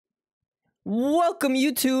Welcome,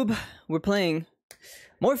 YouTube. We're playing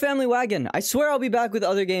more Family Wagon. I swear I'll be back with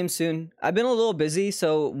other games soon. I've been a little busy,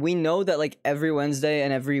 so we know that like every Wednesday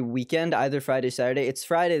and every weekend, either Friday, Saturday. It's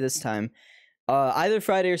Friday this time. Either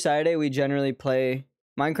Friday or Saturday, we generally play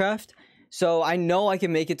Minecraft. So I know I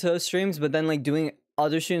can make it to those streams, but then like doing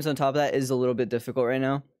other streams on top of that is a little bit difficult right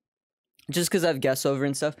now, just because I have guests over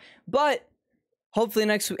and stuff. But hopefully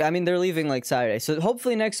next week, I mean, they're leaving like Saturday. So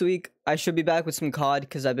hopefully next week I should be back with some COD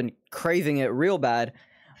because I've been craving it real bad.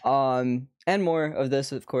 And more of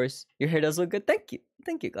this, of course. Your hair does look good. Thank you.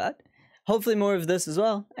 Thank you, Glad. Hopefully more of this as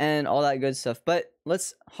well and all that good stuff. But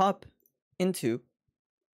let's hop into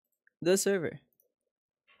the server.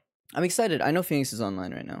 I'm excited. I know Phoenix is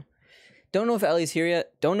online right now. Don't know if Ellie's here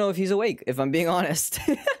yet. Don't know if he's awake, if I'm being honest.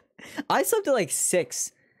 I slept at like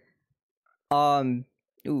 6.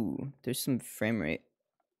 Ooh, there's some frame rate.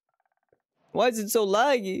 Why is it so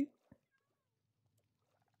laggy?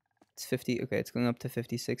 It's 50. Okay, it's going up to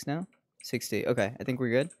 56 now. 60. Okay, I think we're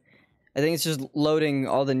good. I think it's just loading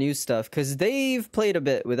all the new stuff because they've played a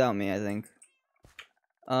bit without me, I think.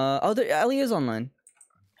 Oh, Ellie is online.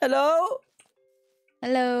 Hello?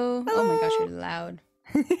 Hello. Hello. Oh my gosh, you're loud.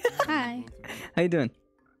 Hi. How you doing?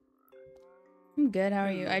 I'm good. How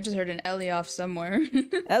are you? I just heard an Ellie off somewhere.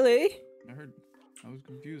 Ellie? I was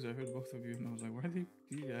confused. I heard both of you, and I was like, "Why are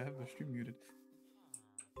they? I have the stream muted."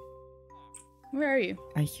 Where are you?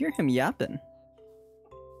 I hear him yapping.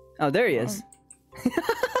 Oh, there he is.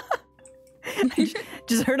 I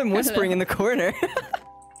just heard him whispering in the corner.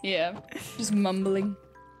 Yeah, just mumbling.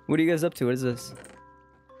 What are you guys up to? What is this?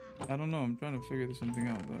 I don't know. I'm trying to figure something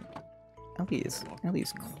out, but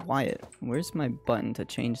Ellie's quiet. Where's my button to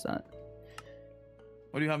change that?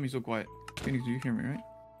 why do you have me so quiet? Phoenix, do you hear me, right?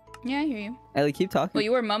 Yeah, I hear you. Ellie, keep talking. Well,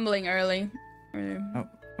 you were mumbling earlier. Oh,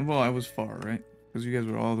 well, I was far, right? Because you guys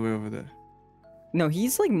were all the way over there. No,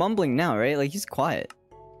 he's like mumbling now, right? Like he's quiet.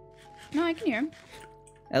 No, I can hear him.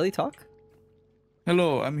 Ellie, talk.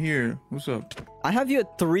 Hello, I'm here. What's up? I have you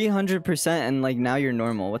at 300% and like now you're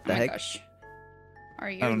normal. What the Oh my heck? gosh. Are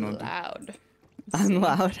you I don't know. loud? I'm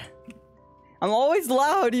loud. I'm always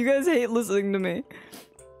loud. You guys hate listening to me.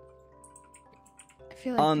 I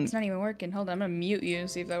feel like it's not even working. Hold on, I'm gonna mute you and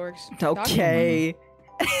see if that works. Okay.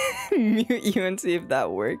 Mute you and see if that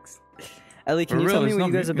works. Ellie, can you tell me what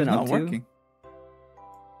you guys have been up to? Working.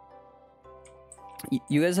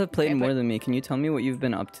 You guys have played Okay, more than me. Can you tell me what you've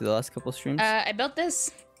been up to the last couple streams? I built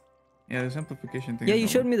this. Yeah, the simplification thing. Yeah, you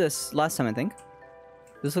showed me this last time, I think.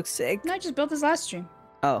 This looks sick. No, I just built this last stream.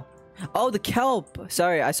 Oh. Oh, the kelp.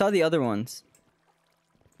 Sorry, I saw the other ones.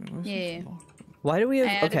 Yeah. Why do we I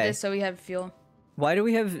have... added Okay. this so we have fuel. Why do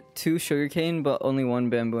we have 2 sugarcane, but only 1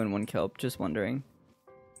 bamboo and 1 kelp? Just wondering.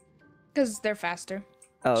 Because they're faster.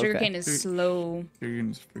 Oh, okay. Sugarcane is slow.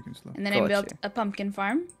 Sugarcane is freaking slow. And then I Gotcha. built a pumpkin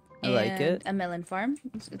farm. I like and it. A melon farm.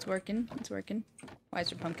 It's working. It's working. Why is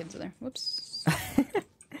there pumpkins in there? Whoops.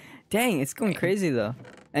 Dang, it's going crazy, though.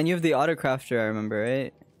 And you have the autocrafter, I remember,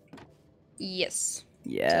 right? Yes.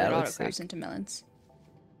 Yeah, So that it looks sick. autocrafts into melons.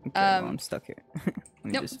 Okay, well, I'm stuck here. Let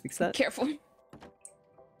me Nope. just fix that. Careful.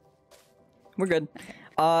 We're good.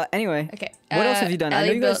 Anyway. Okay. What else have you done? I know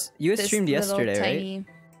Ellie you built guys this streamed little yesterday, right? tiny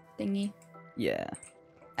thingy. Yeah.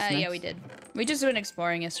 Yeah, nice. we did. We just went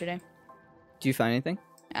exploring yesterday. Do you find anything?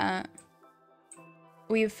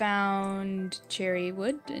 We found cherry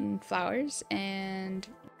wood and flowers and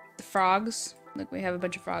the frogs. Look, we have a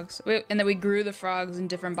bunch of frogs. And then we grew the frogs in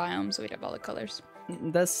different biomes, so we'd have all the colors.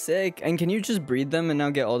 That's sick. And can you just breed them and now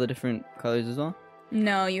get all the different colors as well?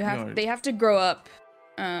 No, you have. No. They have to grow up,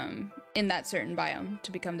 in that certain biome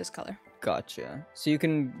to become this color. Gotcha. So you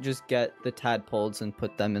can just get the tadpoles and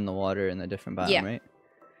put them in the water in the different biome, Yeah. right?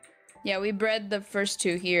 Yeah, we bred the first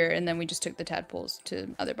 2 here, and then we just took the tadpoles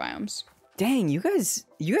to other biomes. Dang, you guys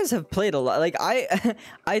have played a lot. Like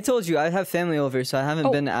I told you I have family over, so I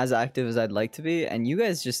haven't been as active as I'd like to be, and you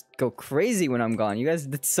guys just go crazy when I'm gone. You guys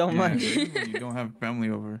did so much. Even when you don't have family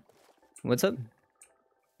over. What's up?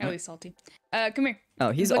 Ellie's salty. Come here. Oh,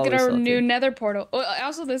 he's Look always at our salty. new nether portal. Oh,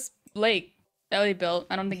 also this lake Ellie built.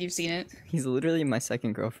 I don't think you've seen it. He's literally my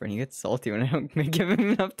second girlfriend. He gets salty when I don't give him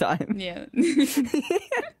enough time. Yeah.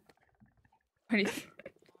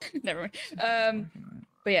 Never mind.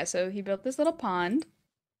 But yeah, so he built this little pond.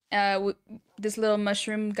 This little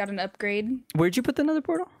mushroom got an upgrade. Where'd you put the nether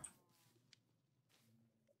portal?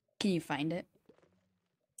 Can you find it?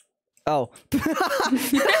 Oh.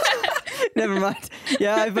 Never mind.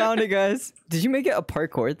 Yeah, I found it, guys. Did you make it a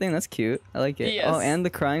parkour thing? That's cute. I like it. Yes. Oh, and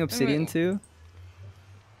the crying obsidian too.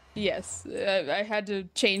 Yes. I had to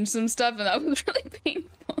change some stuff, and that was really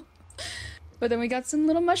painful. But then we got some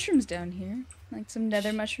little mushrooms down here. Like some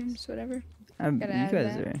nether mushrooms, whatever. You Gotta add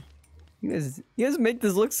guys that. are You guys make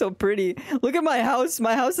this look so pretty. Look at my house.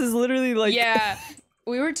 My house is literally like. Yeah,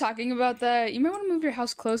 we were talking about that. You might want to move your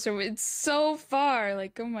house closer. It's so far.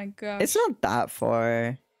 Like, oh my gosh. It's not that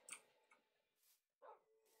far.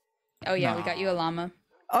 Oh yeah, we got you a llama.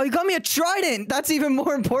 Oh, you got me a trident. That's even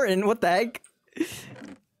more important. What the heck?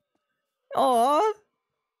 Aw.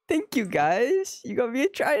 Thank you, guys. You got me a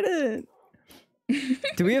trident.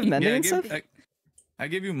 Do we have mending and stuff? I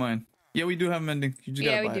gave you mine. Yeah, we do have mending. You just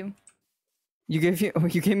gotta buy we do. You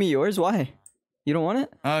gave me yours? Why? You don't want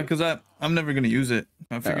it? Cause I'm never gonna use it.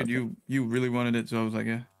 I figured you really wanted it, so I was like,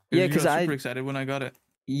 yeah. Yeah, cause I was super excited when I got it.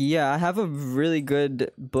 Yeah, I have a really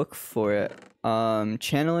good book for it.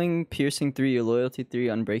 Channeling, Piercing 3, Loyalty 3,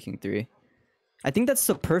 Unbreaking 3. I think that's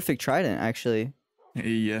the perfect trident, actually.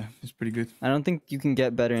 Yeah, it's pretty good. I don't think you can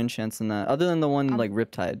get better enchants than that, other than the one like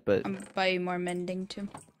Riptide. But I'm buying more mending too.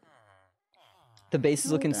 The base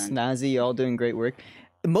is looking snazzy. Y'all doing great work.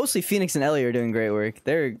 Mostly Phoenix and Ellie are doing great work.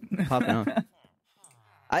 They're popping off.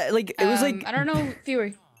 It was like I don't know if you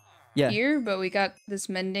were yeah. here, but we got this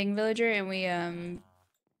mending villager and we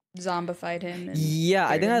zombified him. And yeah,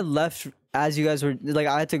 I think I left as you guys were like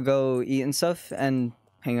I had to go eat and stuff and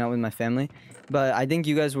hang out with my family, but I think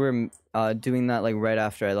you guys were doing that like right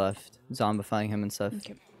after I left, zombifying him and stuff.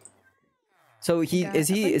 Okay. So is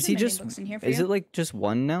he just is it like just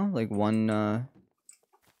one now, like one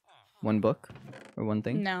book or one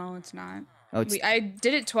thing? No, it's not. Oh, I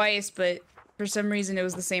did it twice, but for some reason it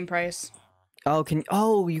was the same price. Oh,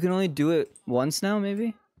 you can only do it once now,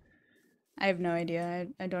 maybe? I have no idea.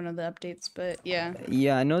 I don't know the updates, but yeah.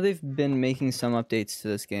 Yeah, I know they've been making some updates to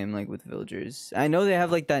this game, like with villagers. I know they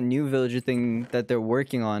have like that new villager thing that they're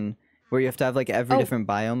working on, where you have to have like every different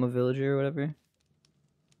biome of villager or whatever.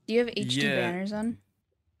 Do you have HD banners on?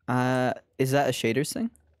 Is that a shaders thing?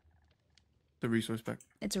 The resource pack.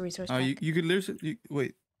 It's a resource pack. You could literally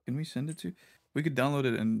wait. Can we send it to? We could download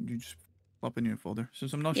it and you just pop in your folder.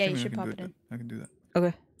 Since I'm not streaming, you should pop it in. I can do that.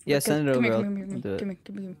 Okay. Yeah, send it over. Come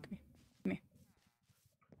here.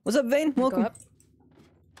 What's up, Vane? Welcome. Go up.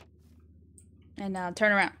 And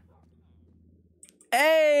turn around.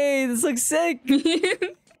 Hey, this looks sick.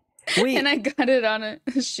 Wait. And I got it on a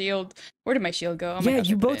shield. Where did my shield go? Oh my gosh,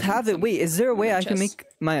 you both have it. Wait, is there a way I can make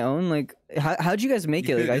my own? Like, how'd you guys make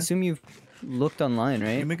it? Like, I assume you've looked online,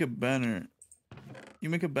 right? You make a banner. You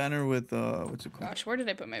make a banner with what's it called? Gosh, where did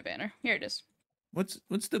I put my banner? Here it is. What's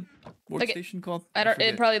the workstation called? I don't.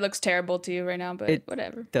 It probably looks terrible to you right now, but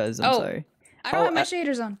whatever. It does. I'm sorry. I don't have my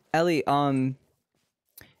shaders on. Ellie,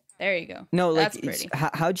 there you go. No, like, that's pretty.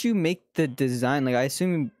 How'd you make the design? Like, I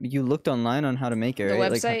assume you looked online on how to make it,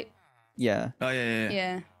 right? The website? Like, yeah. Oh, yeah.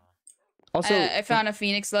 Yeah. Also, I found a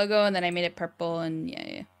Phoenix logo, and then I made it purple, and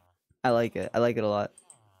yeah. I like it. I like it a lot.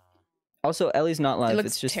 Also, Ellie's not live.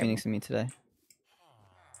 It's just terrible. Phoenix and me today.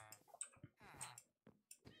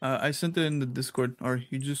 I sent it in the Discord, or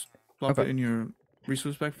you just plop it in your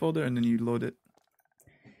resource pack folder, and then you load it.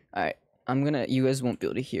 Alright. You guys won't be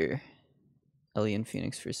able to hear Ellie and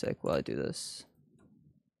Phoenix for a sec while I do this.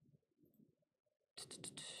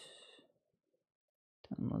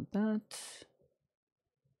 Download that.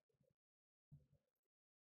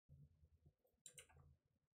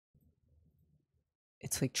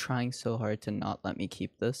 It's like trying so hard to not let me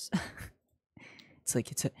keep this. It's like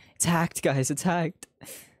it's hacked, guys. It's hacked.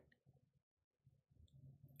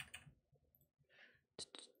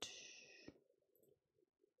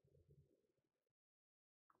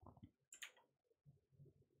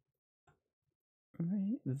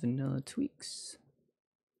 Alright, vanilla tweaks.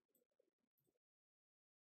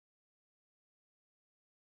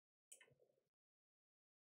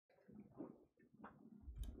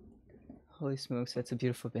 Holy smokes, that's a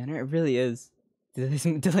beautiful banner. It really is.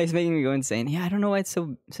 Delay's making me go insane. Yeah, I don't know why it's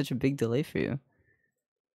such a big delay for you.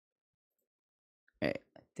 Alright,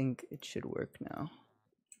 I think it should work now.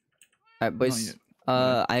 Alright, boys.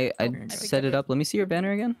 I set it up. Let me see your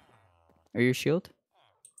banner again. Or your shield.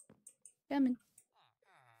 Coming.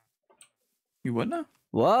 You what now?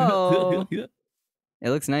 Whoa! It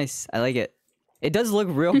looks nice. I like it. It does look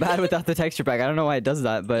real bad without the texture pack. I don't know why it does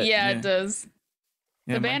that, but yeah, it does.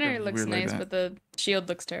 Yeah, the banner looks nice, but the shield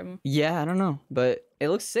looks terrible. Yeah, I don't know, but it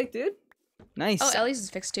looks sick, dude. Nice. Oh, Ellie's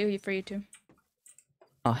is fixed too. For you too.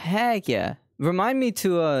 Oh heck yeah! Remind me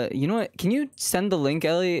to you know what? Can you send the link,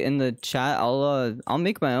 Ellie, in the chat? I'll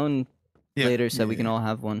make my own later so we can all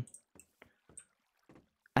have one.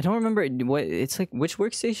 I don't remember what it's like. Which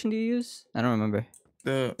workstation do you use? I don't remember.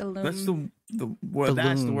 That's the word.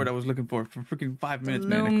 That's the word I was looking for freaking 5 minutes,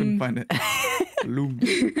 man. I couldn't find it. Loom.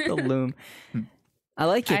 The loom. I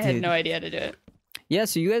like it. I had no idea how to do it. Yeah,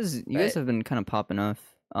 so you guys have been kind of popping off.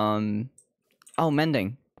 Oh,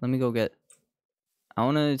 mending. Let me go get. I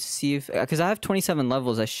want to see if, because I have 27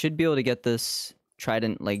 levels, I should be able to get this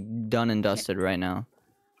trident like done and dusted right now.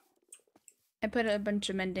 I put a bunch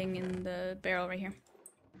of mending in the barrel right here.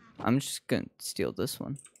 I'm just gonna steal this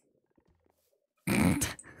one.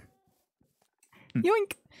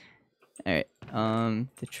 Yoink! Alright,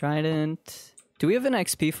 the trident. Do we have an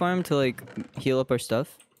XP farm to like heal up our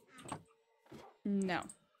stuff? No.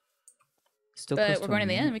 Still But close we're to going a to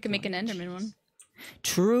the minute. end. We can make an Enderman one.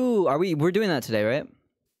 True! We're doing that today, right?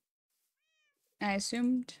 I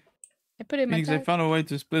assumed. I put it in my Phoenix, I tag. found a way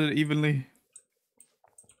to split it evenly.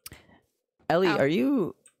 Ellie, Ow. are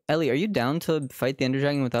you down to fight the Ender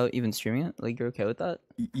Dragon without even streaming it? Like, you're okay with that?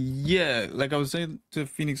 Yeah, like I was saying to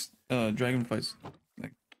Phoenix, dragon fights,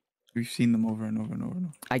 like we've seen them over and over and over and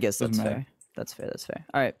over. I guess that's Doesn't matter. fair. That's fair. That's fair.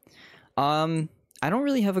 All right. I don't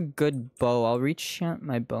really have a good bow. I'll reach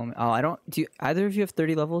my bow. Oh, I don't. Do either of you have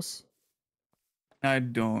 30 levels? I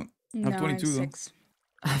don't. No, I have 22 though. 6.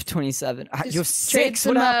 I have 27. You have Just trade 6.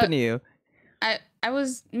 What some, happened to you? I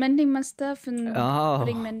was mending my stuff and Oh.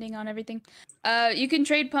 putting mending on everything. You can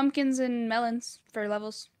trade pumpkins and melons for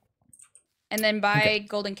levels. And then buy Okay.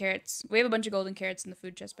 golden carrots. We have a bunch of golden carrots in the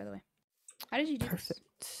food chest, by the way. How did you do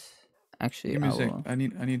Perfect. Actually, Give me I a sec. will. I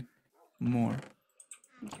need more.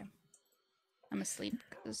 this? Okay. I'm asleep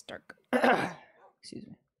because it's dark. Excuse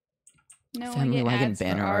me. No, Family I get Wagon ads for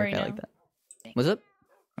banner Ari arc. I like now. that. What's up?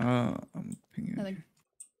 I'm pinging. Nothing.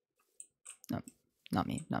 Not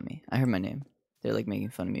me. Not me. I heard my name. They're like making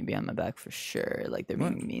fun of me behind my back for sure. Like they're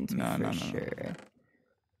What? being mean to me No, for no. sure.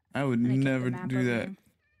 I would I took the never map do over that. here.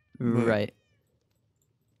 But- Right.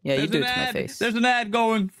 Yeah, you There's do an it to my ad. face. There's an ad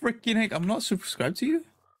going. Freaking heck! I'm not subscribed to you.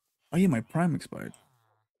 Oh yeah, my Prime expired.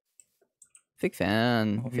 Fake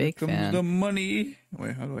fan. Oh, here Fake comes fan. the money.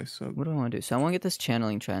 Wait, how do I sub? What do I want to do? So I want to get this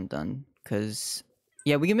channeling trend done. Because,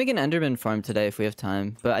 yeah, we can make an Enderman farm today if we have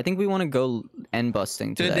time. But I think we want to go end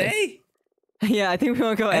busting today. Yeah, I think we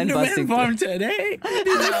want to go end busting Enderman farm today. Dude,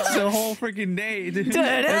 that's the whole freaking day, dude.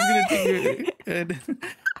 That's gonna take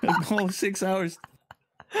you a whole 6 hours.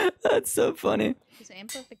 That's so funny. This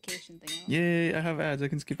amplification thing. Yay, I have ads. I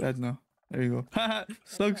can skip ads now. There you go. Haha,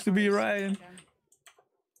 sucks to be Ryan.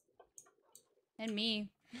 And me.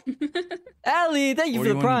 Allie, thank you for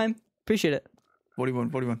the 41. prime. Appreciate it.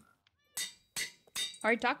 41.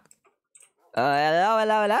 Already talk?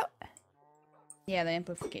 Hello. Yeah, the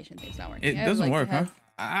amplification thing's not working. It I would doesn't like to work, huh?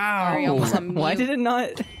 have Ari Ow! almost on Why mute. did it not?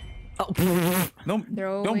 Oh, Don't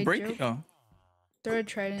Throwaway break joke? it. Oh, Throw a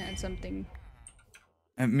trident at something.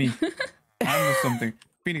 and me. I'm the something.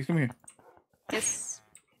 Phoenix, come here. Yes.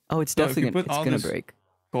 oh, it's So if definitely you gonna, put it's all gonna this- break.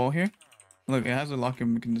 Ball here. Look, it has a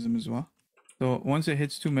locking mechanism as well. So once it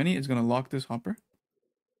hits too many, it's gonna lock this hopper.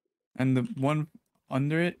 And the one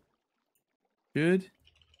under it should.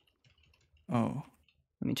 Oh,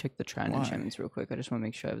 Let me check the trident Why? enchantments real quick. I just want to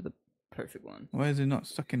make sure I have the perfect one. why is it not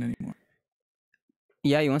stuck in anymore?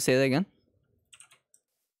 Yeah, you want to say that again?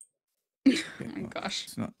 Okay, Oh my well, gosh.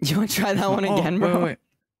 it's not. You want to try that one Oh, again, bro? Wait.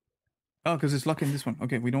 Oh, because it's locking this one.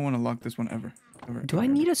 Okay, we don't want to lock this one ever. Do I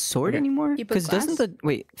need a sword Okay. anymore? You put Because doesn't glass? the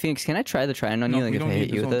wait, Phoenix? Can I try the trident on No, you? Like we if I don't hit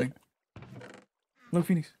need you this with whole it? thing. Look,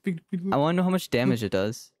 Phoenix. I want to know how much damage it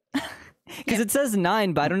does. Because it says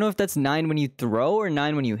 9, but I don't know if that's 9 when you throw or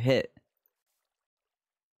 9 when you hit.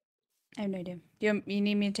 I have no idea. You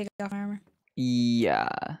need me to take off my armor? Yeah.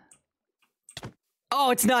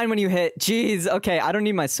 Oh, it's 9 when you hit. Jeez. Okay, I don't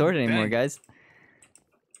need my sword anymore, Dang. guys.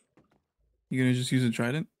 You gonna just use a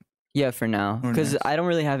trident? Yeah, for now. Or Because nice. I don't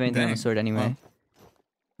really have anything on the Dang. sword anyway.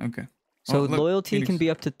 Okay. So Oh, look, loyalty can Phoenix. be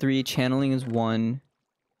up to 3. Channeling is 1.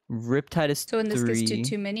 Riptide is So when this 3. gets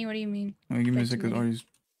too many, what do you mean? Oh, give me a Like second. too many. Ari's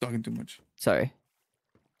talking too much. Sorry.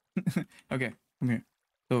 Okay, come here.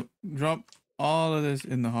 So drop all of this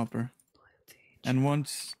in the hopper. And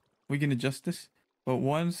once we can adjust this, but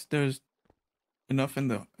once there's enough in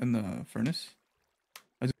the furnace,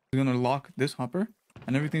 it's gonna lock this hopper,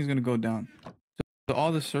 and everything's gonna go down. So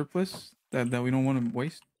all the surplus that we don't want to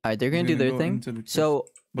waste. Alright, they're is gonna do their go thing. into the chest, So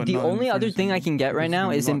but the not in only other furnace thing I anymore, can get because right it's now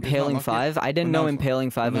gonna be is locked- it's not Impaling locked yet, 5. I but didn't now know it's locked. Impaling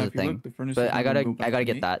 5 But was now a if you thing. look, the furnace But is I gonna gotta go back to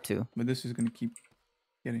get 8, that too. But this is gonna keep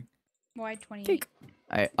getting. Why 28? Take.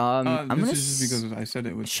 Alright, I'm This gonna is just because I said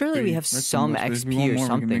it was. surely we 30 have redstone some blocks, but if we XP want or more, we can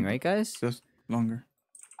something, make right guys? Just longer.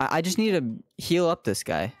 I just need to heal up this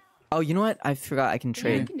guy. Oh, you know what? I forgot I can Yeah, you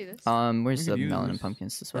trade. can do this. Where's We the could use melon and this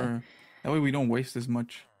pumpkins this way? Or that way we don't waste as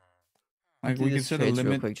much. Like do we can this set a trades real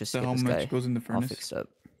limit quick just to to get how this much guy goes in the All furnace, fixed up.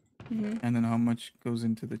 Mm-hmm. and then how much goes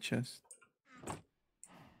into the chest.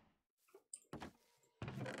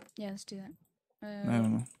 Yeah, let's do that. I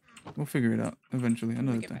don't know. We'll figure it out eventually. Let me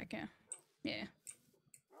Another get time. back, yeah.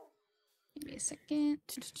 Give me a second.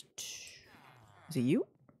 Is it you?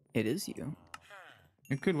 It is you.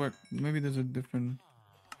 It could work. Maybe there's a different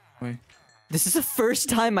way. This is the first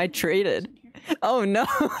time I traded. Oh no.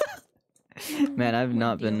 Man, I've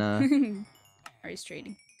not been Ari's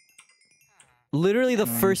trading. literally the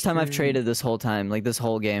first time I've Okay. traded this whole time, like this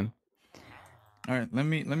whole game. All right, let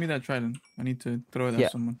me that trident. I need to throw it Yeah.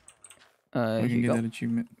 at someone. Here I can you get go. that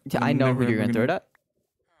achievement. Yeah, I'm I know never, who you're ever gonna throw it at.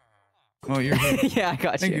 Oh, you're here. Yeah, I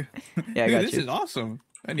got Thank you. you. Yeah, I Dude, got this you. is awesome.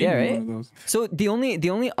 I need Yeah, one right? of those. So the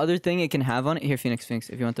only other thing it can have on it here, Phoenix,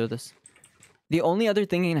 if you want to throw this. The only other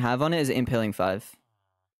thing it can have on it is impaling 5.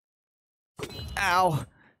 Ow.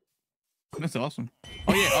 That's awesome.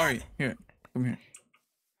 Oh yeah, Ari, here, come here.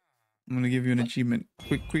 I'm gonna give you an achievement.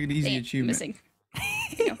 Quick, easy Dang it, achievement. missing.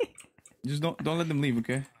 Just don't let them leave,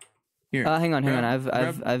 okay? Here. Hang on. grab-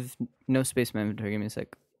 I've no space in my inventory. Give me a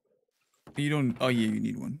sec. You don't. Oh yeah, you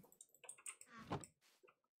need one.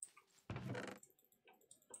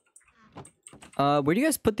 Where do you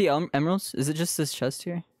guys put the emeralds? Is it just this chest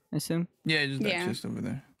here? I assume. Yeah, just that Yeah. chest over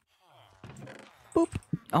there. Boop.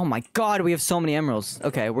 Oh my God, we have so many emeralds.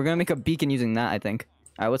 Okay, we're gonna make a beacon using that. I think.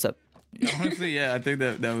 All right, what's up? Honestly, yeah, I think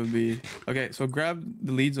that would be okay. So grab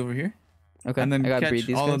the leads over here, Okay, and then I gotta catch breed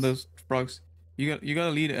these all guys. of those frogs. You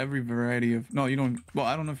gotta lead every variety of. No, you don't. Well,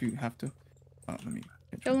 I don't know if you have to. Oh, let me.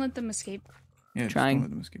 Catch Don't one. let them escape. Yeah, just Trying. don't let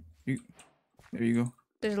them escape. There you go.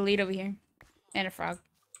 There's a lead over here. And a frog.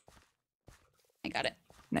 I got it.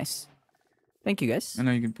 Nice. Thank you guys. And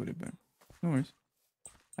now you can put it back. No worries.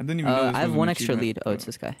 I didn't even know this I have was an one extra achievement, lead. Oh, but- it's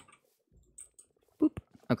this guy. Boop.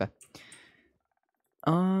 Okay.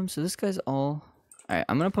 So this guy's all. All right,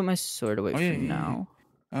 I'm gonna put my sword away Oh, for yeah, yeah,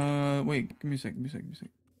 now. Wait, give me a sec.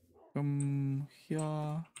 Come here.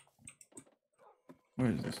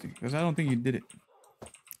 Where is this thing? Because I don't think you did it.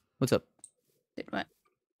 What's up? Did what?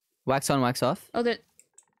 Wax on, wax off. Oh,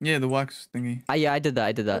 Yeah, the wax thingy. Yeah, I did that.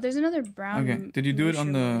 I did oh, that. there's another brown. Okay, did you do it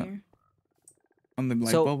on mushroom over the- here. On the light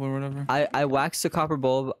So, bulb or whatever. I waxed the copper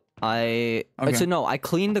bulb. Okay. So no, I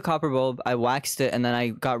cleaned the copper bulb. I waxed it, and then I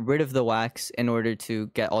got rid of the wax in order to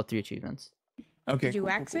get all 3 achievements. Okay. Did you cool,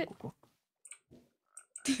 wax cool, it? cool,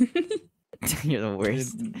 You're the cool.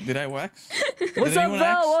 worst. Did I wax? What's Did up, anyone bro?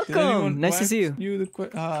 ax? Did Welcome. anyone Nice to wax see you.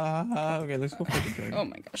 Okay, let's go fight the dragon. Oh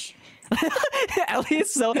my gosh.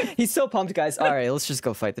 He's so pumped, guys. All right, let's just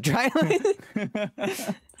go fight the dragon.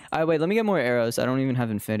 All right, wait. Let me get more arrows. I don't even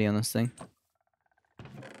have infinity on this thing.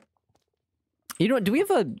 You know what? Do we have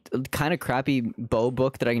a kind of crappy bow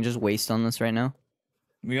book that I can just waste on this right now?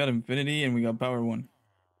 We got infinity and we got power 1.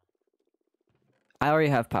 I already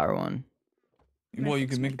have power 1. I'm gonna Well, you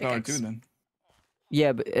fix can my make power pickaxe. 2 then.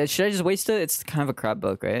 Yeah, but should I just waste it? It's kind of a crap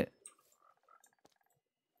book, right?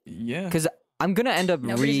 Yeah. Because I'm gonna end up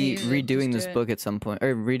Nobody's gonna use it, redoing just this do it. book at some point,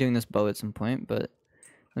 or redoing this bow at some point. But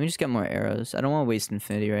let me just get more arrows. I don't want to waste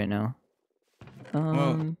infinity right now.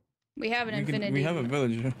 We have an infinity We have a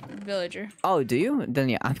villager. villager. Oh, do you? Then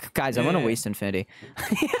yeah, guys, I want to Yeah. waste infinity.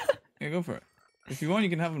 Yeah, go for it. If you want, you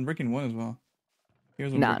can have him breaking 1 as well.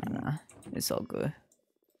 Here's a Nah, breaking one. nah, it's all good.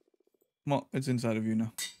 Well, it's inside of you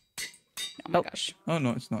now. Oh my Oh. gosh. Oh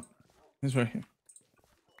no, it's not. It's right here.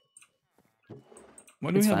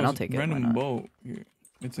 Why do It's we fine, have I'll a take it, why random not? bow here?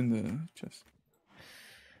 It's in the chest.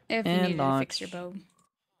 If you And needed to fix your launch. bow.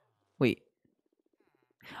 Wait.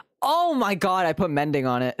 Oh my god, I put mending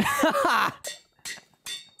on it.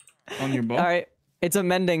 On your bow? All right, it's a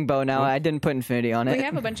mending bow now. What? I didn't put infinity on it. We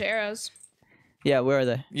have a bunch of arrows. Yeah, where are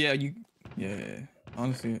they? Yeah, you. Yeah.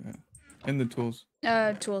 Honestly, in the tools.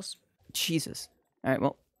 Tools. Jesus. All right,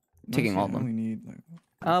 well, taking all of Honestly, I them. only need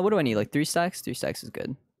like. What do I need? Like 3 stacks? 3 stacks is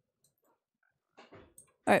good.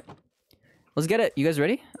 All right, let's get it. You guys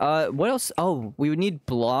ready? What else? Oh, we would need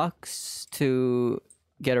blocks to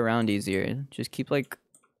get around easier. Just keep like.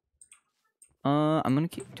 I'm gonna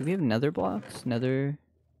keep. Do we have nether blocks? Nether.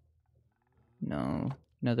 No,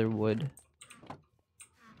 nether wood.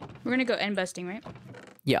 We're gonna go end busting, right?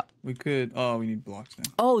 Yeah. We could. Oh, we need blocks now.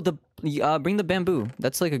 Oh, bring the bamboo.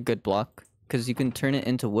 That's like a good block because you can turn it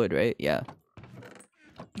into wood, right? Yeah.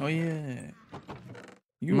 Oh yeah. I'm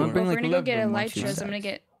You gonna are bring, Well, like, if we're gonna go get clever, elytras, Matthew. I'm gonna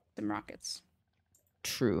get some rockets.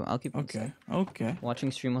 True. I'll keep. Okay. Okay.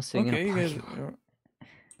 Watching stream while sitting Okay, in you a guys parking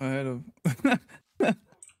are ahead of.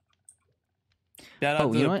 Shout out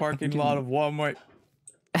Oh, to you know the what? parking lot of Walmart.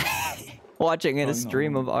 Watching in Oh, a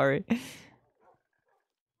stream no. of Ari.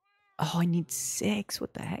 Oh, I need 6.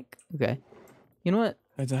 What the heck? Okay. You know what?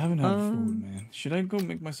 Guys, I haven't had food, Um, man. Should I go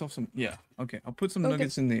make myself some? Yeah. Okay. I'll put some Okay.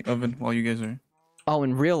 nuggets in the oven while you guys are. Oh,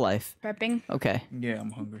 in real life. Prepping. Okay. Yeah,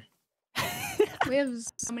 I'm hungry. We have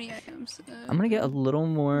so many items. I'm gonna get a little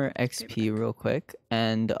more XP real quick,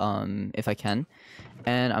 and if I can,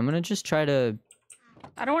 and I'm gonna just try to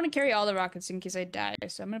I don't want to carry all the rockets in case I die,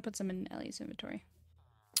 so I'm gonna put some in Ellie's inventory.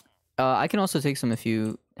 I can also take some if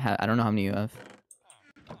you have. I don't know how many you have.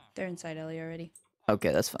 They're inside Ellie already.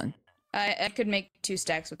 Okay, that's fine. I could make 2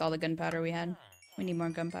 stacks with all the gunpowder we had. We need more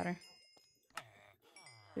gunpowder.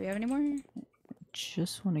 Do we have any more?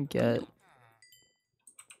 Just want to get.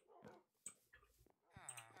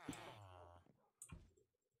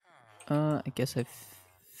 I guess I've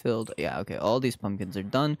filled. Yeah, okay. All these pumpkins are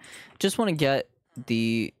done. Just want to get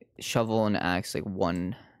the shovel and axe like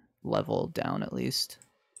 1 level down at least.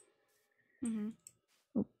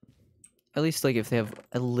 At least like if they have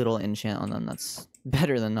a little enchant on them, that's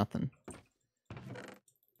better than nothing.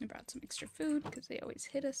 I brought some extra food because they always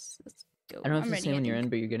hit us. Let's go. I don't know if it's the same when you're in,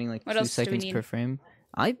 but you're getting like 2 seconds per frame.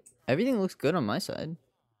 Everything looks good on my side.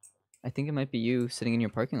 I think it might be you sitting in your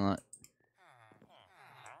parking lot.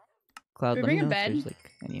 Cloud, let me know if there's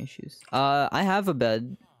like any issues. I have a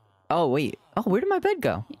bed. Oh wait. Oh, where did my bed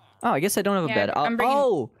go? Oh, I guess I don't have a bed.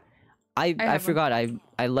 I forgot.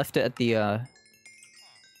 I left it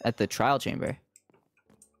at the trial chamber.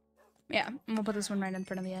 Yeah, and we'll put this one right in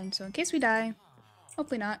front of the end, so in case we die,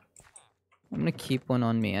 hopefully not. I'm gonna keep one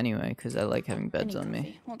on me anyway, because I like having beds on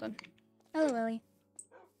me. Hold on. Hello, Ellie.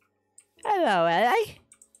 Hello, Ellie.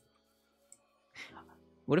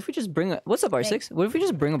 What if we just bring a... What's up, R6? What if we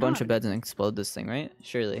just bring a bunch of beds and explode this thing, right?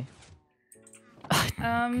 Surely.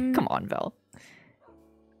 Come on, Val.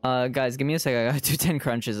 Guys, give me a sec. I gotta do 10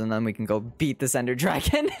 crunches and then we can go beat this Ender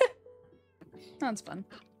Dragon. That's fun.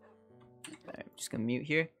 Alright, I'm just gonna mute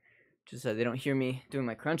here. Just so they don't hear me doing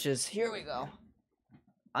my crunches. Here we go.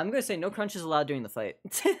 I'm gonna say no crunches allowed during the fight.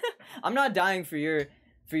 I'm not dying for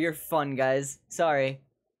your fun, guys. Sorry.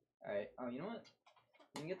 Alright, oh, you know what?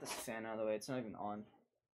 Let me get this fan out of the way. It's not even on.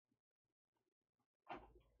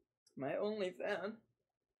 My only fan.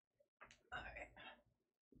 Alright.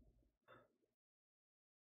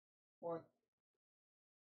 1,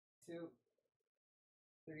 2,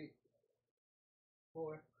 3,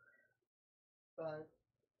 4, 5,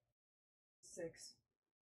 6,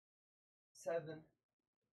 7,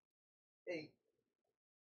 8,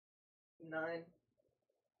 9,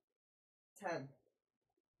 10.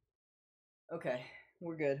 Okay,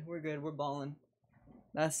 we're good. We're balling.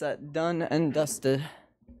 That's that done and dusted.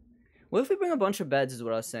 What if we bring a bunch of beds is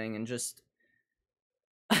what I was saying and just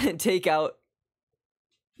take out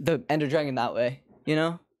the Ender Dragon that way, you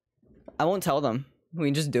know? I won't tell them. We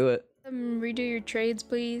can just do it. Redo your trades,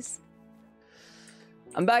 please.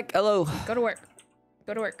 I'm back. Hello. Go to work.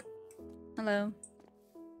 Go to work. Hello.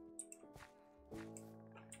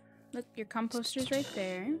 Look, your composter's right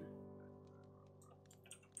there.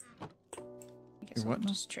 I guess Your what?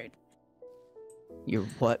 Just trade. Your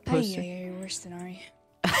what, pussy? Yeah, you're worse than Ari.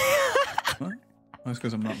 What? That's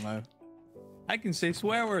because I'm not live. I can say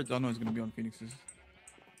swear words. Oh no, it's gonna be on Phoenix's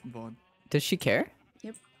VOD. Does she care?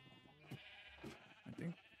 Yep. I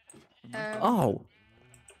think. Oh.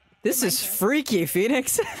 This is freaky,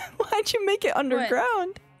 Phoenix. Why'd you make it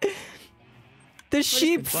underground? The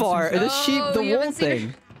sheep farm. The sheep, the wool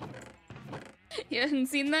thing. You haven't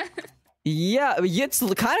seen that? Yeah, it's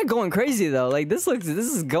kind of going crazy though. Like this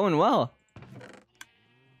is going well.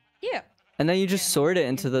 Yeah. And then you just sort it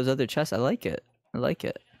into those other chests. I like it. I like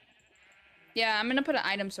it. Yeah, I'm gonna put an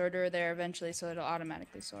item sorter there eventually, so it'll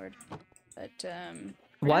automatically sort. But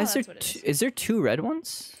why is there? Is there 2 red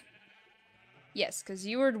ones? Yes, because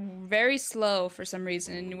you were very slow for some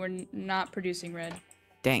reason, and you were not producing red.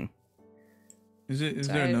 Dang. Is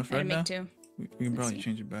there enough red now? Two. We can probably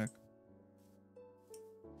change it back.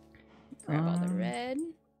 Grab all the red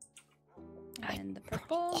and the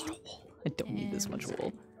purple. I don't need this much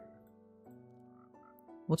wool.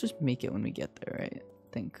 We'll just make it when we get there, right?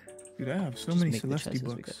 I think. Dude, I have so many Celesti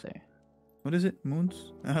books. What is it?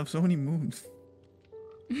 Moons? I have so many moons.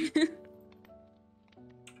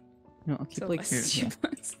 No, I'll keep like here.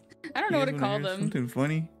 I don't know what to call them. Something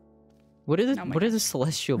funny. What are the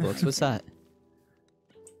celestial books? What's that?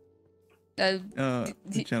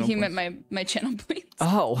 He meant my channel points.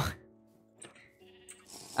 Oh.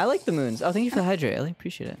 I like the moons. Oh, thank you for the hydrate. I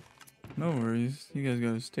appreciate it. No worries. You guys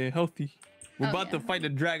gotta stay healthy. We're about to fight the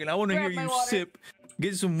dragon. I want to hear you sip.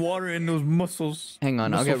 Get some water in those muscles. Hang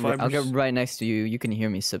on, I'll get right next to you. You can hear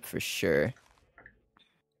me sip for sure.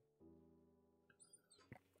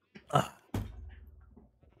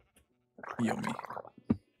 Yummy.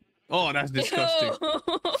 Oh, that's disgusting.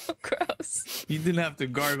 Gross. You didn't have to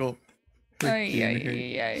gargle.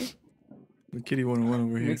 Ay. The kitty 101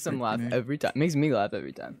 over here. Makes them laugh every time. Makes me laugh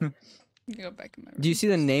every time. Go back in my room. Do you see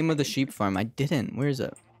the name of the sheep farm? I didn't. Where is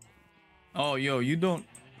it? Oh, yo, you don't.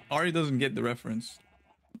 Ari doesn't get the reference.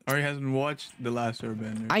 Ari hasn't watched The Last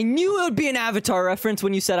Airbender. I knew it would be an Avatar reference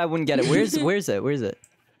when you said I wouldn't get it. Where's it? Where's it?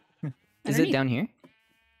 Is it down here?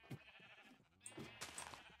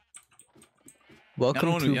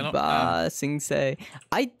 Welcome to Ba Sing Se.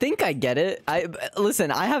 I think I get it.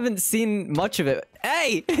 Listen, I haven't seen much of it.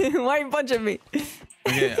 Hey, why are you punching me?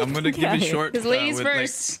 Okay, I'm gonna give it short. Because ladies with,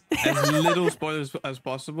 first. Like, as little spoilers as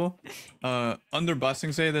possible. Under Ba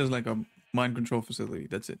Sing Se, there's like a mind control facility.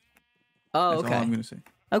 That's it. Oh, That's okay. all I'm gonna say.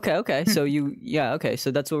 Okay. So okay.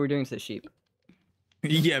 So that's what we're doing to the sheep.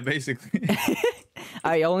 Yeah, basically.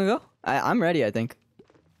 All right, y'all wanna go? I'm ready. I think.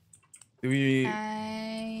 Do we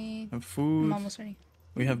I... have food? I'm almost ready.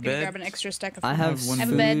 We have Grab bed. an extra stack of food. I have one food. food. I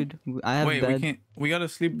have a bed. I have Wait, bed. we can't. We gotta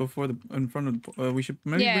sleep before in front of. We should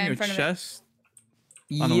maybe Yeah, bring in a front of it. chest.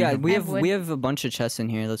 Yeah, no, we have wood. we have a bunch of chests in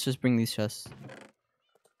here. Let's just bring these chests.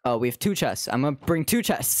 Oh, we have 2 chests. I'm gonna bring 2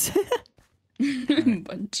 chests.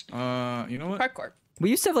 Bunch. You know what? Parkour. We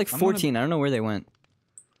used to have like I'm gonna- 14. I don't know where they went.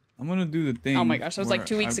 I'm gonna do the thing. Oh my gosh, that was like where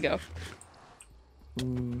 2 weeks ago.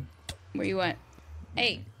 Ooh. Where you went?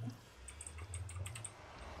 Hey.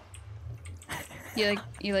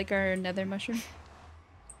 You like our nether mushroom?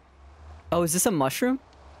 Oh, is this a mushroom?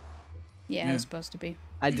 Yeah, Yeah. it's supposed to be.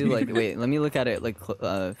 I do like it. Wait, let me look at it like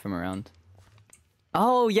from around.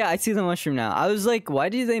 Oh yeah, I see the mushroom now. I was like, why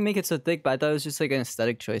did they make it so thick? But I thought it was just like an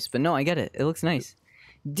aesthetic choice. But no, I get it. It looks nice.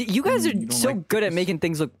 You guys You are don't so like good at this? making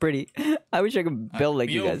things look pretty. I wish I could build like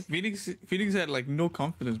you Yo, guys. Phoenix had like no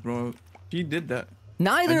confidence, bro. She did that.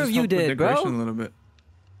 Neither I of just you helped with did, decoration bro. a little bit.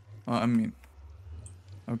 I mean,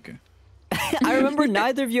 okay. I remember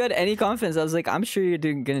neither of you had any confidence. I was like, I'm sure you're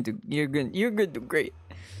gonna do do great.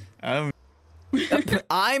 I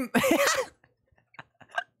I'm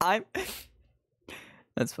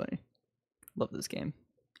That's funny. Love this game.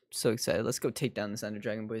 So excited. Let's go take down this Ender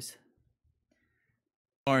Dragon, boys.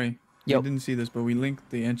 Sorry, Yo. I didn't see this, but we linked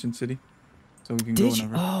the ancient city, so we can go Did you?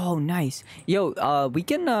 whenever. Oh, nice. Yo, we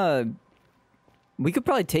could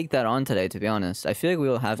probably take that on today, to be honest. I feel like we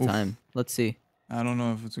will have Oof. time. Let's see. I don't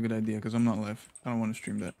know if it's a good idea because I'm not live. I don't want to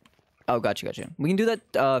stream that. Oh, gotcha. We can do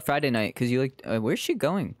that Friday night because you like. Where's she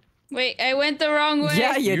going? Wait, I went the wrong way.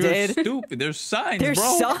 Yeah, you You're did. stupid. There's signs, There's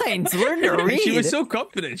bro. signs. Learn to read. She was so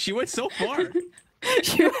confident. She went so far.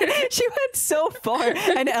 she went so far,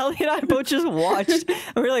 and Ellie and I both just watched.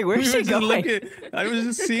 And we're like, where's she going? I was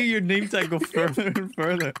just seeing your name tag go further and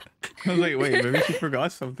further. I was like, wait, maybe she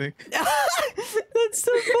forgot something. That's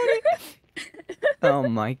so funny. Oh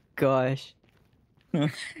my gosh.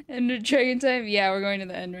 Ender Dragon time? Yeah, we're going to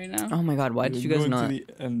the end right now. Oh my god, why did you We're guys going not? to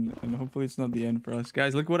the end, and hopefully it's not the end for us.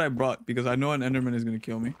 Guys, look what I brought because I know an Enderman is gonna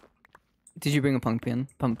kill me. Did you bring a pumpkin?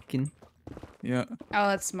 Yeah, Oh,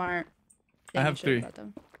 that's smart. I have Didn't show you 3. about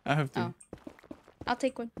them. I have 3. Oh. I'll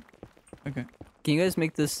take one. Okay. Can you guys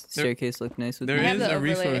make this staircase look nice with there I me? have is the a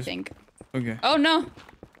overlay, I resource. think. Okay. Oh no!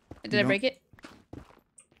 Did I don't? break it? I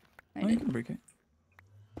Oh, you did. can break it.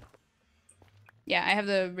 Yeah, I have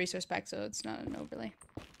the resource pack, so it's not an overlay.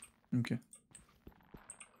 Okay.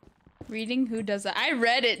 Reading? Who does that? I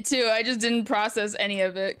read it too. I just didn't process any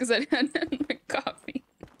of it because I didn't have my coffee.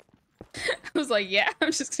 I was like, yeah,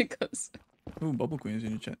 I'm just gonna go. Ooh, Bubble Queen is in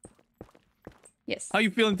your chat. Yes. How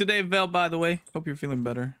you feeling today, Vel, by the way? Hope you're feeling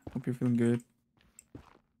better. Hope you're feeling good.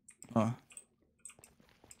 As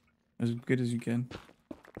good as you can.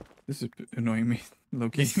 This is annoying me,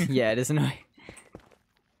 low-key. Yeah, it is annoying.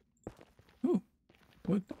 Ooh,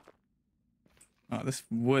 wood. Oh, this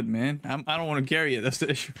wood, man. I don't want to carry it. That's the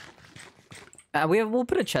issue. We'll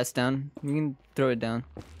put a chest down. We can throw it down.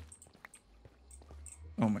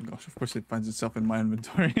 Oh my gosh, of course it finds itself in my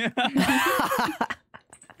inventory.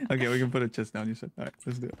 Okay, we can put a chest down, you said. Alright,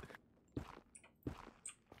 let's do it.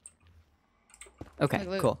 Okay, Look,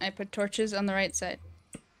 look, cool. I put torches on the right side.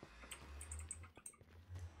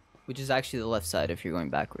 Which is actually the left side if you're going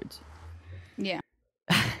backwards. Yeah.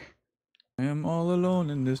 I am all alone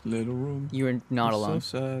in this little room. You are not It's alone.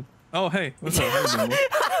 So sad. Oh, hey, what's up? How you doing,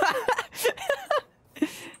 boy?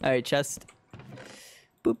 Alright, chest.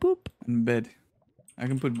 Boop boop. And bed. I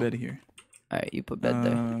can put bed here. Alright, you put bed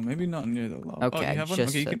there. Maybe not near the lava. Okay, Oh, I you have one? just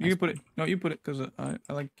Okay, you said can nice put it. No, you put it because I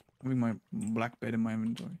like having my black bed in my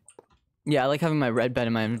inventory. Yeah, I like having my red bed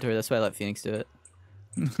in my inventory. That's why I let Phoenix do it.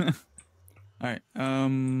 Alright, I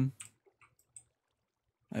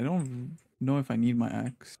don't know if I need my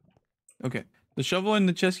axe. Okay, the shovel in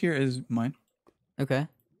the chest here is mine. Okay.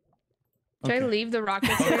 Should I Okay. leave the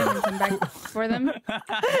rockets here and come back for them?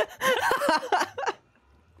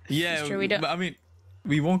 Yeah, That's true, we don't- but I mean,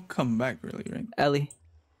 we won't come back really, right? Ellie.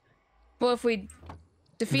 Well, if we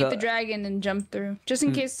defeat the dragon and jump through, just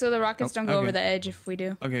in case, so the rockets don't go over okay. the edge if we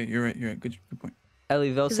do. Okay, you're right. Good point.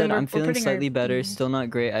 Ellie, Vel 'Cause then said, I'm we're feeling putting our- slightly better. Still not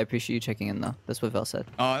great. I appreciate you checking in, though. That's what Vel said.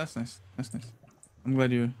 Oh, that's nice. That's nice. I'm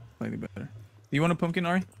glad you're slightly better. Do you want a pumpkin,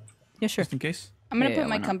 Ari? Yeah, sure. Just in case. I'm gonna Yeah, put yeah,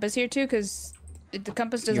 my why not? compass here too, because the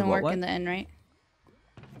compass doesn't what, work what? in the end, right?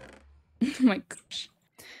 Oh my gosh.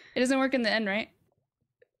 It doesn't work in the end, right?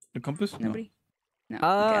 The compass? No. Nobody? No. Okay,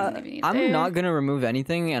 I'm leaving it I'm there. not gonna remove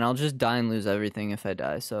anything, and I'll just die and lose everything if I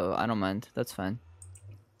die. So I don't mind. That's fine.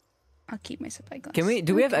 I'll keep my supply glass. Can we?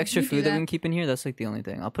 Do we have Okay, extra you do food that we can keep in here? That's like the only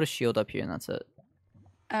thing. I'll put a shield up here, and that's it.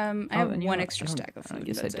 I have and you know one what? extra I don't- stack of food. I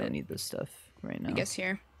guess I that's don't it. need this stuff right now. I guess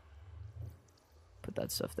here. Put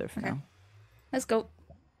that stuff there for Okay. now. Let's go.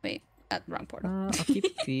 Wait, wrong portal. I'll keep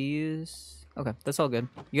these. Okay, that's all good.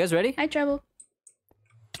 You guys ready? Hi, Trouble.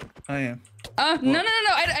 I am. No.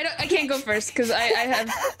 I can't go first because I have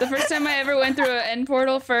the first time I ever went through an end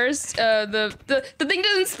portal first. The thing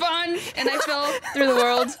doesn't spawn and I fell through the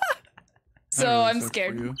world. So really I'm sucks for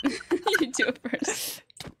scared. you. You do it first.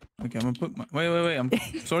 Okay, I'm gonna put my. Wait. I'm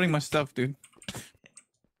sorting my stuff, dude.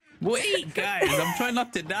 Wait, guys. I'm trying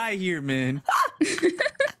not to die here, man.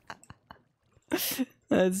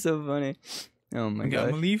 That's so funny. Oh my Okay, I'm god.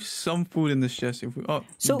 gonna leave some food in this chest if we. Oh,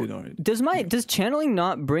 So you did already. does channeling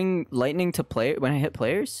not bring lightning to play when I hit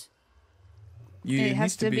players? You It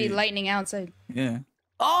has need to be lightning outside. Yeah.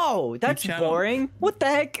 Oh, that's channel- boring. What the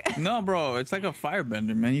heck? No, bro. It's like a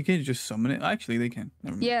firebender, man. You can't just summon it. Actually, they can.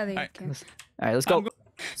 Never mind. Yeah, they Alright. can. All right, let's go. I'm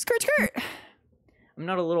Skirt. I'm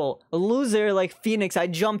not a loser like Phoenix. I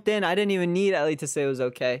jumped in. I didn't even need Ellie to say it was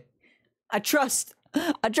okay. I trust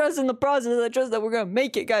in the process. I trust that we're gonna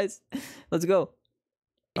make it, guys. Let's go.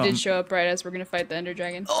 It did show up right as we're gonna fight the Ender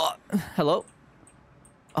Dragon. Oh, hello.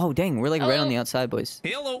 Oh dang, we're like right on Hello. the outside, boys.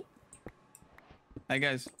 Hello. Hi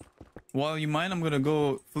guys. While you mind, I'm gonna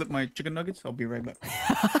go flip my chicken nuggets. I'll be right back.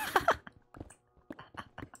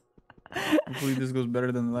 Hopefully this goes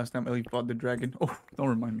better than the last time Ellie fought the dragon. Oh, don't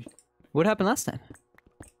remind me. What happened last time?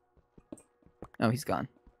 Oh, he's gone.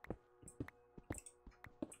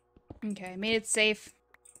 Okay, made it safe.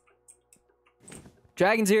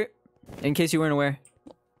 Dragon's here. In case you weren't aware.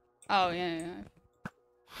 Oh yeah.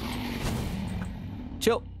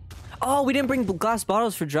 Chill. Oh, we didn't bring glass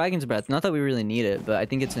bottles for Dragon's Breath. Not that we really need it, but I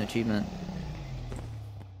think it's an achievement.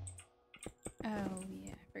 Oh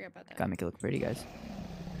yeah, I forgot about that. Gotta make it look pretty, guys.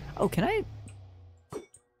 Oh, can I?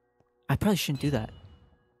 I probably shouldn't do that.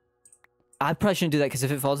 I probably shouldn't do that because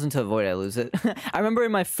if it falls into a void, I lose it. I remember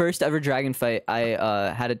in my first ever dragon fight, I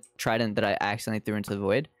had a trident that I accidentally threw into the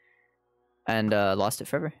void, and lost it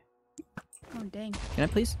forever. Oh dang. Can I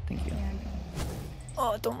please? Thank you. Yeah.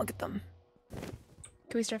 Oh, don't look at them.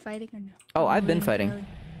 Can we start fighting or no? Oh, I've been yeah, fighting.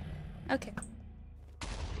 Okay.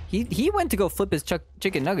 He went to go flip his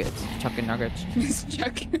chicken nuggets. Chicken nuggets.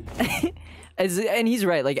 Chuck. And he's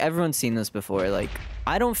right. Like everyone's seen this before. Like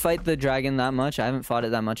I don't fight the dragon that much. I haven't fought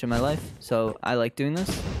it that much in my life, so I like doing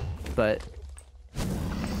this. But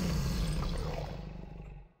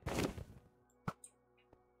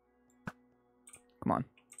come on.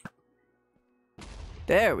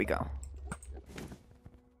 There we go.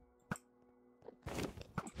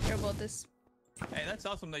 Care about this. Hey, that's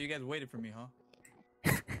awesome that you guys waited for me, huh?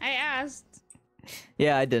 I asked.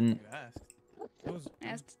 Yeah, I didn't. You asked. It was... I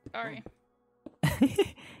asked. Sorry.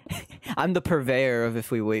 I'm the purveyor of if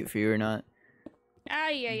we wait for you or not. Ah,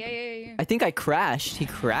 yeah. I think I crashed. He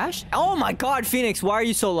crashed? Oh my god, Phoenix, why are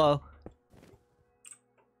you so low?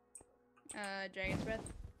 Dragon's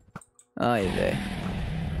Breath. Oh, yeah.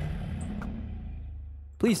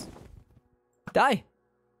 Please. Die.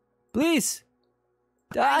 Please.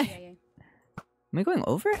 Die. Yeah. Am I going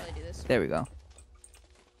over? Probably do this. There we go.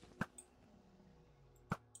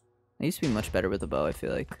 I used to be much better with a bow, I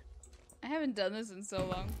feel like. I haven't done this in so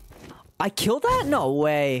long. I killed that? No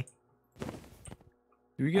way.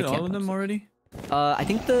 Did we get I all can't of them post. already? I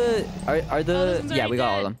think the... Are the... this one's yeah, already we got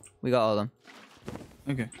all of dead. them. We got all of them.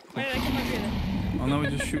 Okay. Why did I come up here then? Oh, now we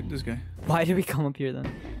just shoot this guy. Why did we come up here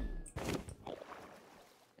then?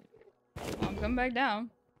 I'll come back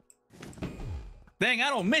down. Dang, I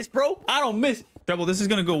don't miss, bro. I don't miss. Double, this is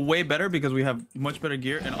gonna go way better because we have much better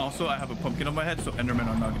gear, and also I have a pumpkin on my head, so Endermen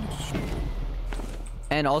are not gonna just shoot.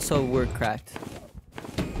 And also, we're cracked.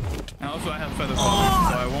 And also I have feather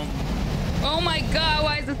falling, so I won't. Oh my god,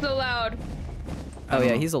 why is it so loud? I Oh don't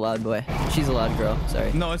yeah, know. he's a loud boy. She's a loud girl.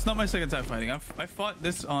 Sorry. No, it's not my second time fighting. I fought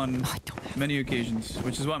this on I don't have... many occasions,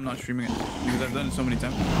 which is why I'm not streaming it because I've done it so many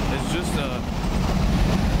times. It's just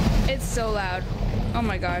It's so loud. Oh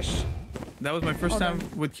my gosh. that was my first Hold time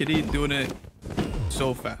with Kitty doing it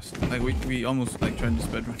so fast. Like we almost like tried to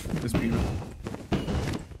speedrun the speedrun.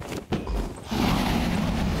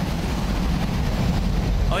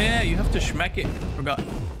 Oh yeah, you have to schmack it. Forgot.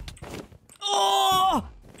 Oh!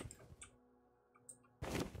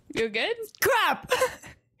 You good? Crap!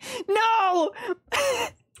 No!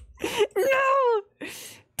 No!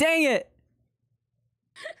 Dang it!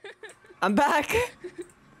 I'm back.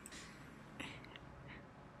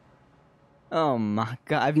 Oh my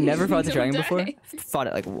god, I've never fought the Don't dragon before. die. I've fought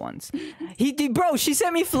it like once. Bro, she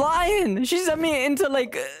sent me flying. She sent me into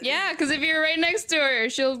like. Yeah, because if you're right next to her,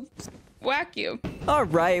 she'll whack you. All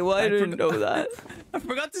right, well I didn't know that. I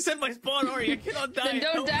forgot to set my spawn, Ori. I cannot die. Then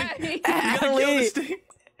don't Help me. die. You gotta kill this Allie, thing.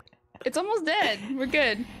 It's almost dead. We're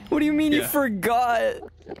good. what do you mean you Yeah. forgot?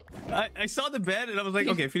 I saw the bed and I was like,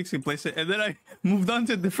 okay, Felix can place it, and then I moved on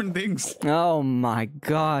to different things, Oh my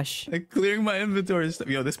gosh. like clearing my inventory and stuff.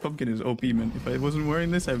 Yo, this pumpkin is OP, man. If I wasn't wearing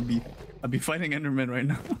this, I'd be fighting Enderman right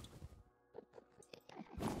now.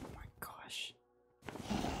 Oh my gosh.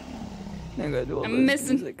 I gotta do all I'm this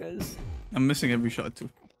missing- music, guys. I'm missing every shot too.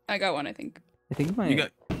 I got one, I think. I think my. You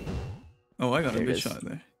got. Oh, I got There a it good is. shot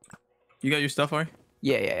there. You got your stuff, Ari?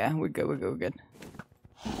 Yeah. We're good.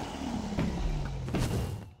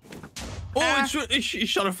 Oh, Ah. it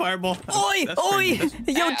shot a fireball. Oi! That's crazy. Oi!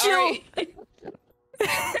 That's- Yo, chill!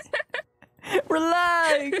 Alright.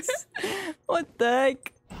 Relax! What the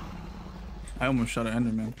heck? I almost shot an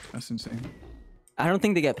Enderman. That's insane. I don't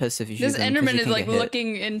think they get pissed if you shoot This them, 'cause Enderman you is can like get hit.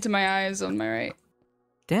 looking into my eyes on my right.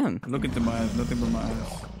 Damn. Look into my eyes, nothing but my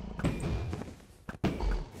eyes.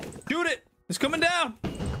 Shoot it! It's coming down!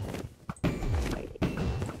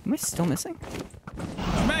 Am I still missing?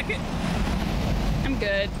 Smack it! I'm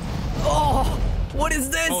good. Oh! What is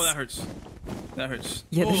this? Oh, that hurts. That hurts.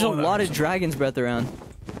 Yeah, there's Oh, a that lot of hurts. dragon's breath around.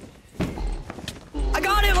 I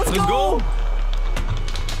got it! Let's Let's go!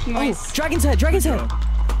 go! Nice. Oh, dragon's head! Dragon's head!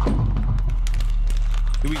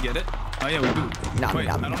 Do we get it? Oh yeah, we do. Nom, Wait,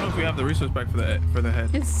 nom, I don't nom. know if we have the resource pack for the head.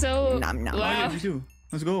 It's so Nom, nom. Oh yeah, loud. we do.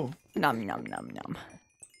 Let's go. Nom nom nom nom.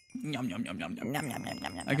 Yum yum yum yum yum. Nom nom nom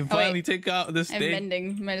nom nom. I can Oh, wait. finally take out this I'm thing.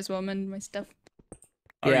 mending. Might as well mend my stuff.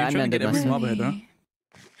 Are Yeah, I you trying to mended get every myself. mob ahead,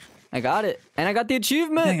 huh? I got it. And I got the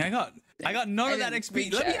achievement! Dang, I got none I of that didn't XP.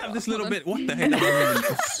 reach Let me out. have this little Hold bit. on. What the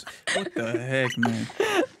heck? What the heck, man?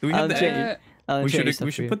 Do we I'll have the check egg? it. I'll We check your should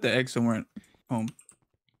stuff for you. put the egg somewhere at home.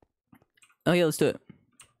 Oh yeah, let's do it.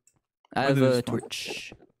 I Where have did it a spawn?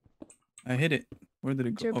 torch. I hit it. Where did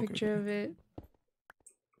it go? Show a Okay, picture okay. of it.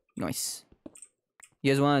 Nice.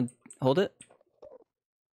 You guys want to hold it?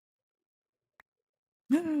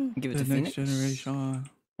 Give it the to next Phoenix? generation.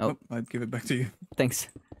 Oh. I'd give it back to you. Thanks.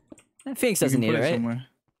 Phoenix You doesn't can need put it, right? somewhere.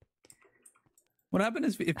 What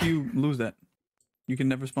happens if you lose that? You can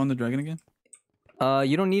never spawn the dragon again?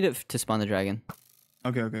 You don't need it to spawn the dragon.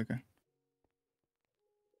 Okay.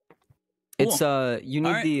 It's Cool. you need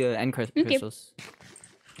Alright. the end crystals.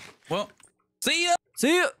 Well, see ya!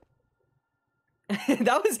 See you.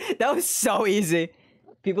 that was so easy.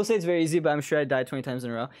 People say it's very easy, but I'm sure I died 20 times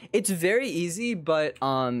in a row. It's very easy, but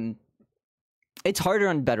it's harder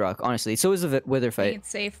on Bedrock, honestly. So is the Wither I fight. think it's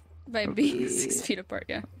safe by being 6 feet apart,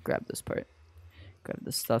 yeah. Grab this part. Grab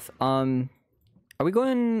this stuff. Are we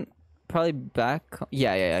going probably back?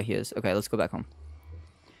 Yeah, he is. Okay, let's go back home.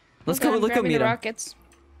 Let's Okay, go I'm look at grabbing meet the him. rockets.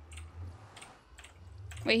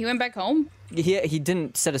 Wait, he went back home? He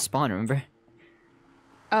didn't set a spawn, remember?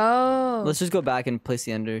 Oh. Let's just go back and place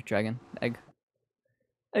the Ender Dragon egg.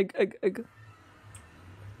 Egg.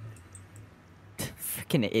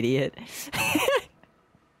 Freaking idiot.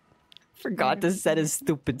 Forgot to set his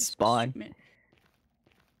stupid spawn.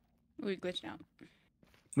 We glitched out.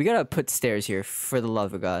 We gotta put stairs here, for the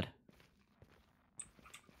love of God.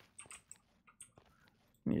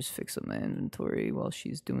 Let me just fix up my inventory while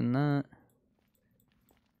she's doing that.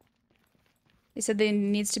 They said there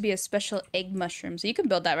needs to be a special egg mushroom, so you can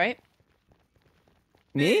build that, right?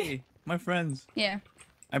 Me? Hey, my friends. Yeah.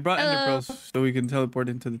 I brought ender Hello. pearls so we can teleport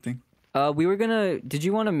into the thing. We were gonna. Did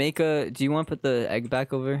you want to make a? Do you want to put the egg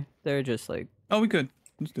back over there? Just like Oh, we could.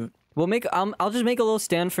 Let's do it. we'll make. I'll just make a little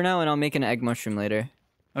stand for now, and I'll make an egg mushroom later.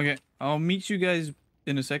 Okay, I'll meet you guys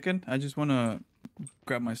in a second. I just want to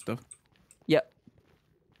grab my stuff. Yep.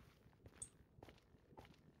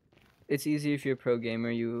 It's easy if you're a pro gamer.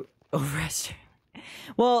 You overestimate.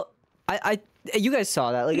 Well, you guys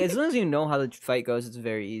saw that. Like, as long as you know how the fight goes, it's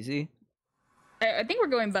very easy. I think we're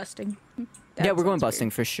going busting. Yeah, we're going sounds busting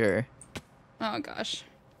weird. for sure. Oh, gosh.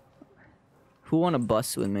 Who want to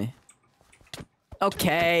bust with me?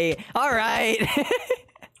 Okay. All right.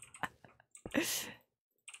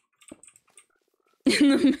 In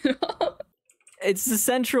the middle. It's the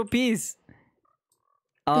central piece.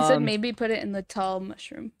 They said maybe put it in the tall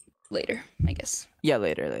mushroom later, I guess. Yeah,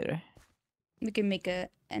 later. We can make a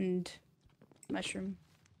end mushroom.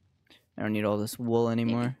 I don't need all this wool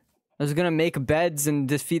anymore. I was gonna make beds and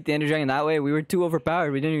defeat the Ender Dragon that way. We were too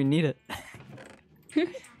overpowered. We didn't even need it.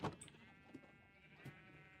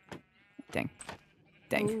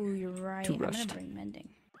 Dang. Ooh, you're right. Too I'm gonna rushed. bring mending.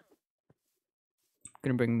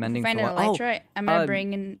 Gonna bring mending Find for an what? Oh, elytra. I'm gonna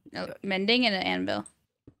bring in mending and an anvil.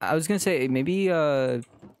 I was gonna say maybe enchant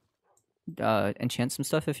some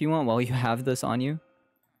stuff if you want while you have this on you.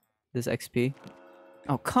 This XP.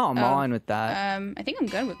 Oh, come on with that. I think I'm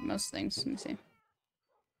good with most things. Let me see.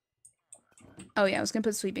 Oh yeah, I was gonna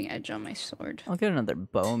put sweeping edge on my sword. I'll get another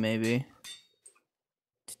bow maybe.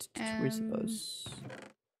 Where's the bows?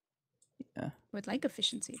 Yeah. Would like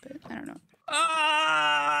efficiency, but I don't know.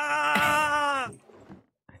 Ah!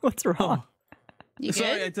 What's wrong? You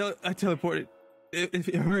Sorry, good? I teleported.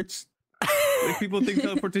 It hurts. Like people think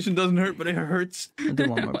teleportation doesn't hurt, but it hurts. I'll do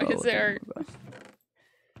one more bow. Why does it hurt?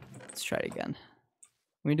 Let's try it again.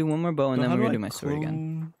 We're gonna do one more bow and So then how we're do gonna I do my sword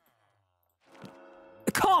again.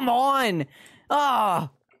 clone- Come on! Ah!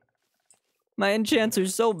 My enchants are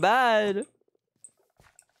so bad.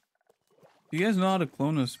 Do you guys know how to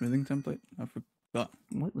clone a smithing template? I forgot.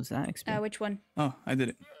 What was that XP? Which one? Oh, I did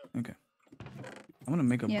it. Okay. I'm gonna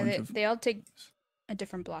make a Yeah, bunch of. they all take a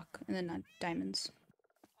different block and then not diamonds.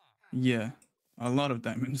 Yeah, a lot of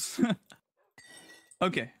diamonds.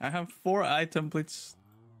 Okay, I have 4 eye templates.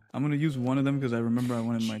 I'm gonna use one of them because I remember I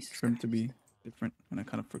wanted my trim to be different, and I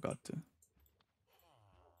kind of forgot to.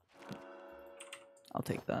 I'll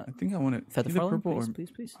take that. I think I want it Feather either falling, purple please,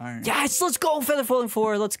 or please. iron. Yes, let's go! Feather falling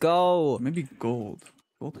 4, let's go! Maybe gold.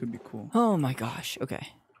 Gold could be cool. Oh my gosh, okay.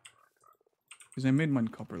 Because I made mine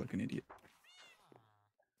copper like an idiot.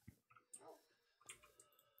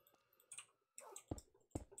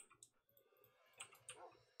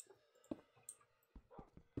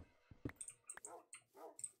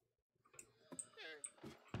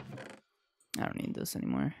 I don't need this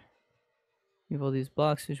anymore. We have all these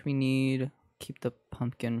blocks which we need. Keep the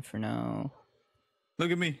pumpkin for now.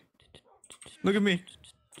 Look at me. Look at me.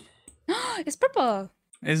 It's purple.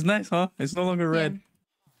 It's nice, huh? It's no longer red.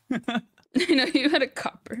 I know you had a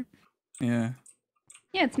copper. Yeah.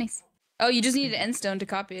 Yeah, it's nice. Oh, you just needed end stone to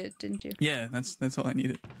copy it, didn't you? Yeah, that's all I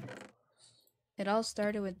needed. It all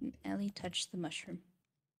started with Ellie touched the mushroom.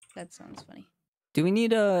 That sounds funny. Do we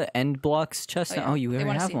need a end blocks chest? Oh, now? yeah. Oh, you They already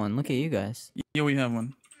wanna have see- one. Look at you guys. Yeah, we have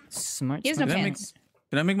one. Smart. He has no smart. Did I make- pants.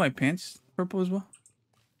 Did I make my pants purple as well?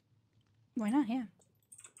 Why not? Yeah.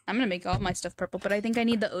 I'm gonna make all my stuff purple, but I think I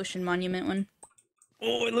need the ocean monument one.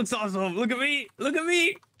 Oh, it looks awesome. Look at me. Look at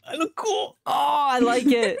me. I look cool. Oh, I like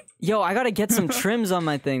it. Yo, I gotta get some trims on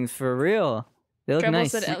my things for real. They look Treble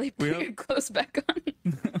nice. said Ellie, We put have- your clothes back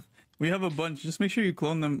on. We have a bunch. Just make sure you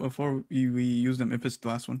clone them before we use them if it's the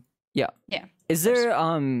last one. Yeah. Yeah. Is there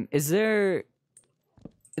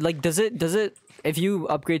like does it if you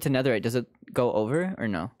upgrade to netherite, does it go over or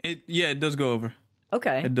no? It does go over.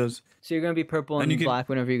 Okay. It does. So you're gonna be purple and, And you can- black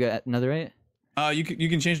whenever you get netherite? You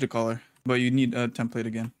can change the color, but you need a template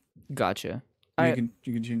again. Gotcha. You Alright.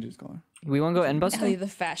 can change its color. We wanna go end Ellie, busting? the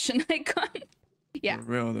fashion icon. Yeah, For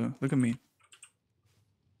real though. Look at me.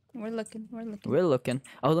 we're looking. We're looking. We're looking.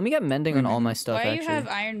 Oh, let me get mending on all my stuff Why do you actually. have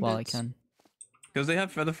iron while boots? I can. Because they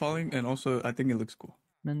have feather falling, and also I think it looks cool.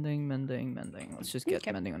 Mending. Let's just get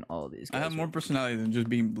Okay. mending on all of these I guys. have more personality than just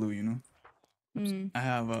being blue, you know. Mm, I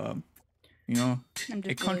have you know, I'm it just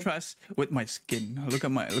blue. contrasts with my skin. Look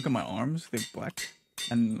at my arms; they're black,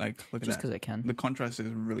 and like look at Just that. because I can. The contrast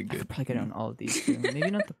is really I good. could probably get you it on know? all of these too.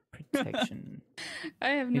 Maybe not the protection, I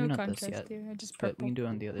have maybe no not this contrast yet, here. I just but we purple. can do it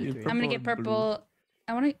on the other Yeah, three. I'm gonna purple get or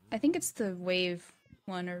blue. purple. I think it's the wave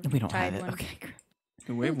one or We don't tide have it. one. Okay. great.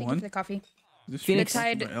 The Oh, wave thank you one. for the coffee. This Phoenix.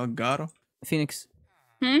 Phoenix The tide- El Gato. Phoenix,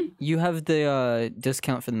 Hmm. you have the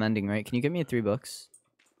discount for the mending, right? Can you get me $3?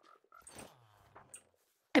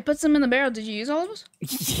 I put some in the barrel. Did you use all of those?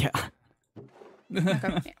 Yeah.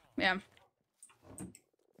 Okay. Yeah.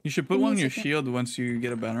 You should put Give me one a on your second. shield once you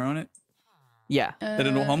get a banner on it. Yeah. That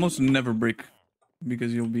it'll almost never break,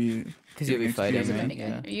 because you'll be. Because you'll be getting fighting, Who's the XP. right? mending guy?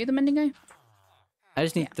 Yeah. Are you the mending guy? I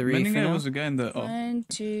just need Yeah. 3 Mending for guy now. was the guy in the. Oh, 1,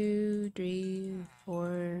 2, 3,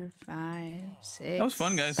 4, 5, 6. that was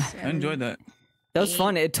fun, guys. I enjoyed that. That was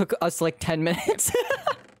fun. It took us like 10 minutes.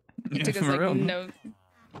 It took us for like real. no.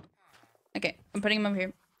 Okay, I'm putting them up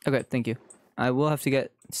here. Okay, thank you. I will have to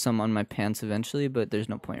get some on my pants eventually, but there's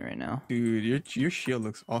no point right now. Dude, your shield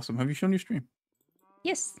looks awesome. Have you shown your stream?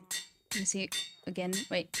 Yes. Let me see it again.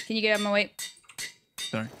 Wait, can you get out of my way?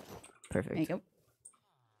 Sorry. There you Perfect. go.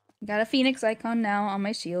 Got a phoenix icon now on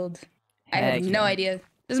my shield. I have Heck no yeah. idea.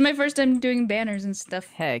 This is my first time doing banners and stuff.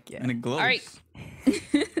 Heck yeah. And it glows. All right.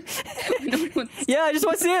 No one wants- Yeah, I just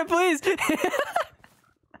want to see it, please.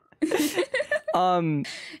 And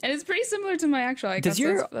it's pretty similar to my actual icon. Does so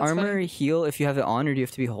your that's armor funny. heal if you have it on, or do you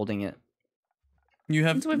have to be holding it? You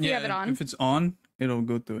have. That's what if you yeah, have it on. If it's on, it'll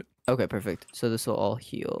go through it. Okay, perfect. So this will all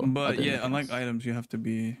heal. But other yeah, than unlike this. items, you have to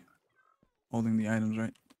be holding the items,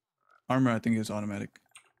 right? Armor, I think, is automatic.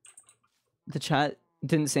 The chat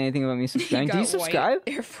didn't say anything about me You subscribing. Did you got white subscribe?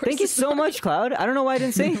 Air Thank you Forces so on. much, Cloud. I don't know why I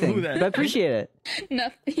didn't say anything, Who that? but I appreciate it.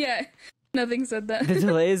 Yeah, nothing said that. The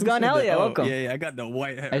delay is Who gone. said Hell that? yeah, Oh, welcome. Yeah, I got the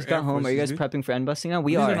white I just got Air home. Are you guys Forces, dude. prepping for end busting now?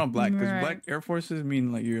 We These are. are not black, because Right. black Air Forces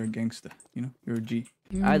mean like you're a gangster. You know, you're a G.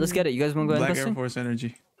 All right, let's get it. You guys want to go end Black Air busting? Force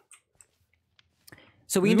energy.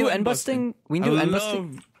 So we can Let's do go end busting. We can do I end love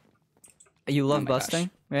busting. You love my gosh. busting,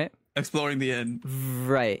 right? exploring the end.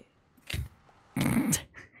 Right.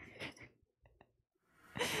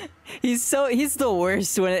 He's the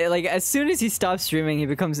worst when like as soon as he stops streaming he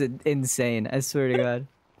becomes insane. I swear to God.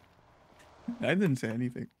 I didn't say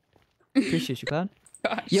anything. Appreciate you, Cloud.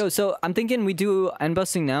 Gosh. Yo, so I'm thinking we do end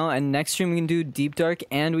busting now, and next stream we can do deep dark,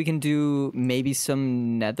 and we can do maybe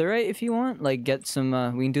some netherite if you want. Like get some.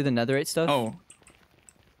 We can do the netherite stuff. Oh,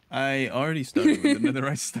 I already started with the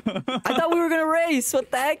netherite stuff. I thought we were gonna race. What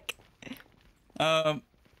the heck?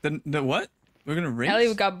 The what? We're gonna race.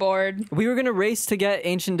 Ellie got bored. We were gonna race to get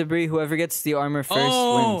ancient debris. Whoever gets the armor first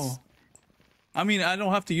wins. I mean, I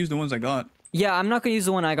don't have to use the ones I got. Yeah, I'm not gonna use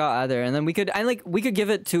the one I got either, and then we could give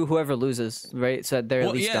it to whoever loses, right? So that they're at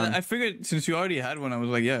Well, least yeah, done. I figured since you already had one, I was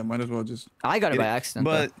like, yeah, might as well just. I got it get by accident.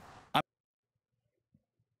 though. But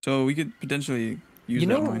so we could potentially use You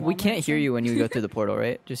know, that mine. we can't hear you when you go through the portal,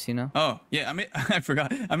 right? Just so you know. Oh yeah, I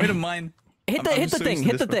forgot. I made a mine. Hit I'm the just so thing. used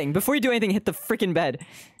to Hit the this thing. Before you do anything, hit the freaking bed.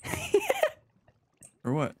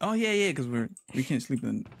 Or what? Oh yeah, because we can't sleep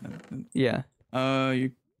in. Yeah. Your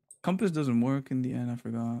compass doesn't work in the end. I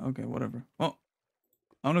forgot. Okay, whatever. Well,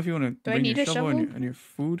 I don't know if you want to Do I bring need your a shovel and shovel? your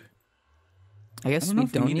food. I guess don't know we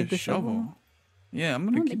if we don't need need a the shovel. Yeah, I'm I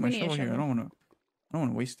gonna don't keep think my we need a shovel here. I shovel. don't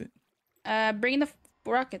wanna waste it. Bring the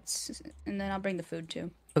rockets, and then I'll bring the food too.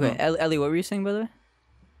 Okay, Oh. Ellie, what were you saying, by the way?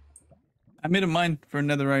 I made a mine for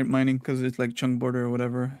netherite mining because it's like chunk border or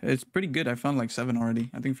whatever. It's pretty good. I found like 7 already.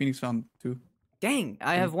 I think Phoenix found 2. Dang,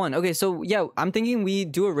 I have one. Okay, so yeah, I'm thinking we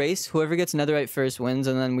do a race. Whoever gets netherite first wins,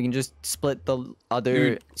 and then we can just split the other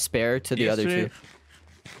Dude, spare to the other two.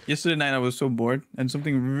 Yesterday night I was so bored and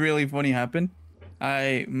something really funny happened.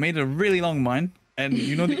 I made a really long mine, and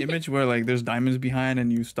you know the image where like there's diamonds behind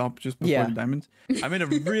and you stop just before Yeah. the diamonds? I made a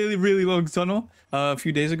really long tunnel a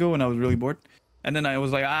few days ago when I was really bored. And then I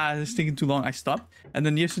was like, this is taking too long. I stopped. And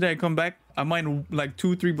then yesterday I come back, I mined like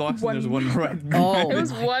 2-3 blocks and there's one right Oh. It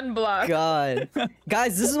was one block. God,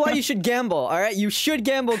 guys, this is why you should gamble. All right, you should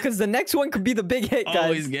gamble because the next one could be the big hit, guys.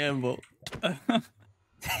 Always gamble. All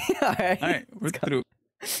right. All right, we're through.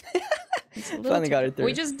 It's a little Finally got too- it through.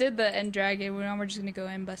 We just did the end dragon. Now we're just gonna go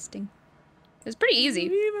end busting. It's pretty easy.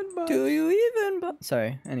 Do you even?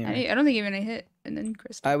 Sorry. Anyway. I don't think even I hit an end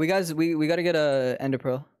crystal. All right, we gotta get a ender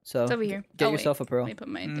pearl. So It's over here. get Oh, wait. yourself a pearl. Let me put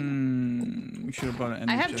my thing. We should have brought an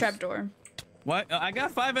I ender have chest. trapdoor. What? I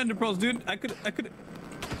got 5 ender pearls, dude. I could.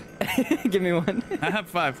 Give me one. I have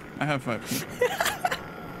 5.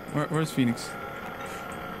 Where's Phoenix?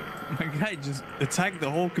 My guy just attacked the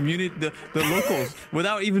whole community, the locals,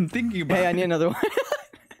 without even thinking about Hey, it. I need another one.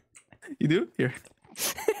 You do? Here.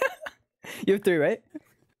 You have 3, right?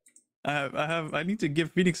 I need to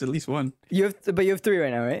give Phoenix at least 1. But you have 3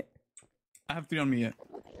 right now, right? I have 3 on me yet.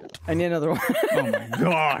 I need another one. Oh my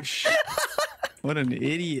gosh. What an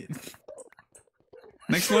idiot.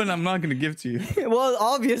 Next one I'm not gonna give to you. Well,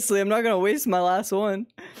 obviously, I'm not gonna waste my last one.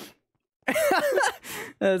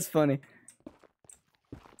 That's funny.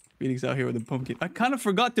 Phoenix out here with a pumpkin. I kind of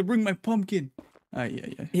forgot to bring my pumpkin. Yeah.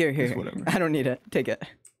 Here. It's whatever. I don't need it. Take it.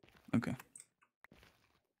 Okay.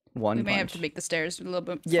 One We may have punch. to make the stairs a little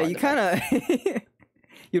bit. Yeah, you farther kind back. of.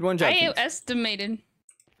 You'd one job. I Phoenix. estimated.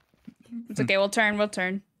 It's okay. We'll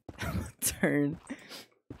turn. Turn.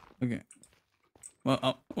 Okay.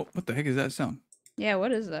 Well, what the heck is that sound? Yeah.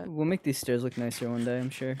 What is that? We'll make these stairs look nicer one day. I'm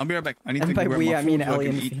sure. I'll be right back. I need And to by grab we, my I mean food so Ellie I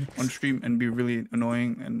can and eat Phoenix. on stream and be really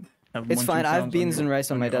annoying and have It's munching fine. I have sounds beans and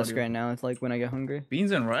rice on my your desk audio. right now. It's like when I get hungry.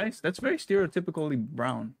 Beans and rice? That's very stereotypically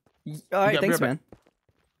brown. All right, I'll be thanks, right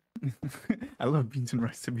man. I love beans and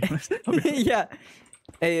rice, to be honest. I'll be right back. Yeah.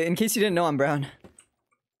 Hey, in case you didn't know, I'm brown.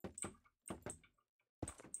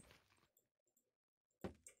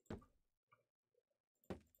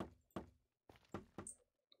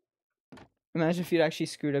 Imagine if you'd actually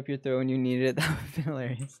screwed up your throw and you needed it. That would have been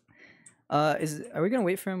hilarious. Are we gonna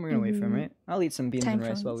wait for him? We're gonna wait for him, right? I'll eat some beans Time and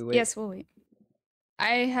rice for while we wait. Yes, we'll wait.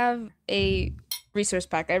 I have a resource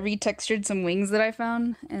pack. I retextured some wings that I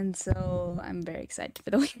found, and so I'm very excited for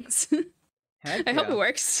the wings. Heck I hope yeah. it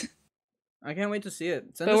works. I can't wait to see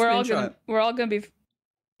it. Send But a we're all screenshot. gonna be.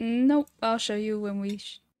 Nope, I'll show you when we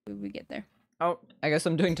get there. Oh, I guess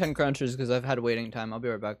I'm doing 10 crunches because I've had waiting time. I'll be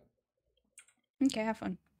right back. Okay, have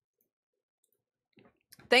fun.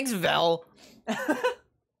 Thanks, Vel. I'm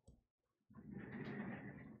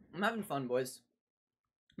having fun, boys.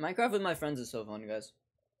 Minecraft with my friends is so fun, guys.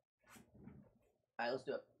 Alright, let's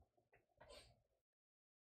do it.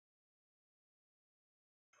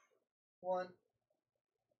 1,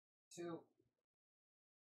 2,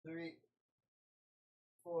 3,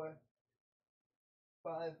 4,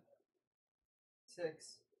 5, 6,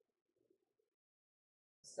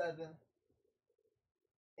 7,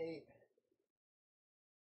 8,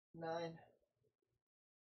 9,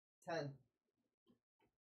 10.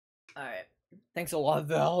 Alright. Thanks a lot,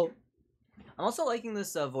 Val. I'm also liking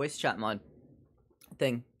this voice chat mod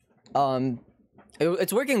thing.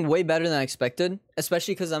 It's working way better than I expected,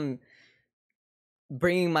 especially because I'm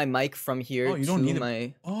bringing my mic from here Oh, you don't to need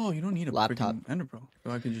my you don't need a laptop. freaking Ender Pearl.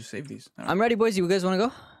 So I could just save these. I'm ready, boys. You guys want to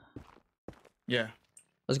go? Yeah.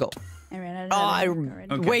 Let's go. I ran out of Oh, I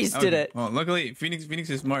already. Okay, wasted okay. it. Well, luckily, Phoenix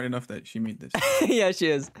is smart enough that she made this. Yeah, she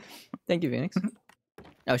is. Thank you, Phoenix.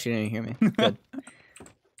 Oh, she didn't even hear me. Good.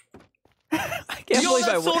 I can't believe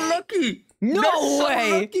I won. lucky. No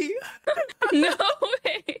way! No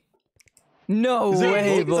way. No Is there a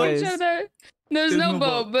way, boat? boys. There's no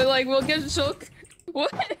boat, but like we'll get shook.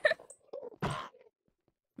 What?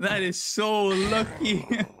 That is so lucky.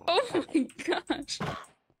 Oh my gosh.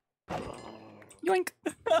 Yoink.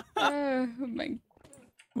 Oh my.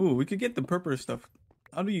 Ooh, we could get the purple stuff.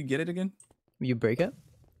 How do you get it again? You break it?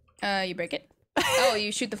 You break it. Oh,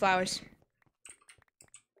 you shoot the flowers.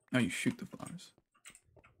 No, you shoot the flowers.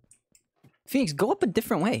 Phoenix, go up a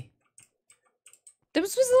different way.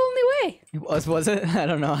 This was the only way. Was it? I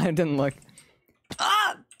don't know. I didn't look.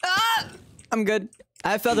 Ah! Ah! I'm good.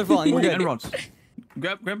 I have feather falling. We're Ooh, good. emeralds.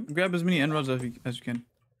 Grab as many emeralds as you can.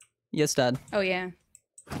 Yes, Dad. Oh yeah.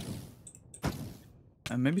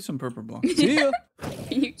 And maybe some purple blocks. See ya.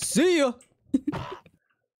 You- See ya.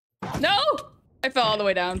 No! I fell all the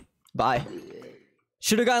way down. Bye.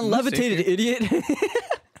 Should have gotten Is that levitated, safe idiot.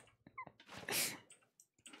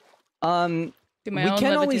 Do my we own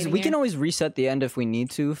can levitating here. always reset the end if we need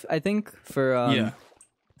to. I think for Yeah.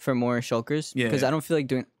 for more shulkers Yeah, because yeah. I don't feel like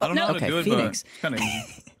doing. I don't know how okay, to do it, Phoenix. but it's kind of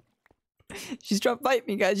easy. She's trying to fight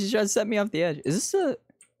me, guys. She's trying to set me off the edge. Is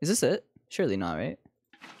this it? Surely not, right?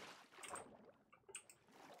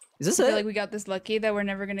 Is this I feel it? like we got this lucky that we're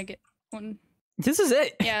never gonna get one. This is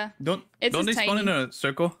it. Yeah. Don't It's they just spawn in tiny. a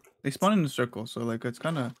circle? They spawn in a circle, so like it's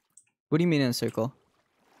kind of What do you mean in a circle?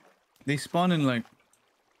 they spawn in like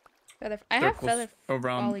Feather. I have circles feather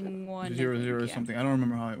around falling one. I 0, think, 0 or yeah. something. I don't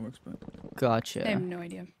remember how it works, but Gotcha. I have no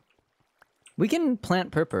idea. We can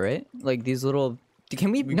plant purple, right? Like these little.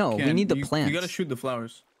 Can we? No, we can't. need the You plants. gotta shoot the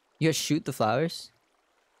flowers. You gotta shoot the flowers.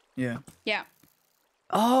 Yeah. Yeah.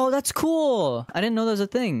 Oh, that's cool. I didn't know that was a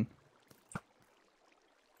thing.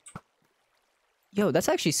 Yo, that's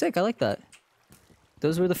actually sick. I like that.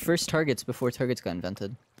 Those were the first targets before targets got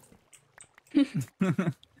invented.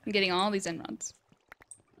 I'm getting all these emeralds.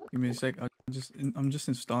 Give me a sec. I'm just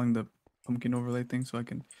installing the pumpkin overlay thing so I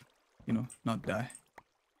can, not die.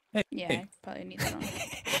 Hey. Yeah, Hey. I probably need that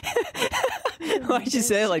on. Why'd you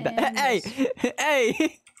say it like that? Hey,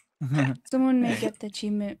 hey. Someone may get the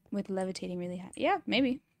achievement with levitating really high. Yeah,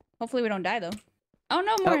 maybe. Hopefully we don't die though. Oh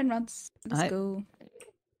no, more Oh. emeralds. Let's Hi. go.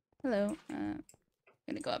 Hello.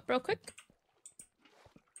 Gonna go up real quick.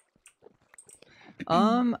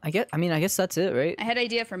 I guess that's it, right? I had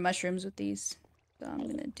idea for mushrooms with these, so I'm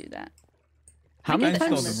gonna do that. How I many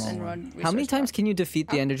can installed times? the this wrong and one. run How many resource times block. can you defeat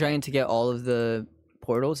the Oh. Ender Dragon to get all of the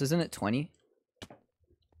portals? Isn't it 20?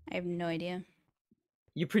 I have no idea.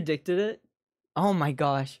 You predicted it? Oh my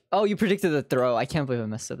gosh. Oh, you predicted the throw. I can't believe I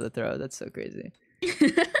messed up the throw. That's so crazy.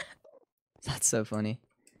 That's so funny.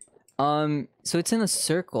 So it's in a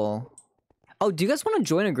circle. Oh, do you guys want to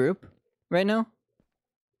join a group right now?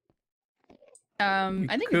 You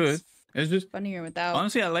I think could. it's It's just funnier without.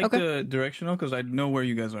 honestly, I like Okay. the directional because I know where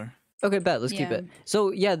you guys are. Okay, bet. Let's keep Yeah. it.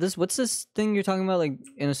 So yeah, what's this thing you're talking about? Like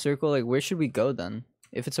in a circle? Like where should we go then?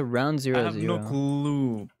 If it's around I 0, have 0. no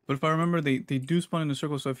clue, but if I remember, they do spawn in a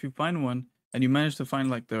circle. So if you find one and you manage to find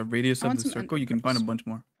like the radius I of want the some circle, you can find a underpearls. bunch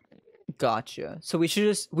more. Gotcha. So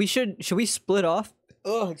should we split off?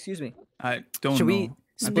 Oh, excuse me. I don't Should know. we I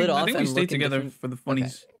split think, off I think and we stay look in together different- for the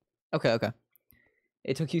funnies. Okay.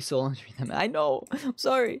 It took you so long to read them. I know. I'm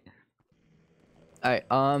sorry. All right.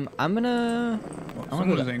 I'm gonna. Well, go someone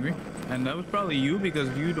to- was angry, and that was probably you because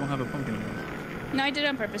you don't have a pumpkin. No, I did it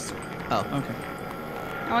on purpose. Oh, Okay.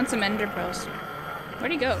 I want some ender pearls.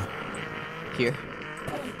 Where'd he go? here.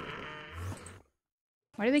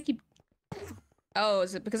 Why do they keep? Oh,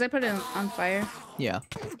 is it because I put it on fire? Yeah.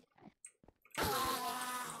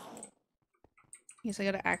 Guess I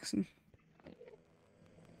gotta axe him.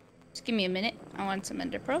 Just give me a minute. I want some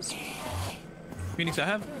ender pearls. Phoenix,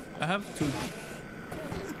 I have 2.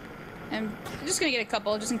 I'm just gonna get a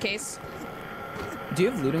couple just in case. Do you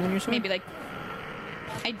have looting on your sword? Maybe like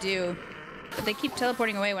I do, but they keep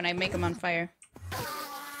teleporting away when I make them on fire.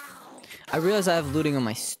 I realize I have looting on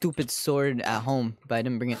my stupid sword at home, but I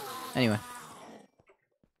didn't bring it. Anyway.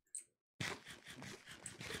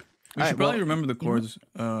 We should probably remember the chords.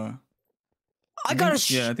 I gotta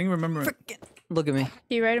yeah, I think remember. Look at me. Can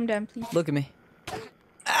you write them down, please? Look at me.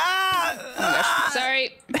 Oh my gosh.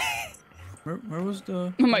 Sorry. Where was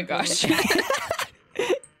the? Oh my gosh.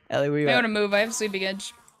 Ellie, where you I at? want to move. I have sleeping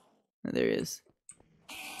edge. Oh, there he is.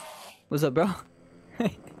 What's up, bro?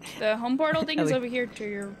 The home portal thing is Ellie. over here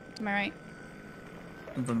to my right.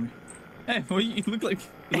 In front of me. Hey, well, you look like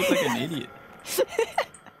an idiot.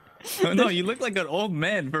 Oh, no, you look like an old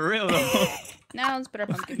man for real though. Now let's put our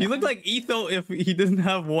pumpkin. You back look on. like Etho if he doesn't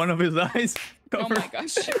have one of his eyes Oh covered. my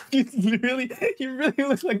gosh. you really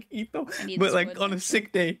look like Etho, I need but this like wood, on a actually.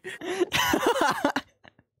 sick day.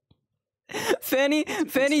 Fanny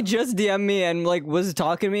just DM'd me and like was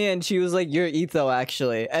talking to me and she was like, "You're Etho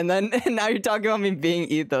actually," and then and now you're talking about me being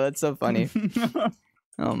Etho. That's so funny.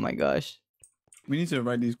 Oh my gosh. We need to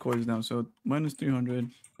write these chords down. So minus 300,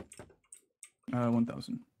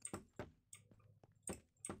 1,000.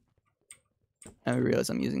 I realize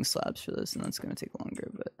I'm using slabs for this and that's gonna take longer,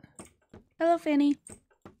 but Hello, Fanny.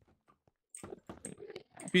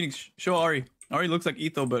 Phoenix, show Ari. Ari looks like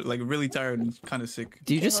Etho, but like really tired and kind of sick.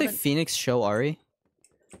 do you Okay, just say hold on. Phoenix show Ari?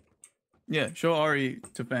 Yeah, show Ari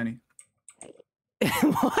to Fanny.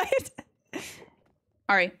 What?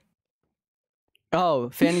 Ari. Oh,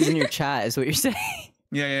 Fanny's in your chat is what you're saying.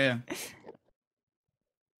 Yeah.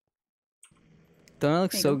 Don't I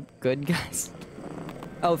look There you so good, guys?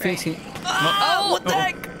 Oh, Phoenix, can you... Oh, what the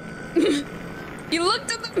heck? You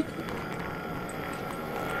looked at them.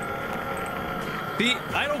 See,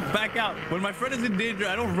 I don't back out. When my friend is in danger,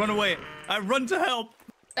 I don't run away. I run to help.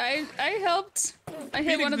 I helped. I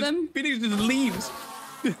hit one of them. Phoenix just leaves.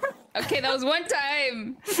 Okay, that was one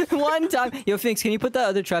time. One time. Yo, Phoenix, can you put that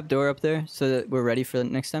other trap door up there so that we're ready for the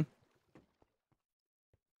next time?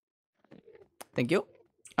 Thank you.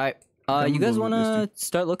 Alright. I'm You guys going with wanna this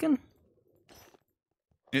start looking?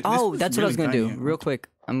 This Oh, was that's what I was really gonna do. tiny. Real quick.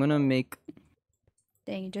 I'm gonna make...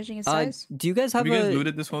 Dang, you judging his size? do you guys have Have you guys a...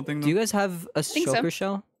 looted this whole thing? Do you Though? guys have a think so. shulker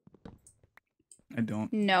shell? I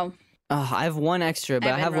don't. No. I have one extra,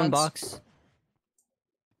 but I have one inroads. box.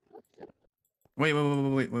 Wait.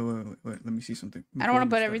 Let me see something. I don't want to Before we put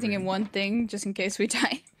start everything in raiding. one thing just in case we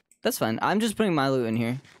die. That's fine. I'm just putting my loot in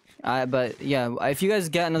here. But yeah, if you guys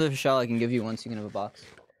get another shell, I can give you one so you can have a box.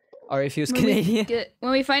 Or if he was Canadian.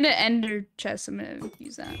 When we find an ender chest, I'm gonna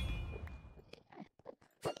use that.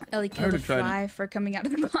 Ellie killed a already tried it. fly for coming out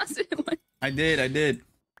of the closet. I did.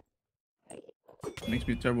 Makes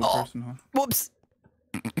me a terrible person, huh? Whoops.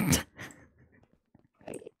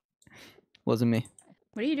 Wasn't me.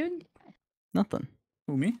 What are you doing? Nothing.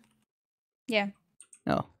 Who, me? Yeah.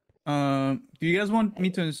 Oh. Do you guys want me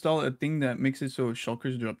to install a thing that makes it so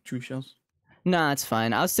shulkers drop 2 shells? Nah, it's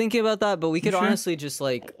fine. I was thinking about that, but we could sure? honestly just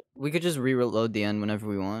like... We could just reload the end whenever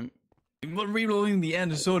we want. But reloading the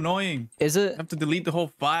end is so annoying. Is I it? have to delete the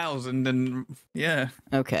whole files and then, yeah.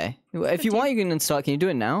 Okay. If you want, you can install... Can you do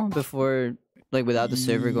it now? Before... Like, without the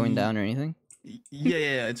server going down or anything?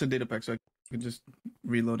 Yeah. It's a data pack, so I could just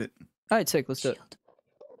reload it. Alright, sick. Let's do it.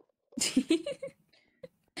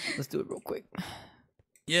 Let's do it real quick.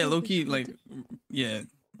 Yeah, low-key, like, yeah.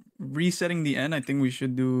 Resetting the end, I think we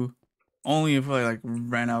should do only if I, like,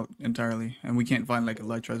 ran out entirely and we can't find, like, a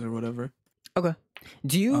Elytras or whatever. Okay.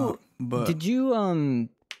 Do you... But Did you,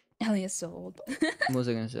 Ellie is so old. What was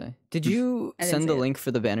I gonna say? Did you I didn't send the say it. link for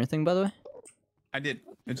the banner thing, by the way? I did.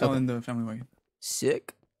 It's all Okay. in the family wagon.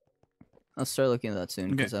 Sick. I'll start looking at that soon,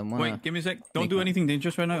 Okay, because I wanna... wait, give me a sec. Don't make do one. anything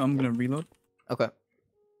dangerous right now. I'm gonna reload. Okay.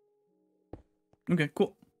 Okay,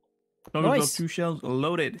 cool. Shulkers drop Nice. 2 shells.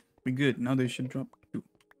 Loaded. We good. Now they should drop 2.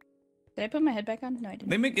 Did I put my head back on? No, I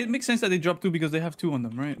didn't. It makes sense that they drop 2 because they have 2 on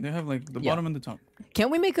them, right? They have like the Yeah. bottom and the top. Can't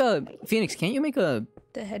we make a... Phoenix, can't you make a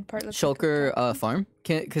The head part looks like a shulker top. farm?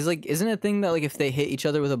 Because, like, isn't it a thing that, like, if they hit each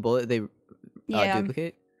other with a bullet, they Yeah,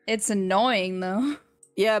 duplicate? it's annoying though.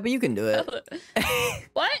 Yeah, but you can do it.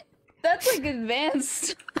 What? That's like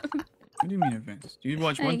advanced. What do you mean advanced? You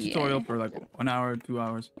watch one Yeah. tutorial for like 1 hour, 2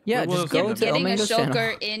 hours. Yeah, What just else go you to have? Getting a Elmango's channel.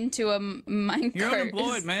 shulker into a minecart. You're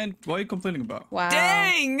unemployed, is- man. Why are you complaining about? Wow.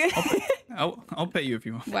 Dang! I'll pay you if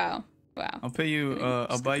you want. Wow. Wow. I'll pay you.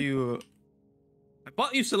 I'll buy you. I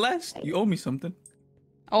bought you Celeste. You owe me something.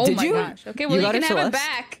 Oh Did my you? gosh. Okay, You well you, got can it, have it Celeste?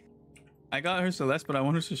 back. I got her Celeste, but I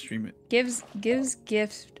want her to stream it. Gives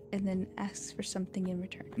gift and then asks for something in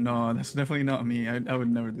return. No, that's definitely not me. I would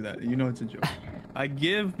never do that. You know it's a joke. I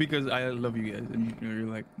give because I love you guys and you're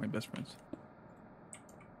like my best friends.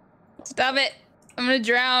 Stop it! I'm gonna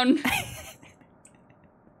drown.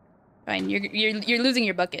 Fine, you're losing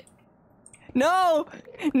your bucket. No!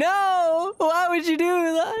 No! Why would you do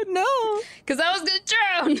that? No! Cause I was gonna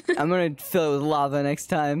drown. I'm gonna fill it with lava next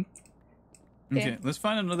time. Okay, let's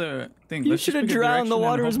find another thing. You Let's should just have pick a drowned. The direction and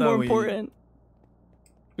water hope was that more we- important.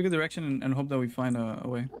 Pick a direction and hope that we find a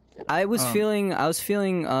way. I was feeling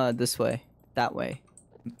this way. That way.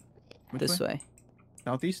 Which This way.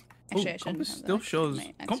 Southeast? Actually, I Oh, shouldn't compass have still that. shows.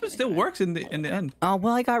 Might Compass accidentally still do that. works in the end. Oh,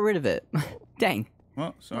 well, I got rid of it. Dang.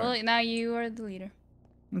 Well, sorry. Well, now you are the leader.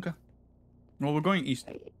 Okay. Well, we're going east.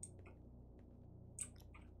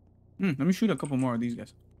 Let me shoot a couple more of these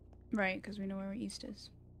guys. Right, because we know where east is.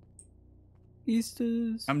 East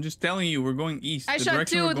is... I'm just telling you, we're going east. I The shot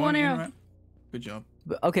direction two we're with going one in arrow. right- Good job.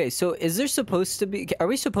 Okay, so is there supposed to be... Are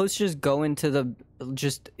we supposed to just go into the...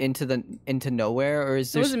 into nowhere? Or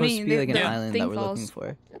is there Wasn't supposed me, to be like an the island thing that we're falls. looking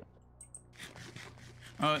for?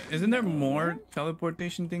 Isn't there more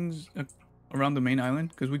teleportation things around the main island?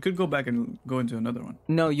 Because we could go back and go into another one.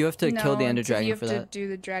 No, you have to kill the Ender You Dragon have for to that. do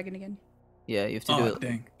the dragon again. Yeah, you have to do Oh, it.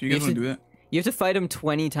 dang. Do you You guys have want to- to do that? You have to fight him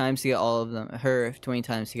 20 times to get all of them. Her 20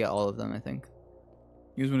 times to get all of them, I think.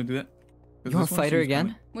 You guys want to do that? 'Cause You want this to one fight her seems again?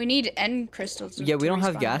 kinda- We need end crystals. Yeah, we to don't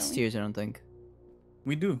have respawn, gas don't we? tiers, I don't think.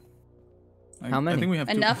 We do. How I many? think we have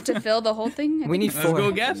two. Enough to fill the whole thing? I We think- need Let's 4.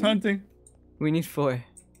 go gas hunting. We need 4.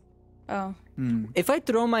 Oh. If I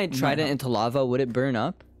throw my trident help. into lava, would it burn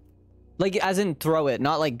up? Like, as in throw it,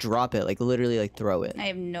 not like drop it. Like, literally, like, throw it. I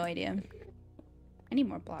have no idea. I need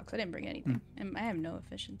more blocks. I didn't bring anything. And I have no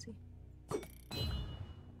efficiency. Well,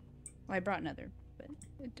 I brought another, but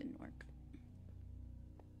it didn't work.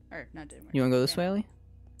 Or, not didn't work. You want to go this Yeah. way, Ellie?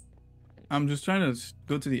 I'm just trying to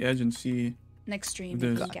go to the edge and see Next stream, if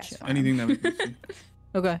there's maybe gas farm. anything that we can see.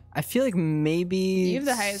 Okay. I feel like maybe... You have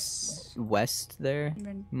the highest... West there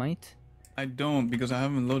might. I don't because I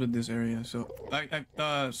haven't loaded this area. So,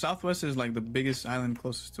 Southwest is like the biggest island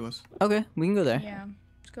closest to us. Okay, we can go there. Yeah.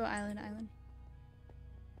 Let's go island.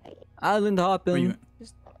 Island Where you hopping. at?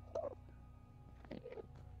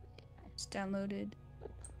 It's downloaded.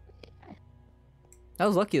 That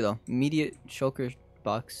was lucky, though. Immediate shulker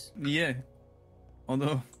box. Yeah.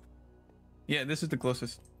 Although, yeah, this is the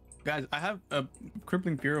closest. Guys, I have a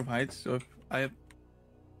crippling fear of heights, so if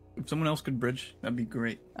someone else could bridge, that'd be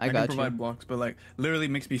great. I can got provide you. blocks, but like literally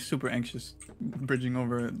makes me super anxious bridging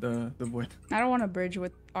over the void. I don't want to bridge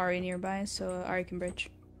with Ari nearby, so Ari can bridge.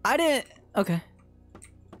 I didn't... Okay.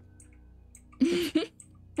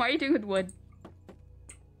 Why are you doing with wood?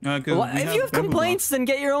 'Cause Well, we if you have bamboo complaints, then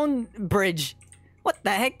get your own bridge. What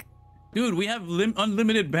the heck? blocks. Dude, we have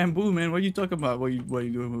unlimited bamboo, man. What are you talking about? What are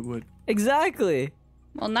you doing with wood? Exactly.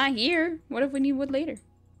 Well, not here. What if we need wood later?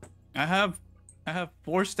 I have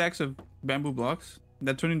 4 stacks of bamboo blocks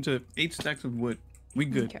that turn into 8 stacks of wood. We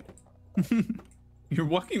good. Okay. You're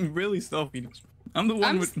walking really slow, Phoenix. I'm the one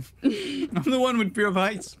I'm with I'm the one with fear of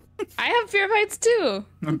heights. I have fear of heights too.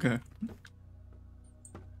 Okay.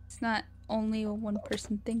 It's not only a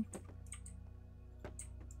one-person thing.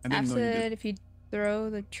 I didn't know you Acid, did. if you throw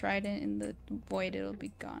the trident in the void, it'll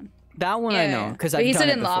be gone. That one I know, because But I've he done said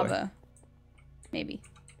it in before. lava. Maybe.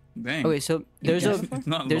 Dang. Okay, so there's Yes. a It's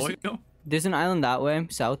not there's- loyal. there's an island that way,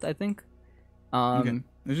 south, I think. Okay.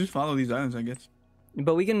 Let's just follow these islands, I guess.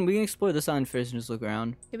 But we can explore this island first and just look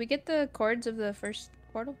around. Did we get the cords of the first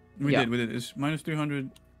portal? We Yeah. did. It's minus 300,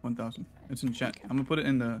 1,000. It's in chat. Okay. I'm gonna put it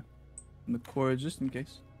in the core just in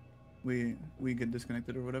case we get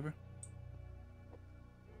disconnected or whatever.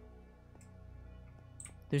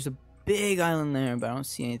 There's a big island there, but I don't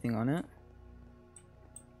see anything on it.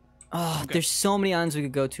 Oh, Okay. there's so many islands we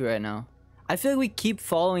could go to right now. I feel like we keep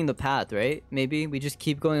following the path, right? Maybe we just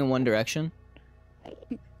keep going in one direction.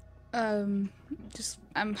 Just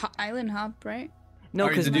island hop, right? No,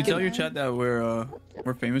 Ari, because did we you tell could, your chat that we're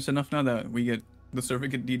famous enough now that the server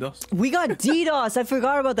get DDoS? we got DDoS. I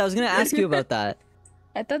forgot about that. I was gonna ask you about that.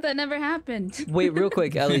 I thought that never happened. Wait, real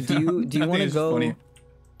quick, Ellie, do you I think want to it's go? funny.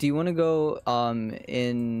 Do you want to go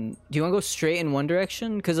do you want to go straight in one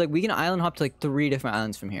direction? Because like we can island hop to like 3 different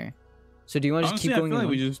islands from here. So do you want to just Honestly, keep going? I feel in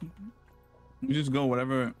like one- we just go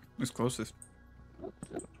whatever is closest.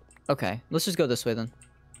 Okay, let's just go this way then.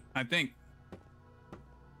 I think.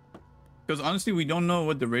 Because honestly, we don't know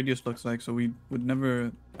what the radius looks like, so we would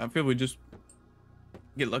never. I feel we just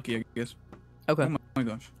get lucky, I guess. Okay. Oh my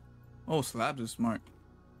gosh. Oh, Slabs is smart.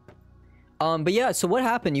 But yeah. So what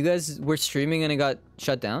happened? You guys were streaming and it got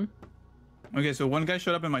shut down. Okay, so one guy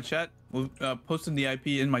showed up in my chat posted the IP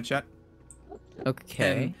in my chat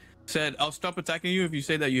Okay. and said, "I'll stop attacking you if you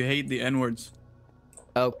say that you hate the N-words."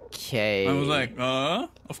 Okay. I was like,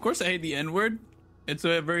 of course I hate the N-word. It's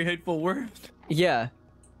a very hateful word. Yeah.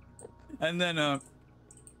 And then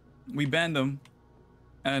we banned them,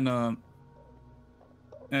 and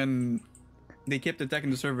they kept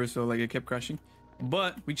attacking the server, so like it kept crashing.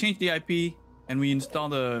 But we changed the IP and we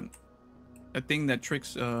installed a thing that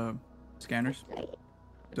tricks scanners,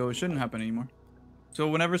 so it shouldn't happen anymore. So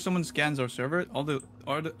whenever someone scans our server,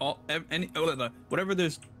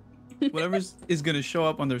 whatever's is gonna show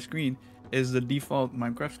up on their screen is the default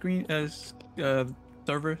Minecraft screen as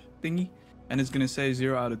server thingy, and it's gonna say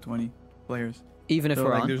 0 out of 20 players. Even if So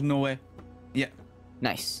we're like, on. there's no way. Yeah.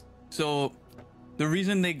 Nice. So the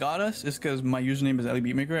reason they got us is because my username is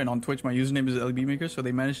LeBeatmaker, and on Twitch my username is LeBeatmaker, so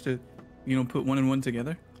they managed to, put 1 and 1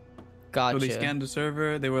 together. Gotcha. So they scanned the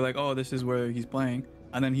server. They were like, "Oh, this is where he's playing,"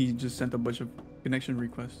 and then he just sent a bunch of connection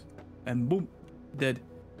requests, and boom, dead.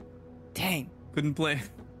 Dang. Couldn't play.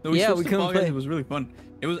 So Yeah, switched we to couldn't Fall Guys. play. It was really fun.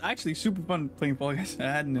 It was actually super fun playing Fall Guys.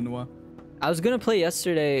 I hadn't in a while. I was gonna play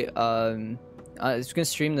yesterday. I was gonna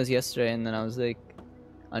stream this yesterday, and then I was like,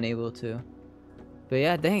 unable to. But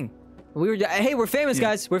yeah, dang. Hey, we're famous, Yeah.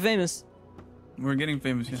 guys. We're famous. We're getting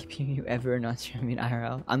famous. Yeah. Keep you ever not streaming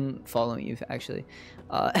IRL? I'm following you actually.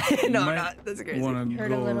 No, You I'm might not. That's crazy. Want to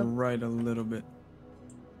Heard a go little. right a little bit.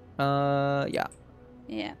 Yeah.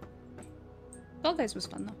 Yeah. Fall Guys was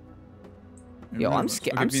fun though. Yo, I'm Okay,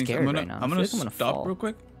 scared. I'm Phoenix, scared gonna, right now. I I'm feel gonna like I'm gonna stop fall. real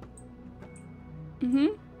quick. Mm-hmm.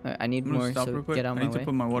 I need I'm gonna more, stop so real quick. get out I my need way. to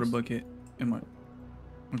put my water bucket in my.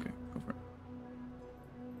 Okay, go for it.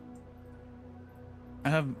 I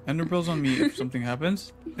have ender pearls on me if something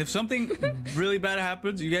happens. If something really bad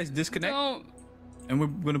happens, you guys disconnect, Don't. and we're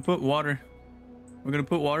gonna put water. We're gonna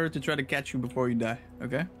put water to try to catch you before you die.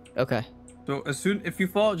 Okay. Okay. So if you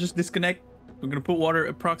fall, just disconnect. We're gonna put water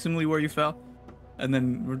approximately where you fell, and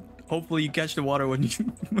then hopefully you catch the water when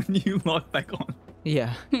you log back on.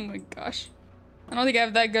 Yeah. Oh my gosh. I don't think I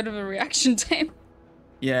have that good of a reaction time.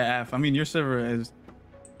 Yeah, I mean your server is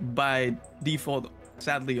by default,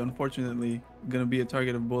 sadly, unfortunately, gonna be a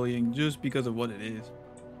target of bullying just because of what it is.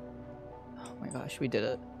 Oh my gosh, we did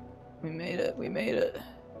it. We made it. We made it.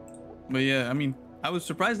 But yeah, I mean, I was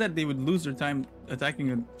surprised that they would lose their time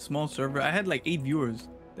attacking a small server. I had like 8 viewers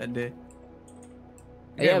that day.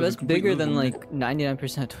 Yeah, it was that's a complete bigger than lose like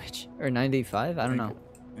 99% Twitch or 95. I don't know.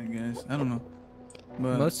 I guess I don't know.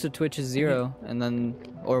 But Most of Twitch is 0 and then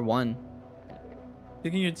or 1.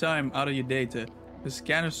 taking your time out of your day to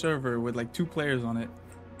scan a server with like 2 players on it,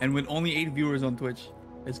 and with only 8 viewers on Twitch,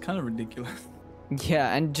 it's kind of ridiculous.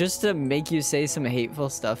 Yeah, and just to make you say some hateful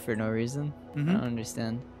stuff for no reason. I Mhm. don't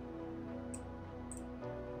understand.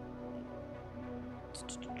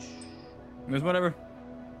 It's whatever.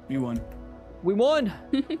 We won. We won.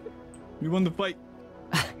 We won the fight.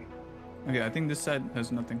 Okay, I think this side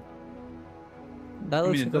has nothing. That I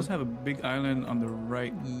looks mean, it like does a... have a big island on the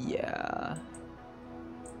right. Yeah.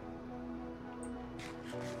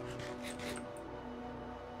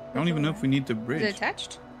 I don't even know if we need to Is it bridge.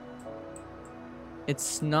 attached?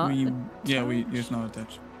 It's not. It's not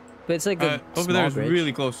attached. But it's like a Over small there is bridge.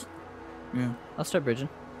 really close. Yeah. I'll start bridging.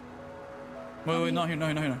 Wait, not here,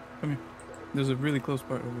 not here. Come here. There's a really close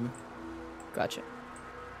part over there. Gotcha.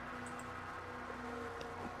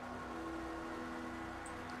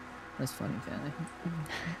 That's funny, family.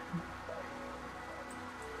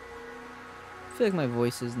 I feel like my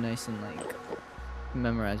voice is nice and like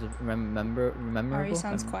memorable. Ari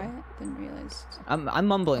sounds quiet. Didn't realize. I'm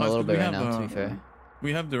mumbling Oh, a it's little 'cause bit we right have, now, to be fair.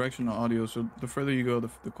 We have directional audio, so the further you go, the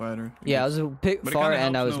quieter. it Yeah, I gets. was a bit But it far kinda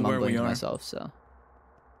and I helps was know where we mumbling to are. myself, so.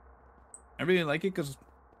 I really like it because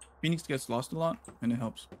Phoenix gets lost a lot, and it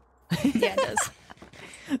helps. Yeah, it does.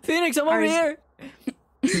 Phoenix, I'm over Ari's-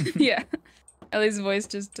 here! Yeah. Ellie's voice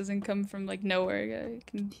just doesn't come from like nowhere. You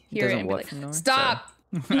can hear it doesn't and be what like, from nowhere? "Stop!"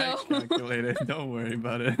 No. I calculated. Don't worry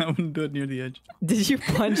about it. I wouldn't do it near the edge. Did you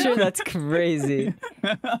punch her? That's crazy.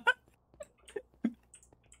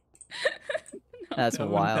 That's That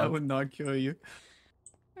wild. would not kill you.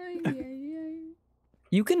 Ay, ay, ay.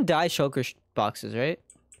 You can dye shulker boxes, right?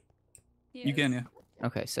 You can, yeah.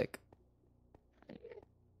 Okay, sick.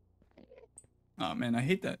 Oh man, I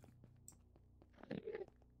hate that.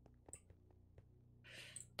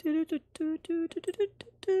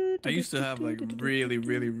 I used to have like really,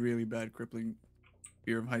 really, really bad crippling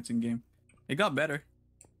fear of heights in game. It got better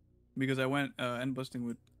because I went end busting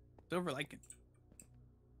with Silver Lycan.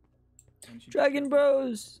 And she- Dragon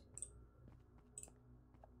Bros!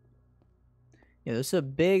 Yeah, this is a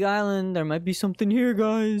big island. There might be something here,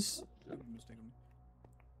 guys.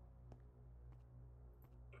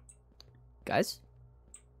 Guys?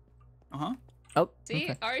 Uh-huh. Oh, See,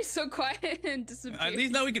 okay. Ari's so quiet and disappeared. At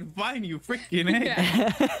least now we can find you, freaking hey.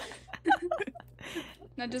 Yeah.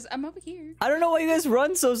 Not just, I'm over here. I don't know why you guys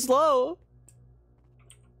run so slow.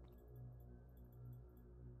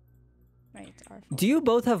 Right, it's our fault. Do you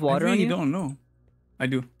both have water I on really you? don't know. I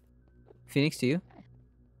do. Phoenix, do you?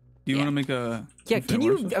 Do you Yeah. want to make a... Yeah, infinite can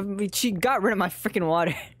water you? source? I mean, she got rid of my freaking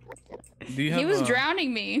water. Do you have He was a-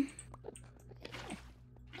 drowning me.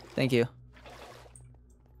 Thank you.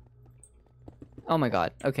 Oh my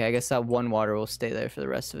god. Okay, I guess that one water will stay there for the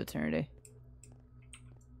rest of eternity.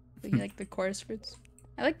 You like the chorus fruits?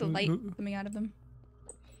 I like the light coming out of them.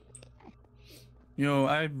 Yo,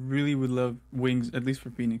 I really would love wings, at least for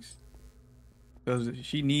Phoenix. Because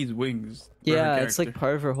she needs wings. For her Yeah, it's like character.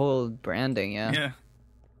 part of her whole branding, yeah.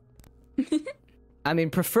 Yeah. I mean,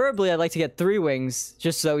 preferably I'd like to get 3 wings,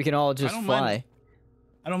 just so we can all just don't fly. mind.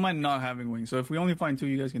 I don't mind not having wings, so if we only find 2,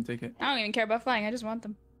 you guys can take it. I don't even care about flying. I just want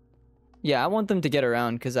them. Yeah, I want them to get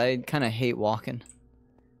around, because I kind of hate walking.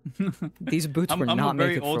 These boots were I'm not a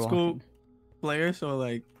very made for old school walking. player, so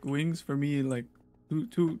like wings for me like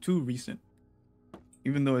too recent.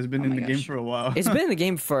 Even though it's been Oh in my the game gosh. for a while. It's been in the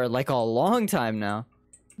game for like a long time now.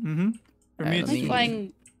 Mm-hmm. For Alright, me, let it's I me- like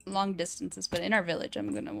flying long distances, but in our village,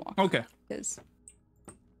 I'm gonna walk. okay. Because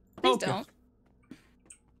please Okay. don't.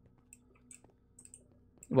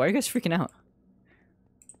 Why are you guys freaking out?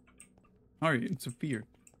 Alright, it's a fear.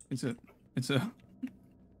 It's a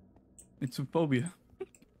phobia.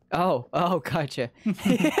 Oh, gotcha.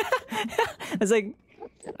 I was like,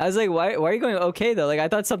 why are you going okay though? Like, I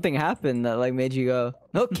thought something happened that like made you go,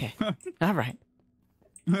 okay, all right.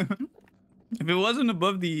 If it wasn't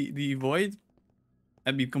above the void,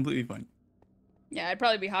 I'd be completely fine. Yeah, I'd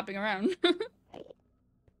probably be hopping around.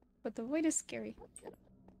 But the void is scary.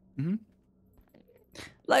 Mm-hmm.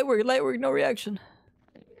 Light work, no reaction.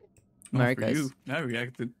 Alright, for guys. you, I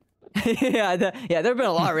reacted. yeah, there have been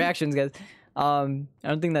a lot of reactions, guys. I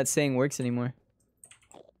don't think that saying works anymore.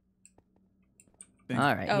 Thank All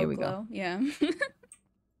you. right, Oh, here we glow. Yeah.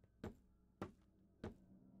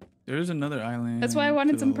 There is another island. That's why I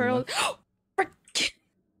wanted to some the pearls. left.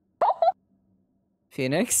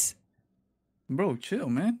 Phoenix. Bro, chill,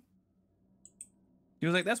 man. He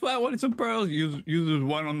was like, "That's why I wanted some pearls." Uses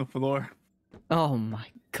one on the floor. Oh my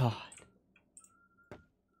god.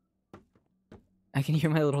 I can hear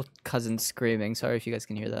my little cousin screaming. Sorry if you guys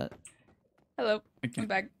can hear that. Hello. I I'm can't.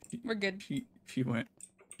 back. We're good. She went.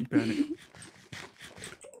 She panicked.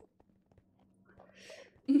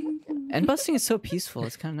 And busting is so peaceful.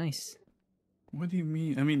 It's kind of nice. What do you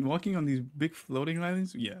mean? I mean, walking on these big floating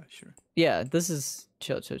islands? Yeah, sure. Yeah, this is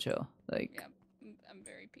chill. Like, Yeah, I'm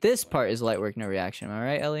very peaceful. this part is light work, no reaction. Am I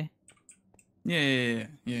right, Ellie? Yeah.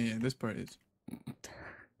 This part is. I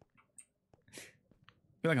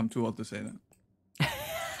feel like I'm too old to say that.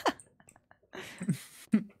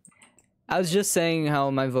 I was just saying how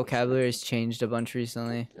my vocabulary has changed a bunch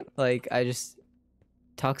recently. Like, I just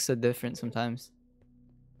talk so different sometimes.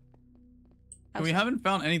 We haven't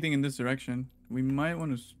found anything in this direction. We might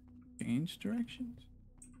want to change directions.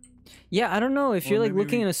 Yeah, I don't know. If Or you're like maybe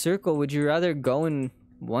looking we- in a circle, would you rather go in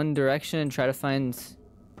one direction and try to find?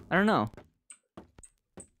 I don't know.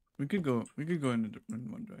 We could go in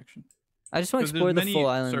one direction. I just want to 'Cause there's explore the many full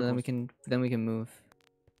island, and circles. then we can move.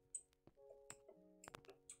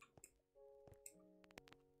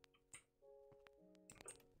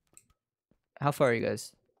 How far are you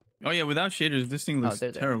guys? Oh yeah, without shaders, this thing looks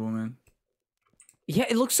they're there. terrible, man. Yeah,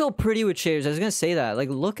 it looks so pretty with shaders. I was gonna say that. Like,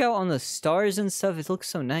 look out on the stars and stuff. It looks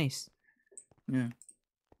so nice. Yeah.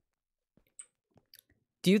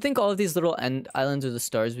 Do you think all of these little end islands are the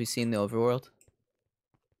stars we see in the overworld?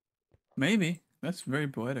 Maybe. That's very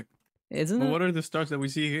poetic. Isn't But it? what are the stars that we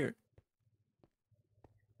see here?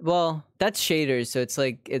 Well, that's shaders, so it's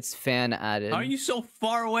like it's fan added. How are you so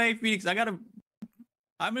far away, Phoenix?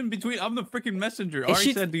 I'm in between. I'm the freaking messenger. Is Ari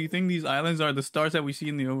she- said, "Do you think these islands are the stars that we see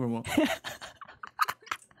in the overworld?"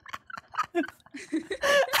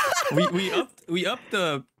 we upped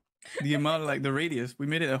the amount, like the radius. We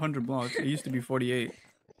made it 100 blocks. It used to be 48.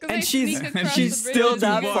 'Cause And I she's- sneak and across she's the bridge still and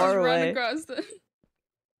that you guys far just run away. across the-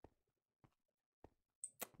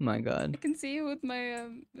 My God. I can see you with my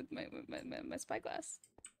spyglass.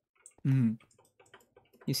 Mhm.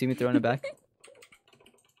 You see me throwing it back?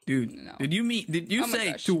 Dude, No. did you Oh my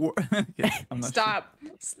say gosh. to work? Okay, I'm not sure.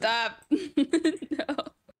 Stop. No.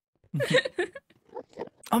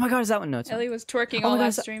 Oh my God, is that one? No, it's not. Ellie was twerking Oh my all God,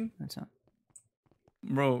 last is that- stream. That's not.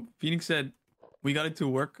 Bro, Phoenix said we got it to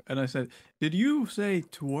work, and I said, "Did you say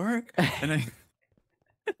to work?" And I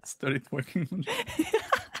started working.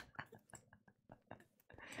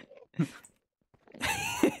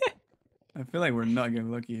 I feel like we're not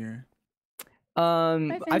getting lucky here.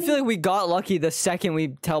 I feel like we got lucky the second we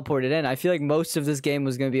teleported in. I feel like most of this game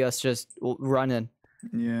was gonna be us just running.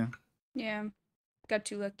 Yeah. Yeah. Got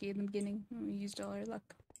too lucky in the beginning. We used all our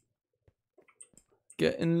luck.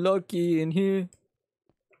 Getting lucky in here.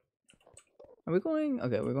 Are we going?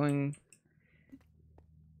 Okay, we're going.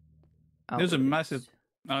 There's a outwards. massive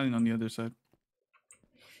island on the other side.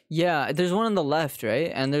 Yeah, there's one on the left,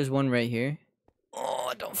 right? And there's one right here.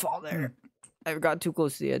 Oh, don't fall there. I got too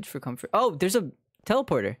close to the edge for comfort. Oh, there's a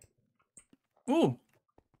teleporter. Oh.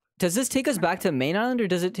 Does this take us back to the main island or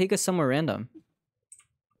does it take us somewhere random?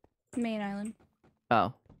 Main island.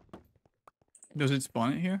 Oh. Does it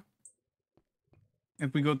spawn it here?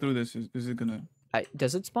 If we go through this, is it gonna...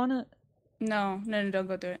 Does it spawn it? No, don't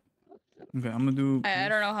go through it. Okay, I'm gonna do... I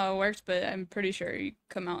don't know how it works, but I'm pretty sure you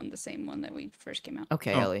come out in the same one that we first came out.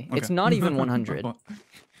 Okay, Oh, Ellie. okay. It's not even 100.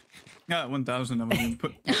 Yeah, 1,000 I was gonna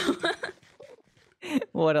put.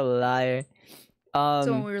 What a liar. So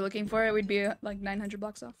when we were looking for it, we'd be like 900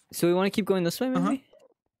 blocks off. So we want to keep going this way, maybe?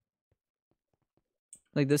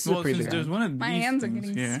 Like this is a pretty Since big there's island. one of these My hands are things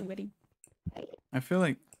getting here, sweaty. I feel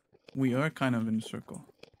like we are kind of in a circle.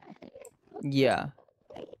 Yeah.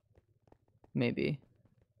 Maybe.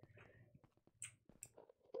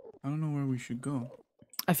 I don't know where we should go.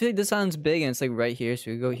 I feel like this island's big and it's like right here,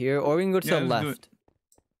 so we go here, or we can go to Yeah, the let's do left.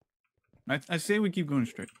 I say we keep going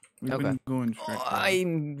straight. We've Okay. been going straight. for a while.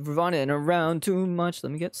 I'm running around too much.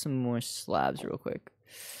 Let me get some more slabs real quick.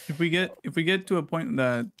 If we get to a point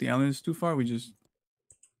that the island is too far, we just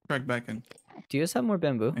track back in Do you guys have more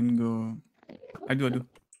bamboo? and go. I do.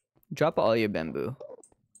 Drop all your bamboo.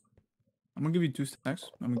 I'm gonna give you 2 stacks.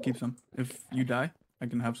 I'm gonna keep some. If you die, I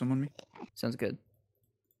can have some on me. Sounds good.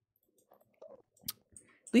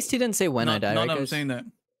 At least he didn't say when I die, No, right, I'm guys? saying that.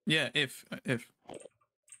 Yeah, if.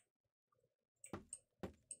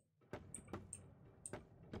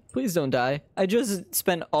 Please don't die. I just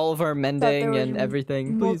spent all of our mending was and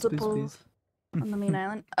everything. Please, please, please. On the main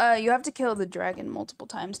island. You have to kill the dragon multiple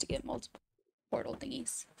times to get multiple portal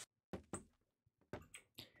thingies.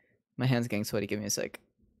 My hand's getting sweaty. Give me a sec.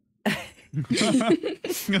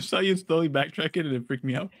 I saw you slowly backtrack it and it freaked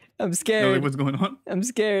me out. I'm I was scared. like, what's going on? I'm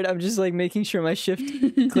scared. I'm just like making sure my shift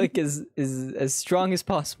click is as strong as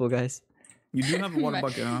possible, guys. You do have a water My-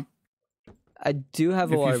 bucket, huh? I do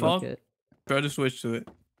have a If you water fall, bucket. Try to switch to it.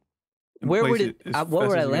 and Where place would it? as What fast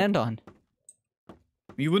would I as you can. land on?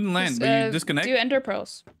 You wouldn't land, Just, but you disconnect. Do ender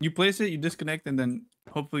pearls. You place it, you disconnect, and then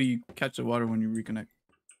hopefully you catch the water when you reconnect.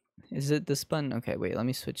 Is it this button? Okay, wait. Let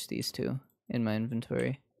me switch these two in my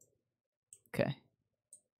inventory. Okay.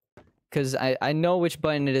 Because I know which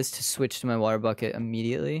button it is to switch to my water bucket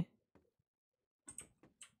immediately.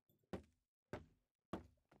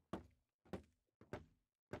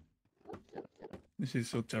 This is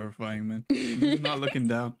so terrifying, man. You're not looking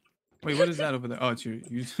down. Wait, what is that over there? Oh, it's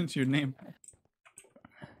it's your name.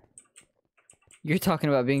 You're talking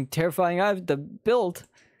about being terrifying. I have the build.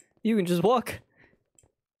 You can just walk.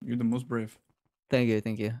 You're the most brave. Thank you,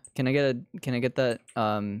 thank you. Can I get that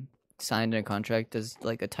signed in a contract as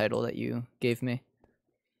like a title that you gave me?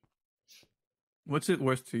 What's it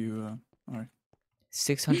worth to you? Alright.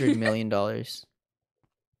 $600 million.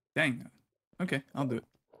 Dang. Okay, I'll do it.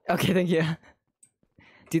 Okay, thank you.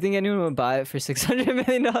 Do you think anyone would buy it for $600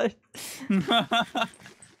 million?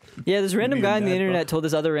 Yeah, this random Being guy on the that internet buff. told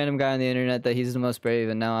this other random guy on the internet that he's the most brave,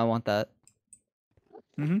 and now I want that.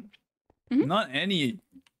 Not any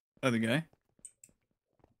other guy.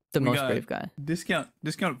 The We most got brave guy.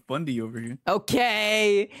 Discount Bundy over here.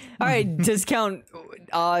 Okay. All right. Discount.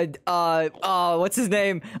 What's his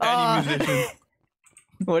name? Any musician.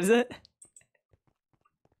 What is it?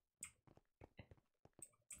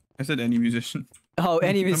 I said any musician. Oh,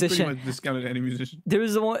 any I'm pretty musician. much discounted any musician. There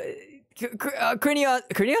was the one. Crinios.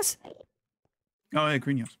 Crinios? Oh, yeah,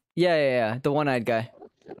 Krinios. Yeah. The one-eyed guy.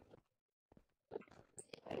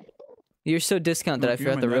 You're so discount that I Look, you're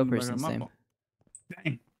forgot the my real dad, but I person's got my name. fault.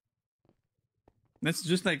 Dang. That's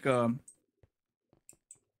just like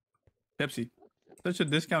Pepsi. Such a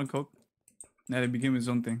discount Coke that it became its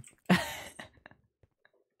own thing.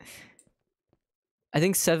 I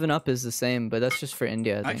think 7-Up is the same, but that's just for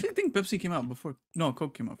India. I I think. actually think Pepsi came out before. No,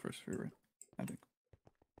 Coke came out first. You're right. I think.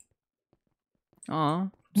 Aw,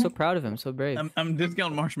 so proud of him. So brave. I'm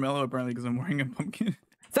discount Marshmallow apparently because I'm wearing a pumpkin.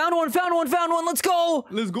 Found one. Let's go.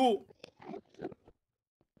 Let's go.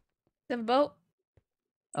 Have a boat?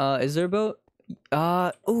 Is there a boat?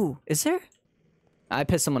 Ooh, is there? I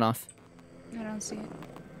pissed someone off. I don't see it.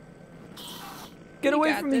 Get We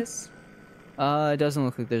away got from me. this. It doesn't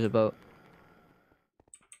look like there's a boat.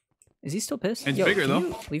 Is he still pissed? It's Yo, bigger, can though.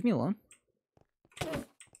 you leave me alone.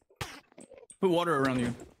 Put water around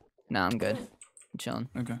you. Nah, I'm good. I'm chilling.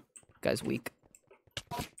 Okay. Guy's weak.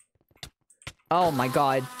 Oh my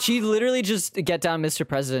god. She literally just get down Mr.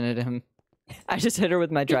 President at him. I just hit her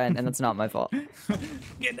with my trident and that's not my fault.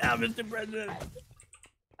 Get down, Mr. President.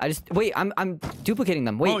 I just wait, I'm duplicating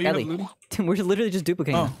them. Wait, Oh, you Ellie. have looting? We're literally just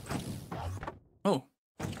duplicating them. Oh.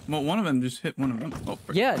 Well, one of them just hit one of them. Oh,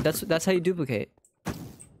 frick. Yeah, that's how you duplicate.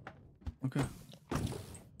 Okay.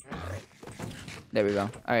 There we go.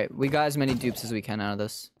 Alright, we got as many dupes as we can out of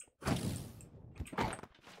this.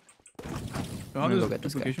 So how gonna does go get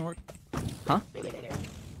this guy. duplication work? Huh?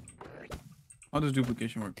 How does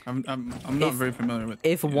duplication work? I'm not very familiar with.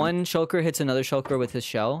 If one shulker hits another shulker with his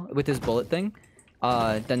shell, with his bullet thing,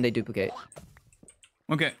 then they duplicate.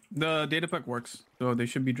 Okay, the data pack works, so they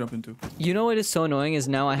should be dropping too. You know what is so annoying is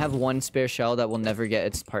now I have one spare shell that will never get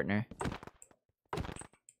its partner.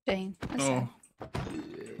 Dang. That's sad.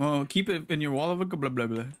 Well, keep it in your wall of a blah blah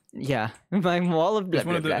blah. Yeah, my wall of blah It's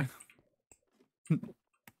one blah of blah. the.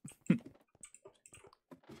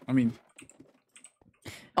 I mean.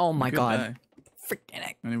 Oh you my could god. die, Freaking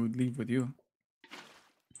heck. and it would leave with you.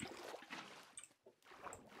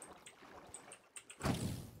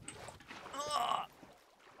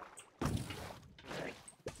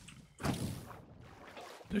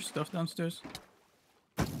 There's stuff downstairs.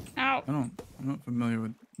 Ow. I'm not familiar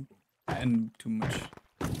with and too much.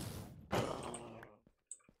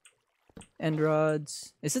 End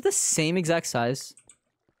rods. Is it the same exact size?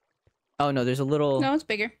 Oh no, there's a little No, it's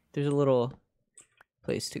bigger. there's a little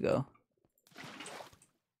place to go.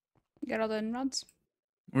 You got all the rods?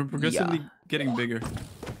 We're progressively getting bigger.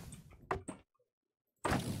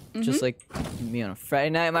 Just like me on a Friday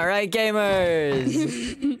night, am I right,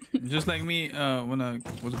 gamers? Just like me when I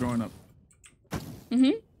was growing up.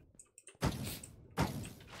 Mm-hmm.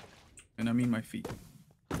 And I mean my feet.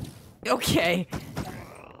 Okay.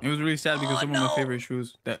 It was really sad because some of my favorite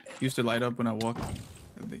shoes that used to light up when I walked,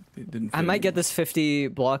 they didn't fit I might get anymore. this 50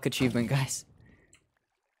 block achievement, guys.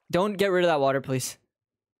 Don't get rid of that water, please.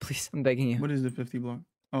 Please, I'm begging you. What is the 50 block?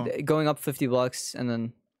 Oh, Going up 50 blocks and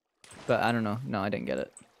then... But I don't know. No, I didn't get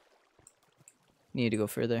it. Need to go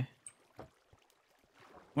further.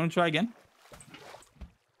 want to try again?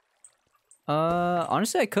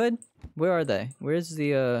 Honestly, I could. Where are they? Where's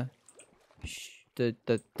the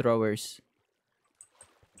throwers?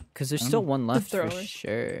 Because there's I don't still know. one left for throwers.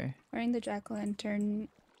 sure. Wearing the jack-o'-lantern.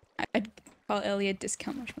 I'd call Ellie a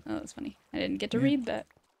discount marshmallow. Oh, that's funny. I didn't get to Yeah. read that.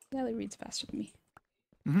 Ellie reads faster than me.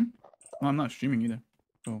 Well, I'm not streaming either.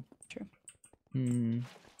 So True. Hmm.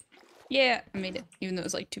 Yeah, I made it. Even though it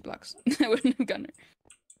was like 2 blocks. I wouldn't have gotten her.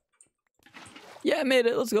 Yeah, I made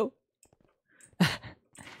it. Let's go.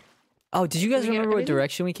 Oh, did you guys we get remember what everything?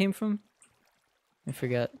 direction we came from? I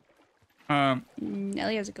forget.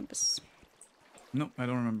 Ellie has a compass. nope, I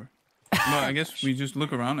don't remember. But I guess we just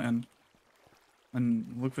look around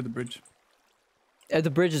and look for the bridge. The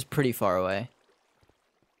bridge is pretty far away.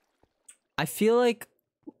 I feel like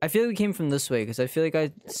we came from this way because I feel like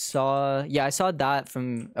I saw. Yeah, I saw that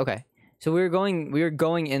from. Okay, so we were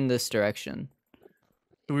going in this direction.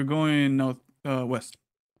 So we're going north, west.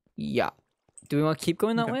 Yeah. Do we want to keep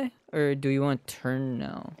going that Okay. way, or do we want to turn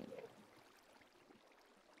now?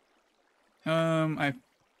 I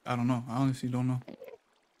don't know. I honestly don't know.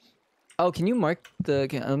 Oh, can you mark the?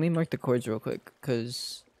 Let me mark the chords real quick,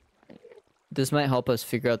 cause this might help us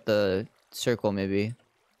figure out the circle, maybe.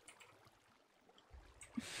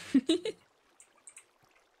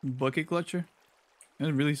 Bucket clutcher?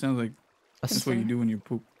 That really sounds like that's what you Concern. do when you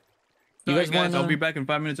poop. You Alright, guys guys, I'll wanna- be back in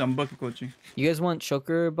 5 minutes. I'm bucket clutching. You guys want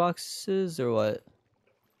choker boxes or what?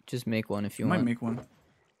 Just make one if you I might want. make one.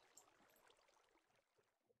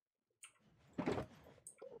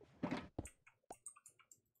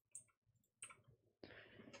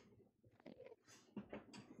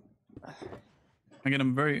 Again,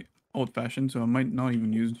 I'm very old-fashioned, so I might not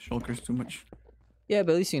even use shulkers too much. Yeah,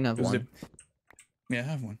 but at least you can have 'Cause one. Yeah, I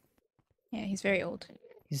have one. Yeah, he's very old.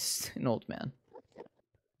 He's an old man.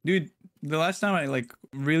 Dude, the last time I like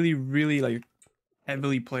really like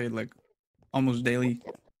heavily played like almost daily,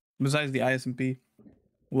 besides the ISMP,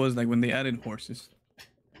 was like when they added horses,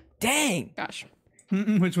 Dang, Gosh.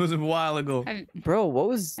 which was a while ago. bro, what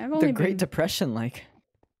was I've the only Great been- Depression like?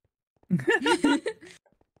 Wait,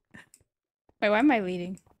 why am I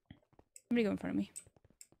leading? Somebody go in front of me.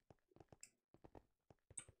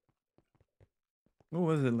 What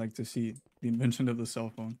was it like to see the invention of the cell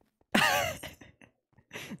phone?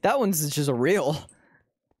 That one's just a real.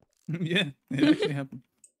 Yeah, it actually happened.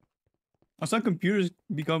 I saw computers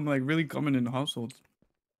become like really common in households.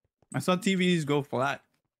 I saw TVs go flat.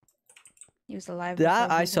 He was alive. That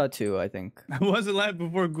before I Google. saw too. I think. I was alive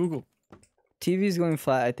before Google. TV's going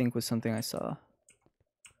flat, I think, was something I saw.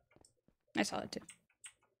 I saw it too.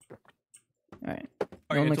 All right.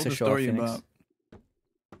 Okay, one I likes told to the show off, story Phoenix. about.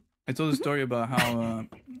 I told the story about how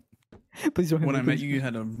Please don't when I hit met me. you, you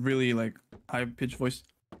had a really like high pitched voice,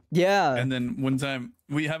 Yeah. and then one time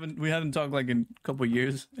we hadn't talked like in a couple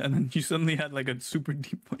years, and then you suddenly had like a super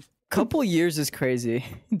deep voice. Couple years is crazy.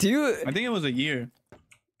 Do you? I think it was a year.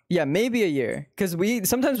 Yeah, maybe a year. Cause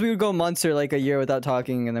sometimes we would go months or like a year without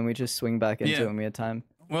talking, and then we just swing back into it when we had time.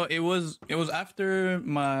 Well, it was after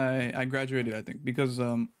I graduated, I think, because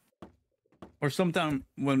or sometime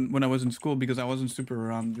when I was in school, because I wasn't super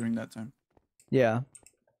around during that time. Yeah.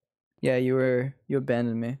 Yeah, you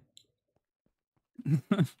abandoned me.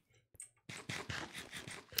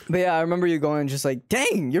 But yeah, I remember you going just like,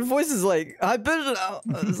 dang, your voice is like high pitch now.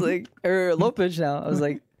 I was like, or low pitch now. I was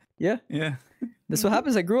like, yeah, Yeah, that's what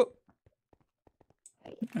happens. I grew up.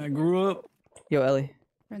 I grew up. Yo, Ellie.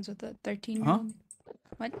 Friends with a 13-year-old. Huh?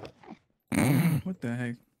 What? What the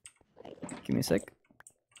heck? Give me a sec.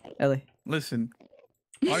 Ellie. Listen,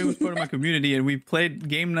 Ari was part of my community, and we played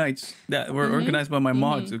game nights that were organized by my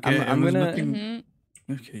mods. Okay, I'm It was gonna- nothing-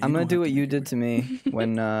 Okay, I'm gonna don't do have what to you make did to me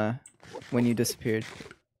when you disappeared.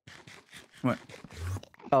 What?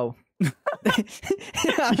 Oh.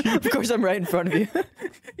 Of course, I'm right in front of you.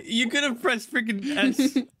 You could have pressed freaking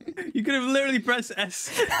S. You could have literally pressed S.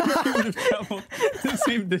 You would have traveled the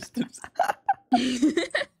same distance.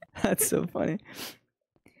 That's so funny.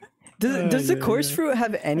 Does the course fruit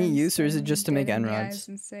have any use, or is it just to make Dead in the N-rods? eyes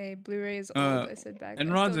and say Blu-ray is old. I said back.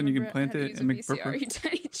 N-rods, and you can plant it and make VCR, purple. you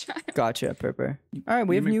tiny child. Gotcha, purper. All right,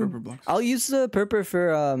 we You have make new. purple blocks. I'll use the purper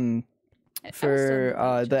for I was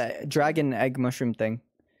still the dragon egg mushroom thing.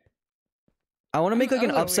 I want to make like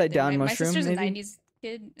an upside down my mushroom. sister's Maybe. a 90s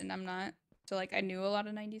kid, and I'm not. So like, I knew a lot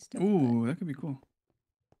of 90s stuff. Ooh, that could be cool.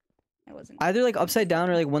 I wasn't. Either like upside down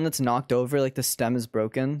or like one that's knocked over, like the stem is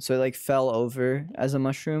broken, so it like fell over as a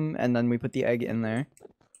mushroom, and then we put the egg in there.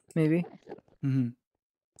 Maybe. Mm-hmm.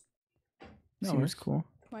 Seems cool.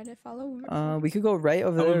 Why did I follow? We could go right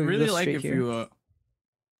over I there. would or really go like straight if here.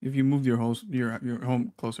 you moved your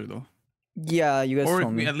home closer though, Yeah, you guys or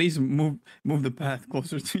told me. at least move the path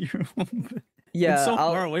closer to your home. Yeah, it's so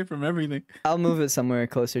I'll far away from everything. I'll move it somewhere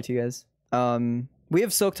closer to you guys. We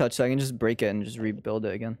have silk touch, so I can just break it and just rebuild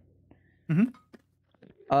it again. Mhm.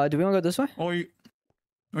 Do we want to go this way? Or you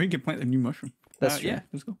can plant a new mushroom. That's true. Yeah,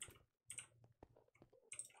 let's go.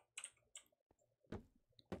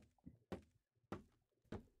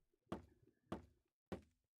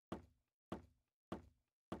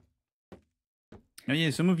 And yeah,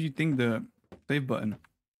 some of you think the save button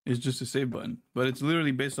is just a save button, but it's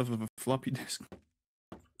literally based off of a floppy disk.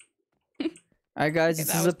 All right, guys, Okay,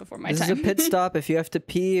 this that is was a before my this is a time. pit stop. If you have to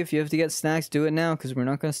pee, if you have to get snacks, do it now, because we're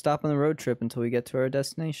not gonna stop on the road trip until we get to our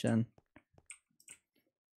destination.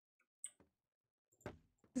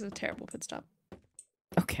 This is a terrible pit stop.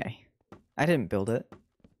 Okay, I didn't build it.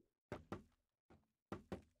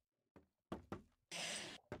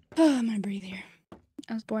 I'm gonna breathe here.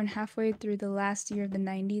 I was born halfway through the last year of the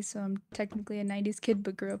 90s, so I'm technically a 90s kid,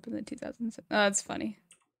 but grew up in the 2000s. Oh, that's funny.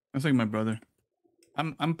 That's like my brother.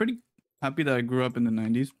 I'm pretty happy that I grew up in the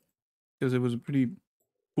 90s because it was a pretty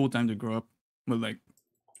cool time to grow up. But like,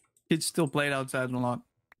 kids still played outside a lot,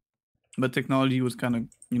 but technology was kind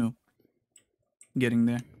of getting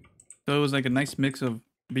there. So it was like a nice mix of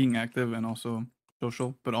being active and also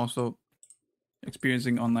social, but also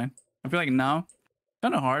experiencing online. I feel like now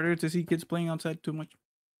kind of harder to see kids playing outside too much.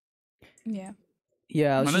 Yeah.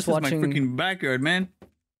 Yeah, I was Unless just it's watching. my freaking backyard, man.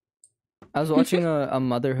 I was watching a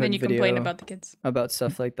motherhood Then you video complain about the kids. about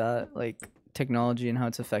stuff like that, like technology and how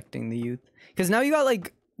it's affecting the youth. Because now you got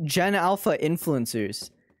like Gen Alpha influencers.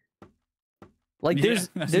 Like Yeah, there's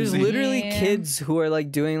that's there's insane. literally Yeah. kids who are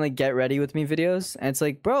like doing like get ready with me videos, and it's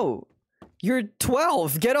like, bro, you're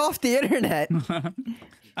 12. Get off the internet.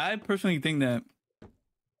 I personally think that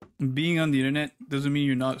being on the internet doesn't mean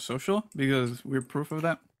you're not social because we're proof of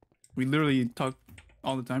that. We literally talk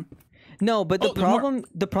all the time. No, but Oh, there's more.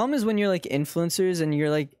 the problem is when you're like influencers and you're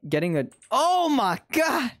like getting a oh my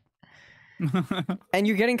god, and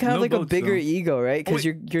you're getting kind of No like a boats, bigger though. ego, right? Because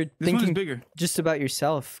wait, you're This one is thinking bigger. just about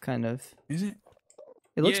yourself, kind of. Is it?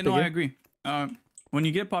 It looks Yeah, bigger. no, I agree. When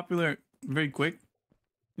you get popular very quick,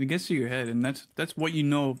 it gets to your head, and that's what you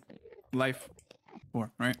know life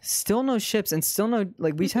for, right? Still no ships, and still no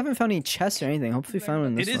like we haven't found any chests or anything. Hopefully, we found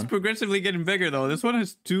one in It this is one. progressively getting bigger though. This one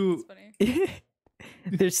has two. It's funny.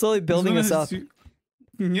 They're slowly this building one us has up. two-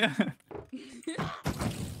 Yeah.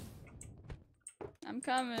 I'm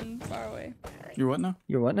coming far away. You're what now?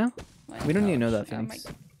 You're what now? My We don't need to know gosh. that, Phoenix.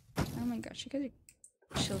 Oh my gosh, you guys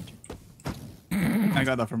are children. I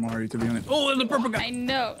got that from Ari, to be honest. Oh, there's a purple guy. I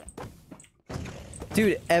know.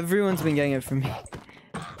 Dude, everyone's been getting it from me.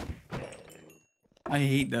 I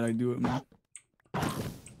hate that I do it, man.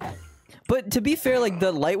 But to be fair, like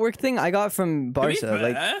the light work thing I got from Barca.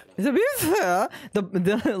 Like to be fair,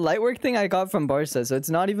 the light work thing I got from Barca, so it's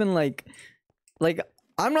not even like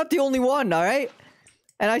I'm not the only one, all right?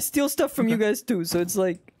 And I steal stuff from you guys too, so it's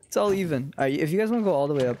like it's all even. All right, if you guys want to go all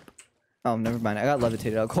the way up, oh never mind, I got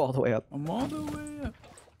levitated. I'll go all the way up. I'm all the way up.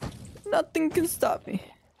 Nothing can stop me.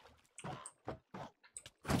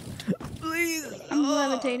 Please. I'm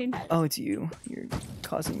levitating. Oh, it's you. You're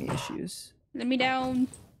causing me issues. Let me down.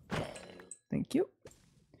 Thank you.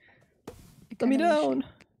 I Let me kinda down.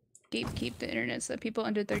 wish keep the internet so that people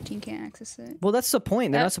under 13 can't access it. Well, that's the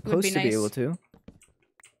point. They're That not supposed would to be be nice. able to.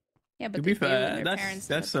 Yeah, but To they be do when fair, their parents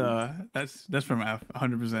that's let them. that's from F,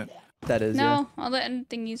 100%. That is. Yeah. No, all the end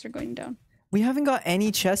thingies are going down. We haven't got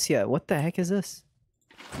any chests yet. What the heck is this?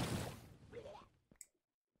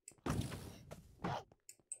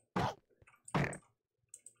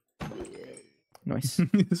 Nice.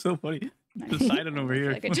 It's so funny. The silent over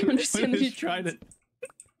here. Like I don't understand When what he's you're tried trying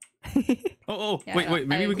it. Oh, Yeah, wait.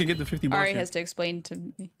 Maybe I- we can get the 50 bucks. Ari here. has to explain to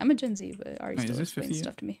me. I'm a Gen Z, but Ari Wait, is still this explains 50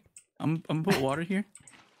 stuff to me. I'm gonna put water here,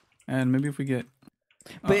 and maybe if we get.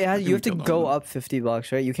 But I you think have to we killed go all of up 50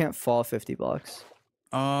 blocks, right? You can't fall 50 blocks. them.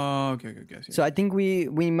 Oh, okay. I see. So I think we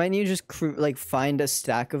might need to just like find a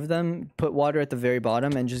stack of them, put water at the very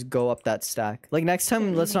bottom, and just go up that stack. Like next time,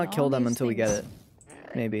 What do let's you not mean, kill all them these until we get it.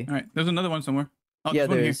 things? Maybe. All right, there's another one somewhere. Oh, Yeah, there's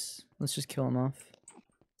one there here. is. Let's just kill them off.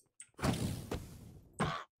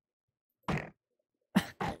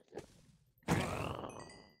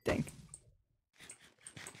 Dang.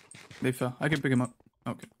 They fell. I can pick him up.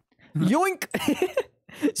 Okay. Yoink!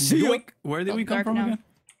 See ya. Yoink. Where did Oh, we come dark from now. again?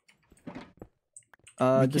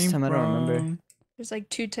 We This came time I don't remember. from- There's like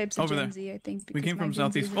 2 types of Over Gen there. Z, I think. We because came my from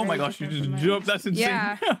Gen Z is southeast. Oh my very gosh, you different just from jumped. That's insane.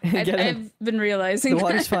 Yeah, Get him. I've been realizing. The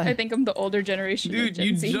water's fine. I think I'm the older generation. Dude, of Gen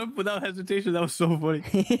you Z. jumped without hesitation. That was so funny.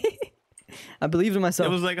 I believed in I myself.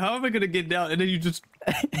 was like, how am I gonna get down? And then you just.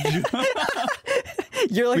 jump.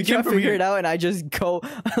 You're like We trying came to from figure here. it out, and I just go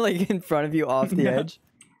like in front of you off the Yeah. edge.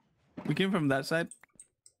 We came from that side.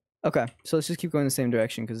 Okay, so let's just keep going the same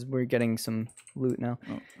direction because we're getting some loot now.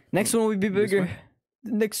 Oh, Next one will be this bigger. way?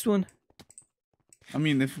 The next one. I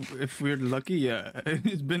mean, if we're lucky, yeah.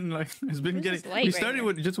 It's been This getting. is light We right started here.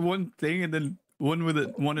 with just one thing, and then one with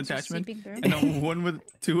one Just attachment, sweeping through. and then one with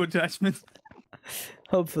 2 attachments.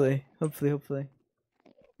 Hopefully.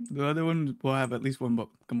 The other one will have at least 1 book.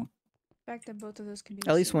 Come on. The fact that both of those can be At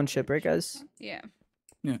the least same one ship, right, guys? Yeah.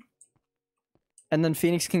 And then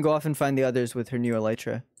Phoenix can go off and find the others with her new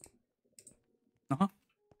elytra.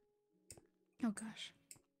 Oh gosh.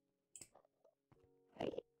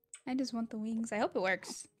 I just want the wings. I hope it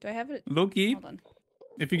works. Do I have it? Loki, Hold on.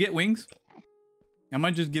 if you get wings, I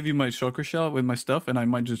might just give you my shulker shell with my stuff, and I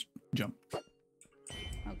might just jump.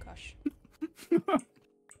 Oh gosh.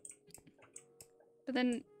 But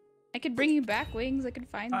then I could bring you back wings. I could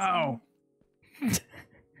find some. Ow!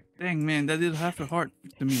 Dang, man, that is half a heart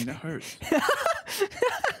to me. That hurts.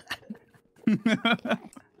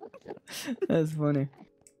 That's funny.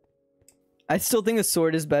 I still think a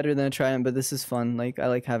sword is better than a trident, but this is fun. Like I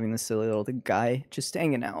like having this silly little guy just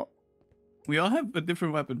hanging out. We all have a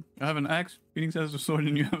different weapon. I have an axe, Phoenix has a sword,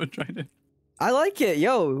 and you have a trident. I like it.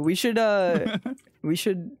 Yo, we should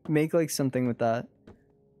make like something with that.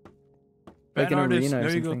 Like Fan an artist, arena or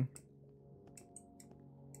there you go. something.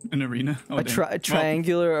 An arena. Oh, A damn. Well,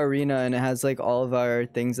 triangular arena, and it has like all of our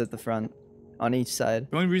things at the front on each side.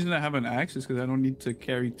 the only reason I have an axe is because I don't need to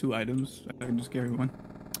carry 2 items. I can just carry 1.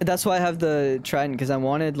 That's why I have the trident, because I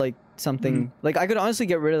wanted like something like I could honestly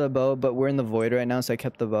get rid of the bow, but we're in the void right now, so I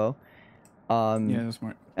kept the bow. Yeah, that's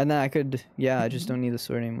smart. And then I could, I just don't need the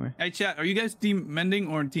sword anymore. Hey, chat, are you guys team mending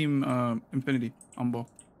or team infinity on bow?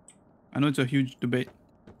 I know it's a huge debate.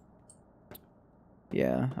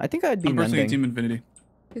 Yeah, I think I'd be I'm personally mending. team infinity.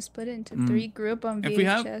 We split it into 3. Grew up on If we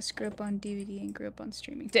have- VHS, grew up on DVD, and grew up on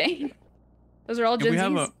streaming. Dang. Those are all If Gen we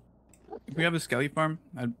have Zs. if we have a skelly farm,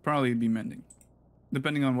 I'd probably be mending,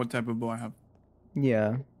 depending on what type of bow I have.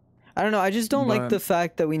 Yeah. I don't know, I just don't like But- the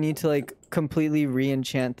fact that we need to like completely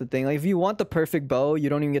re-enchant the thing. Like if you want the perfect bow, you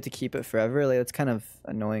don't even get to keep it forever. Like it's kind of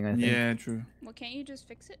annoying, I think. Yeah, true. Well, can't you just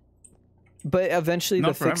fix it? But eventually Not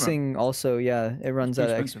the forever. fixing also, it runs too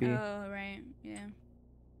out of expensive. XP. Oh, right. Yeah.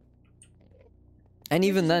 And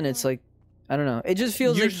even Which is then it's annoying. like I don't know. It just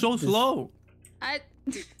feels You're like so this- slow. I.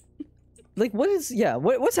 Like what is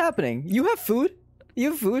what's happening? You have food?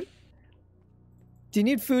 You have food? Do you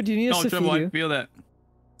need food? Do you need us No, to Trouble, feed I you? feel that.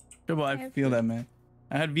 Trouble, I have feel food. that, man.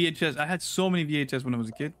 I had VHS. I had so many VHS when I was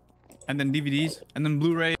a kid. and then DVDs, and then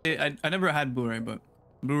Blu-ray. I never had Blu-ray, but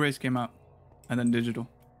Blu-rays came out, and then digital.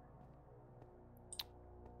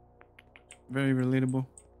 Very relatable.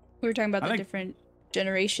 We were talking about the like- different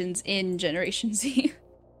generations in Generation Z.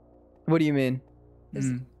 What do you mean?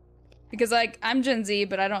 Because like I'm Gen Z,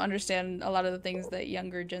 but I don't understand a lot of the things that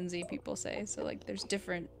younger Gen Z people say. So like there's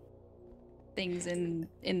different things in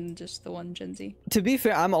just the one Gen Z. To be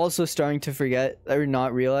fair, I'm also starting to forget or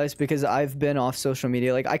not realize because I've been off social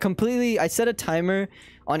media. Like I set a timer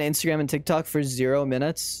on Instagram and TikTok for 0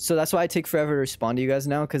 minutes. So that's why I take forever to respond to you guys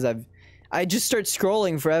now, because I just start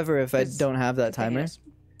scrolling forever if I don't have that timer.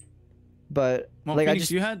 But Well, like Phoenix,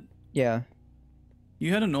 you had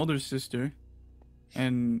an older sister,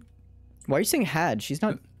 and why are you saying had? She's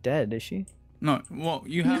not dead, is she? no, well,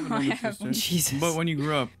 you have an No, I older have sister. one. Jesus. But when you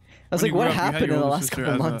grew up, I was when like, you what grew up, you had happened your in the older last sister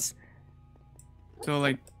couple as a- months? so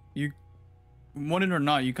like you, want it or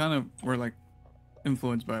not, you kind of were like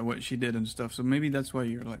influenced by what she did and stuff. So maybe that's why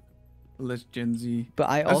you're like less Gen Z. But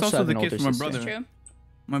I That's also also have the an case older for my sister. brother. That's true.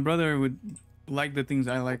 My brother would like the things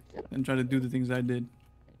I liked and try to do the things I did,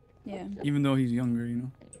 Yeah. even though he's younger, you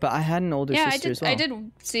know. But I had an older Yeah, sister as well. I did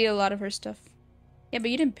see a lot of her stuff. Yeah, but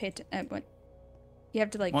you didn't pay what? You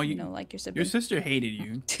have to like, Well, you know, like your Your sibling. sister hated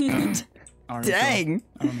you. Or so, Dang.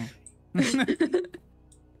 I don't know.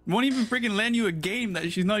 Won't even freaking lend you a game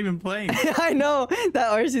that she's not even playing. I know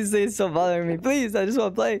that RCC is so bothering me. Please, I just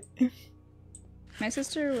want to play. My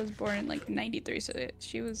sister was born in like '93, so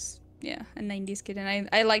she was a '90s kid, and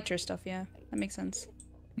I liked her stuff. Yeah, that makes sense.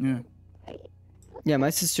 Yeah. Yeah, my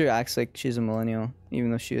sister acts like she's a millennial,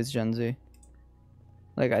 even though she is Gen Z.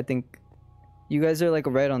 Like, I think you guys are like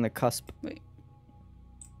right on the cusp. Wait.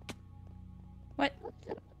 What?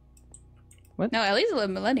 What? No, Ellie's a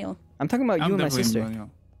millennial. I'm talking about you I'm and my definitely a sister. millennial.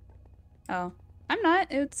 Oh, I'm not.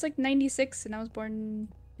 It's like '96, and I was born in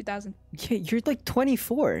 2000. Yeah, you're like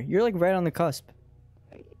 24. You're like right on the cusp.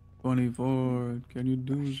 24. Can you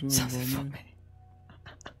do Something something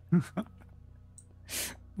for me?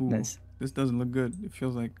 Ooh, Nice. This doesn't look good. It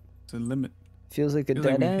feels like it's a limit. Feels like a Feels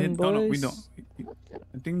like dead we end, hit. boys. Oh no, we don't.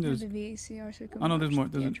 I think there's. The VCR, so Oh no, there's more.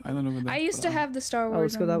 There's an island over there. I used but, to have the Star Wars Oh,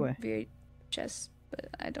 let's go that on way. VHS, but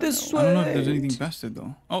I don't This know. I don't know if there's Wait. anything past it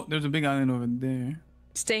though. Oh, there's a big island over there.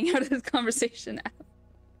 Staying out of this conversation.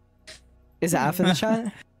 Is Af in the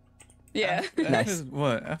chat? Yeah. F Nice. is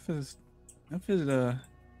what? F is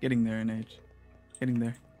getting there in age. Getting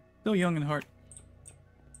there. Still young in heart.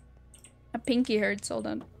 A pinky hurts. Hold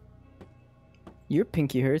on. Your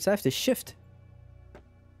pinky hurts. I have to shift.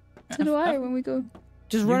 So do I F- when we go.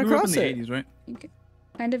 Just you run grew up across in the it. 80s, right?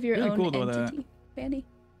 Kind of your Really own cool, though, that- entity, Fanny.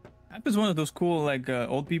 App is one of those cool like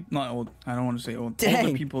old people, not old. I don't want to say old. Dang.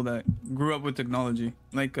 Older people that grew up with technology,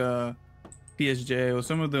 like PSJ or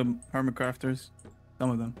some of the Hermitcrafters. Some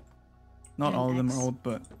of them, not Gen all of them X. are old,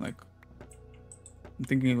 but like I'm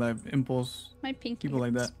thinking like Impulse, My pinky. people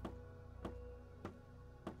like that. hurts.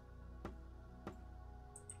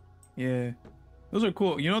 Yeah, those are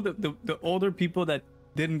cool. You know the older people that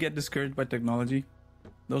didn't get discouraged by technology,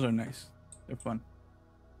 those are nice. They're fun.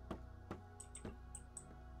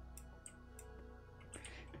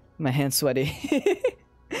 My hand's sweaty.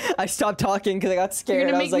 I stopped talking because I got scared.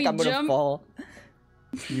 gonna I was make like, me I'm gonna jump? fall.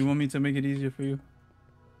 You want me to make it easier for you?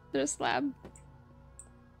 There's a slab.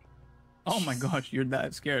 Oh my gosh, you're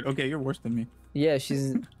that scared. Okay, you're worse than me. Yeah,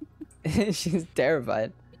 she's she's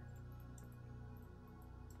terrified.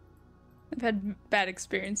 I've had bad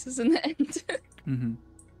experiences in the end. Mm-hmm.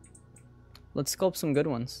 Let's sculpt some good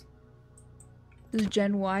ones. This is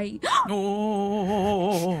Gen Y.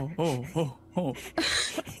 Oh.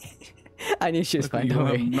 I knew she was Look like fine. you Don't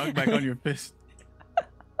have worry. knockback on your fist.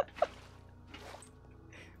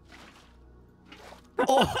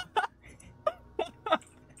 Oh,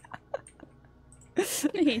 I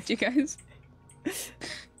hate you guys. that's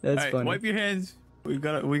Alright, funny. wipe your hands. We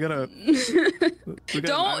gotta an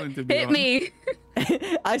Don't island to be hit on. me.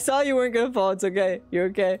 I saw you weren't gonna fall. It's okay. You're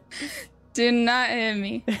okay. Do not hit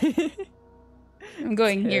me. I'm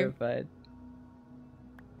going here. Terrified.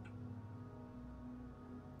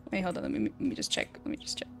 Wait, hold on. Let me just check. Let me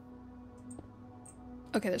just check.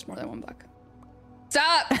 Okay, there's more than one block.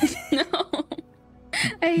 Stop! No.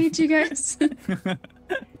 I hate you guys. I'm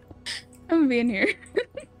gonna be in here.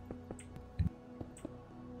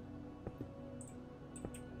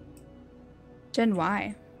 Gen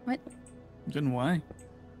Y. What? Gen Y.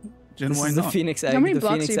 Gen This Y is the not. Phoenix egg. How many The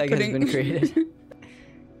blocks Phoenix are you egg has putting? been created.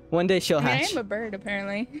 One day she'll I mean, I hatch. am a bird,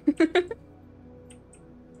 apparently.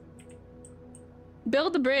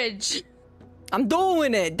 Build a bridge. I'm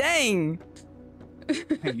doing it. Dang.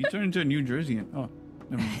 Hey, you turned into a New Jersey. Oh,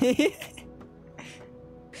 never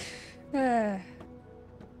mind.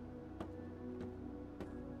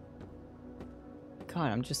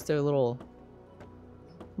 God, I'm just their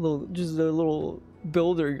just their little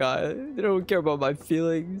builder guy. They don't care about my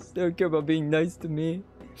feelings. They don't care about being nice to me.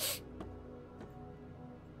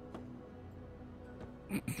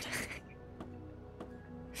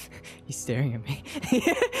 He's staring at me.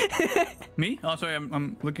 Me? Oh, sorry.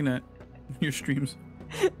 I'm looking at your streams.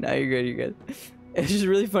 No, you're good. You're good. It's just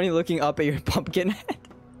really funny looking up at your pumpkin head.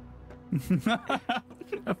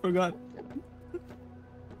 I forgot.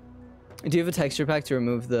 Do you have a texture pack to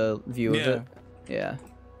remove the view of it? Yeah.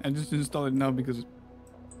 I just installed it now because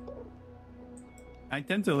I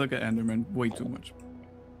tend to look at Enderman way too much.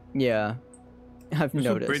 Yeah. I've They're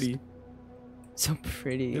noticed. so pretty. So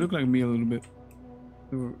pretty. They look like me a little bit.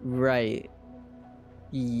 Right.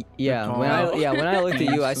 Yeah. tall. When I looked at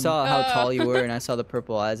you, I Handsome. saw how tall you were, and I saw the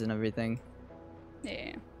purple eyes and everything.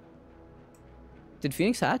 Yeah. Did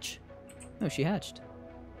Phoenix hatch? No, she hatched.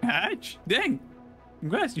 Hatch? Dang!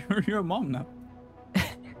 Congrats, you're a mom now.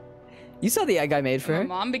 You saw the egg I made for My her.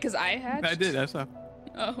 mom, because I hatched? I did, I saw.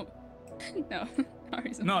 Oh. No.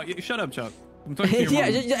 Ari's a No, shut up, Chuck. I'm talking to your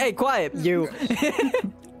Yeah. mom. Hey, quiet, you.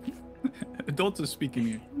 Adults are speaking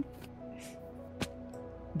here.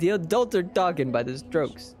 The adults are talking by the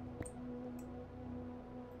strokes.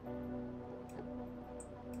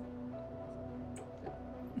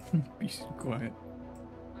 Be quiet.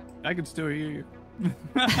 I can still hear you.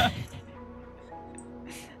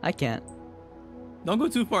 I can't. Don't go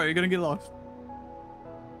too far, you're gonna get lost.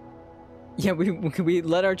 Yeah, we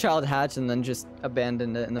let our child hatch and then just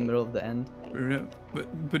abandon it in the middle of the end.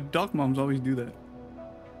 But doc moms always do that.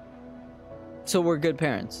 So we're good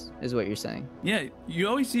parents, is what you're saying. Yeah, you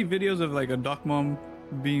always see videos of like a doc mom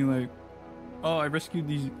being like, "Oh, I rescued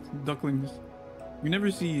these ducklings." You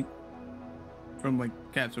never see from like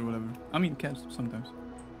cats or whatever. I mean, cats sometimes.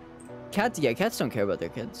 Cats, yeah, cats don't care about their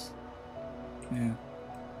kids. Yeah.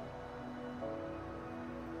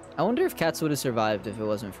 I wonder if cats would have survived if it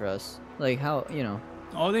wasn't for us. Like how, you know.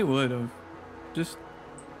 Oh, they would have. Just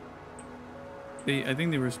I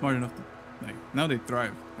think they were smart enough to like. Now they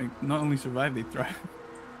thrive. Like not only survive, they thrive.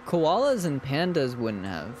 Koalas and pandas wouldn't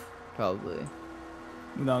have, probably.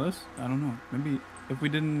 Without us, I don't know. Maybe if we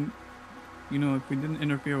didn't, if we didn't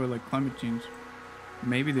interfere with like climate change,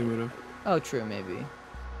 maybe they would have. Oh, true, maybe.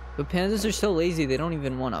 But pandas are so lazy, they don't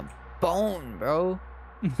even want a bone, bro.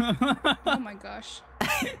 Oh my gosh.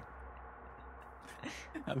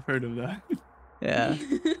 I've heard of that. Yeah.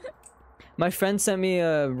 My friend sent me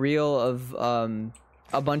a reel of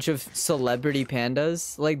a bunch of celebrity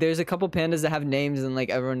pandas. Like there's a couple pandas that have names and like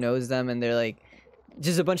everyone knows them, and they're like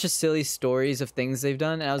just a bunch of silly stories of things they've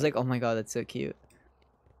done, and I was like, oh my god, that's so cute.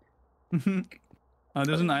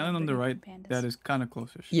 There's an island on the right Pandas. that is kind of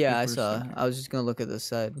closer. Yeah, I First saw. second. I was just gonna look at this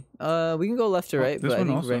side. We can go left or Oh, right, this but I one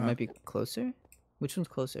think also right has- might be closer. Which one's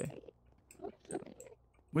closer?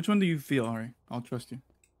 Which one do you feel, Ari? I'll trust you.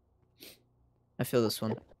 I feel this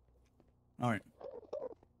one. All right.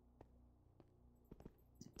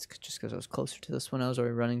 It's just because I was closer to this one. I was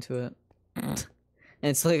already running to it. And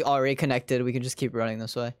it's like already connected. We can just keep running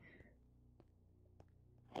this way.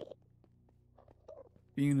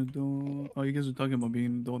 Being an adult. Oh, you guys are talking about being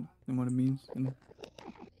an adult and what it means.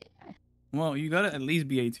 Well, you gotta at least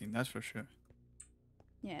be 18. That's for sure.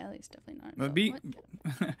 Yeah, at least definitely not. But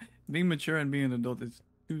What? being mature and being an adult is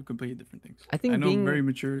two completely different things. I think I know being very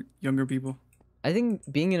mature younger people. I think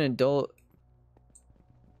being an adult,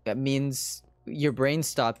 that means your brain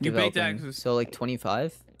stopped You pay developing. taxes. So like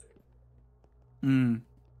 25. Mm.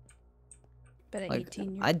 But at Like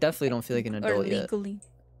 18, you're I definitely don't feel like an or adult yet. legally.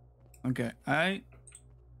 Okay. I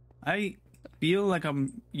feel like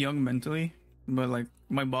I'm young mentally, but like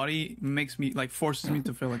my body makes me like forces me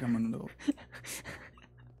to feel like I'm an adult.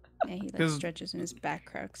 Yeah, he like 'Cause- stretches and his back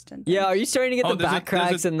cracks. Yeah, are you starting to get Oh, the there's a- back there's a-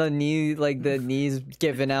 cracks and the knee, like the knees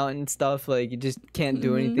giving out and stuff? Like you just can't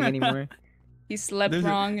do anything anymore. He slept There's a-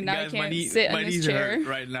 wrong and now guys, he my can't knee- sit my on his knees chair. hurt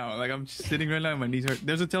right now. Like I'm sitting right now, and my knees hurt.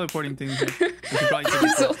 There's a teleporting thing here. We should probably take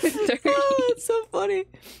He's a photo. so dirty. Oh, it's so funny.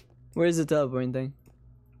 Where's the teleporting thing?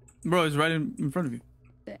 Bro, it's right in front of you.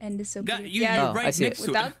 The end is so God, good. you- Yeah, you're Oh, right I see next it. to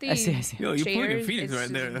it. without the I see. Yo, you're pulling a chairs, phoenix it's right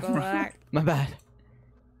there. just black. My bad.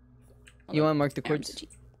 Hold You on. want to mark the Arms quartz? itchy.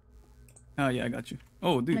 Oh yeah, I got you.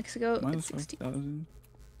 Oh, dude. Mexico, Minus it's 60. 5,000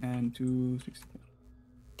 and 260.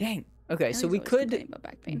 Dang. Okay, Now so he's we always could complaining about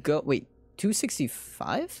back pain. go. Wait,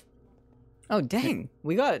 265? Oh dang,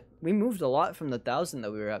 we moved a lot from the 1,000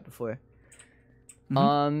 that we were at before.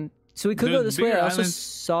 Mhm. So we could go There's this way. bigger I also islands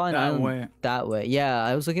saw an that island way. that way. Yeah,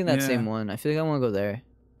 I was looking at that same Yeah. one. I feel like I want to go there.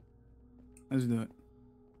 Let's do it.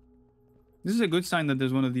 This is a good sign that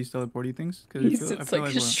there's one of these teleporty things. Because He I sits feel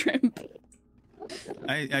like like a shrimp.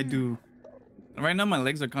 I do. Right now my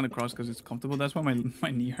legs are kind of crossed because it's comfortable. That's why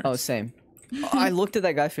my knee hurts. Oh, same. I looked at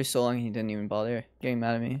that guy for so long, he didn't even bother getting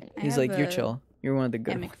mad at me. I He's have like, "You're a chill. You're one of the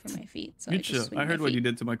good hammock ones." for my feet. So You I just chill. swing I my heard what feet. you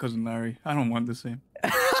did to my cousin Larry. I don't want the same.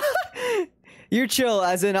 You're chill,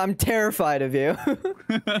 as in I'm terrified of you.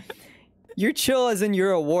 You're chill, as in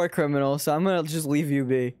you're a war criminal. So I'm gonna just leave you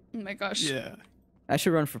be. Oh my gosh. Yeah. I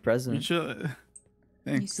should run for You president. chill. You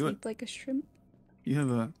Thanks. Do it. sleep like a shrimp.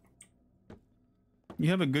 You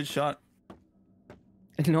have a good shot.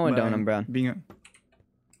 No, I by don't. I'm brown. Being a.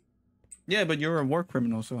 Yeah, but you're a war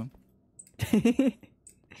criminal, so.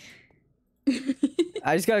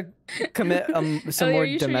 I just gotta commit some Ellie, more are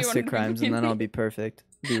you sure you wanna domestic be crimes, and then me? I'll be perfect.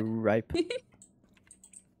 Be ripe.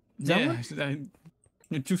 Is that Yeah, what-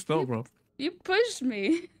 you're too slow, bro. You pushed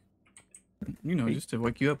me. You know, just to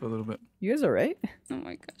wake you up a little bit. You guys alright? Oh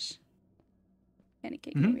my gosh. Candy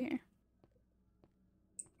cake Mhm. over here.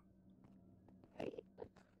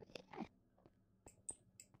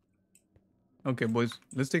 Okay, boys,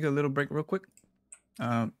 let's take a little break real quick.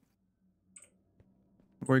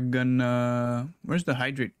 We're gonna. Where's the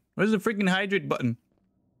hydrate? Where's the freaking hydrate button?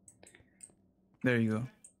 There you go.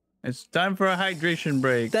 It's time for a hydration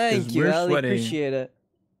break. 'cause Thank you, we're Ellie. sweating. Appreciate it.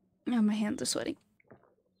 Oh, my hands are sweating.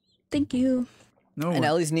 Thank you. No. And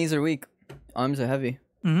Ellie's knees are weak. Arms are heavy.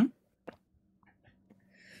 Mm-hmm.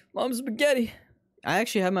 Mom's spaghetti. I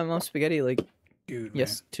actually had my mom's spaghetti like Dude,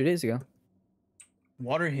 yes, 2 days ago. man.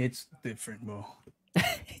 Water hits different, bro.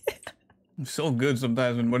 It's so good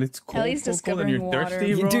sometimes when it's cold, Ellie's cold and you're discovering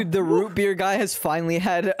thirsty, water. bro. Dude, the root beer guy has finally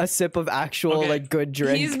had a sip of actual Okay. like good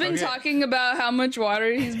drink. He's been Okay. talking about how much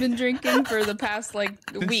water he's been drinking for the past like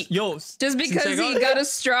week. Yo, Just because he got a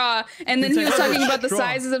straw, and then Since he I was got a talking about the straw.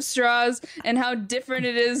 sizes of straws and how different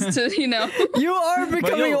it is to, you know. You are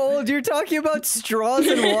becoming yo- old. You're talking about straws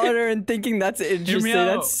and water and thinking that's interesting. out.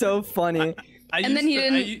 That's so funny. And then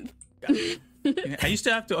he I used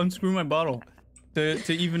to have to unscrew my bottle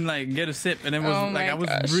to even like get a sip, and then Oh like my I was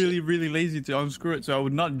gosh. really lazy to unscrew it, so I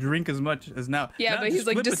would not drink as much as now. Yeah, Now but he's just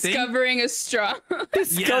like whip a thing. discovering a straw.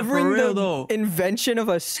 Discovering real, the though. invention of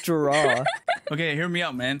a straw. Okay, hear me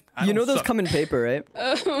out, man. I You don't know those suck. come in paper, right?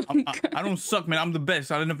 Oh my God. I don't suck, man. I'm the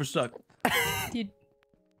best. I never suck. You-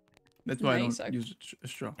 That's why No, I you don't suck. use a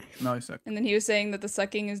straw. No, I suck. And then he was saying that the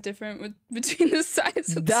sucking is different between the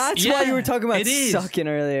size of That's why you were Yeah, talking about it is. sucking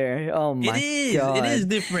earlier. Oh my god. It is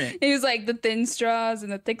different. He was like the thin straws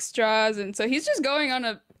and the thick straws, and so he's just going on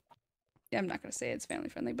a. Yeah, I'm not gonna say it's family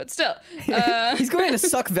friendly, but still. He's going on a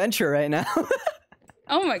suck venture right now.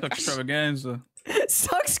 Oh my Suck gosh. extravaganza.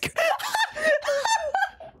 Sucks.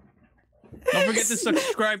 Don't forget to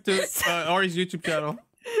subscribe to Ari's YouTube channel.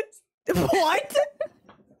 What?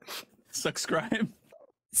 Subscribe.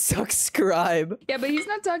 Subscribe. Yeah, but he's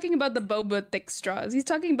not talking about the boba thick straws. He's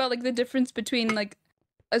talking about like the difference between like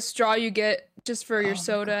a straw you get just for your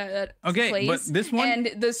soda at Okay, place but this one-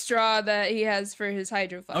 and the straw that he has for his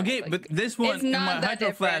hydro flask. Okay, Like, but this one it's in not my that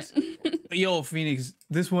hydro flask. Yo, Phoenix,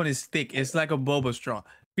 this one is thick. It's like a boba straw.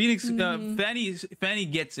 Phoenix, Fanny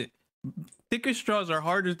gets it. Thicker straws are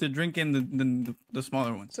harder to drink in than the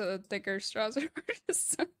smaller ones. So the thicker straws are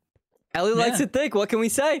hardest. Ellie likes Yeah. it thick. What can we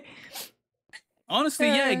say? Honestly,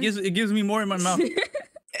 yeah, it gives me more in my mouth.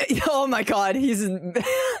 Oh my god, he's. I'm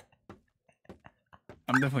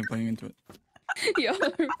definitely playing into it. Y'all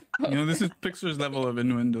are You know, this is Pixar's level of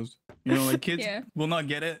innuendos. You know, like kids Yeah. will not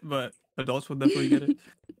get it, but adults will definitely get it.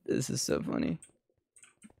 This is so funny.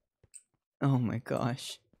 Oh my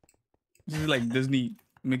gosh. This is like Disney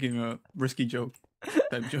making a risky joke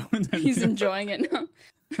type joke. He's enjoying it now.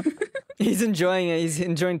 He's enjoying it. He's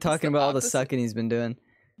enjoying talking the about all the opposite. sucking he's been doing.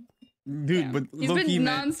 Dude, Yeah. but He's low-key, been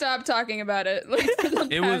man. non-stop talking about it like for the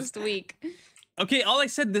It was- past week. Okay, all I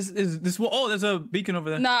said this is this. Oh, there's a beacon over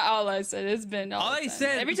there. Not all I said. It's been all All the I time.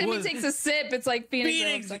 said Every time was- he takes a sip, it's like Phoenix.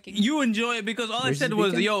 Phoenix, sucking. you enjoy it because all Where's I said the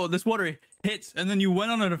was, beacon? "Yo, this water hits," and then you went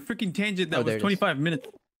on a freaking tangent that Oh, there was it is. 25 minutes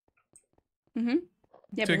Mm-hmm.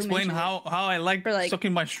 Yeah, to explain how I like For, like-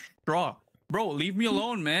 sucking my straw. Bro, leave me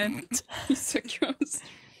alone, man. he's so gross.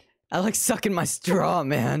 I like sucking my straw,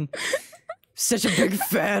 man. Such a big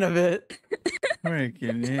fan of it.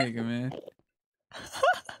 Freaking heck, man.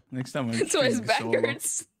 Next time, I'm That's why his streaming back solo.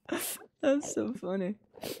 hurts. That's so funny.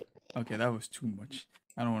 Okay, that was too much.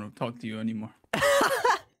 I don't want to talk to you anymore.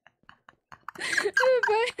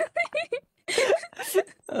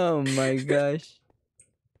 Oh my gosh.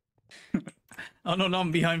 Oh no,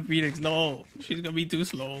 I'm behind Phoenix. No, she's gonna be too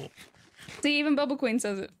slow. See, even Bubble Queen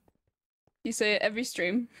says it. You say it every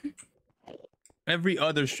stream. Every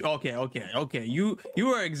other okay. You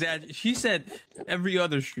are exaggerating. She said every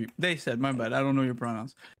other stream. They said, my bad. I don't know your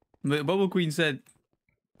pronouns. But Bubble Queen said,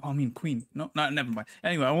 oh, I mean Queen. No, not never mind.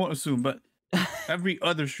 Anyway, I won't assume. But Every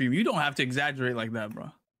other stream. You don't have to exaggerate like that,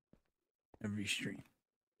 bro. Every stream.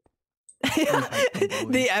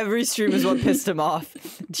 The every stream is what pissed him off.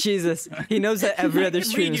 Jesus, he knows that every other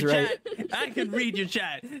stream is right. Chat. I can read your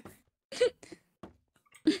chat.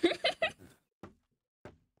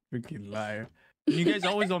 Freaking liar. You guys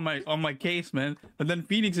always on my case, man. But then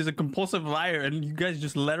Phoenix is a compulsive liar, and you guys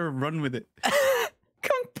just let her run with it.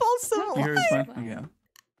 Compulsive You hear liar. his yeah.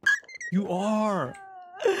 You are.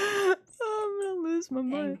 Oh, I'm gonna lose my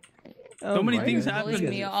mind. So many things God. happened. Bullied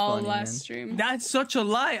me all Funny, last man. stream. That's such a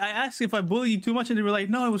lie. I asked if I bullied you too much, and they were like,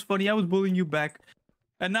 "No, it was funny. I was bullying you back."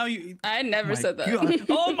 And now you. I never My said that. God.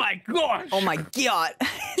 Oh my gosh. Oh my god.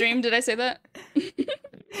 Stream, did I say that?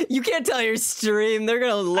 You can't tell your stream. They're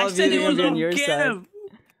gonna I love you. said They're it gonna was be on your side.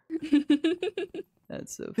 okay.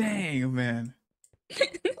 That's so funny. Dang, man.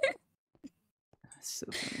 That's so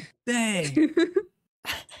funny. Dang.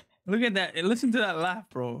 Look at that. Listen to that laugh,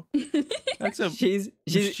 bro. That's a She's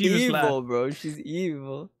mischievous evil, laugh. bro. She's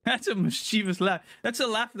evil. That's a mischievous laugh. That's a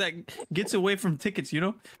laugh that gets away from tickets, you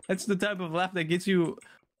know? That's the type of laugh that gets you,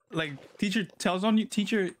 like, teacher tells on you,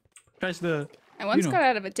 teacher tries to... I once know. got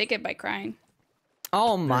out of a ticket by crying.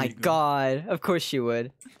 Oh my you go. god. Of course she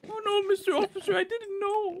would. Oh no, Mr. Officer, I didn't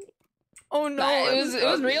know. Oh no. It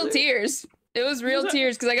was real tears. It was real that?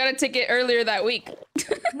 tears because I got a ticket earlier that week.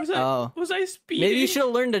 Was I speeding? Maybe you should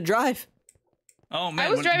have learned to drive. Oh man, I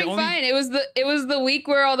was when- driving the only- fine. It was the week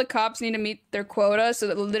where all the cops need to meet their quota, so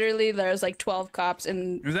that literally there's like 12 cops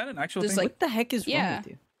and Is that an actual Just thing? like- What the heck is wrong Yeah. with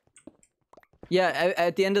you? Yeah,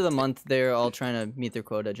 at the end of the month, they're all trying to meet their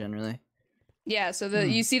quota generally. yeah, so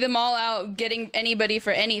you see them all out getting anybody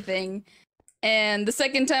for anything. And the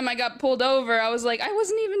second time I got pulled over, I was like, I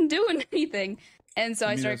wasn't even doing anything. And so I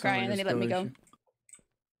Maybe started that sounds crying, like and a then he let me skill go. issue.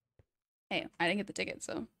 Hey, I didn't get the ticket,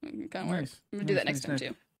 so it kind of worked. Nice. I'm gonna do that Nice, next nice, time nice.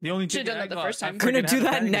 too. The only Should've ticket done I that the got, first time. I Gonna freaking do had a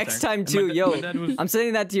that panic next attack. time And too, my yo. dad was- I'm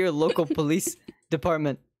sending that to your local police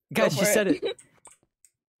department. Guys, for you said it. it.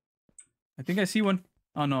 I think I see one.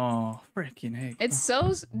 Oh no, freaking heck. It's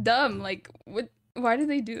so dumb. Like, what? Why do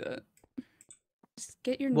they do that? Just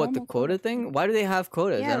get your What, the normal quota thing? Why do they have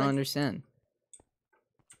quotas? Yeah, I don't like- understand.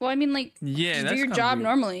 Well, I mean, like, Yeah, just that's do your kinda job weird.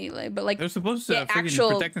 normally, like, but like They're supposed to get freaking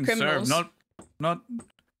actual protect and criminals. serve, not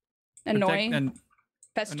annoy, protect and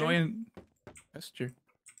pester. annoy and pester.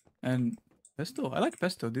 And pesto, I like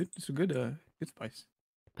pesto, dude. It's a good good spice.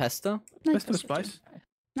 Pesto? Like Pesto pester spice. too.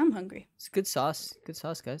 I'm hungry. It's good sauce. Good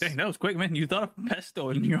sauce, guys. Dang, that was quick, man. You thought of pesto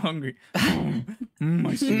and you're hungry.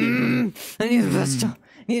 I see. I need pesto.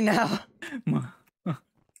 Need now.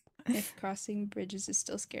 If crossing bridges is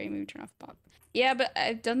still scary, maybe turn off pop. Yeah, but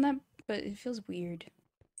I've done that, but it feels weird.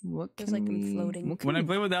 What Feels can like I'm we- floating. what can When I we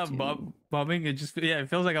play without do? bobbing, it just it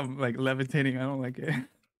feels like I'm like levitating. I don't like it.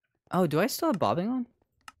 Oh, do I still have bobbing on?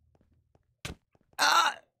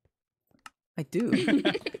 Ah! I do.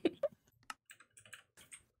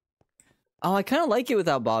 Oh, I kind of like it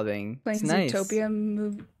without bobbing. Playing It's nice. Zootopia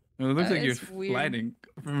move. It looks like you're It's weird. sliding.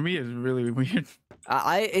 For me, it's really weird.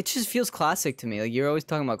 It just feels classic to me. Like you're always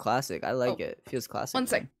talking about classic. I like Oh. it. It feels classic. One to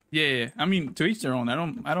sec. me. Yeah. I mean, to each their own.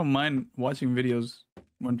 I don't mind watching videos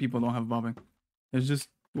when people don't have bobbing. It's just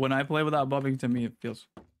when I play without bobbing, to me, it feels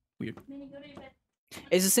weird.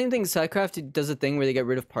 It's the same thing. SciCraft does a thing where they get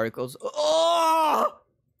rid of particles. Oh!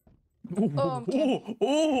 Oh, okay.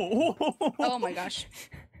 oh. Oh my gosh.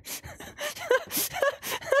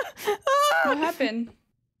 What happened?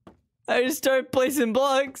 I just started placing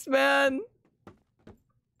blocks, man.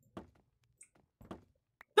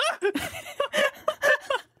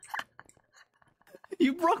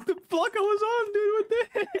 You broke the block I was on, dude. What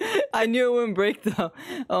the heck? I knew it wouldn't break though.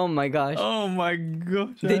 Oh my gosh. Oh my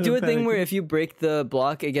gosh. I They had do a thing panic where attack. if you break the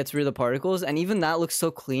block, it gets rid of the particles, and even that looks so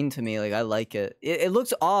clean to me. Like I like it. It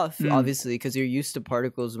looks off, Mm. obviously, because you're used to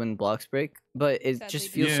particles when blocks break, but it just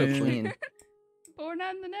Sadly, feels so Yeah, yeah. clean. But we're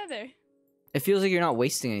not in the nether. It feels like you're not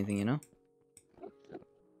wasting anything, you know?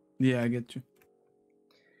 Yeah, I get you.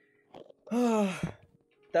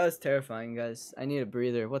 That was terrifying, guys. I need a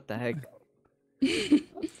breather. What the heck? Take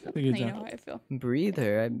your Now you know time. how I feel.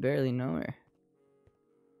 Breather? I barely know her.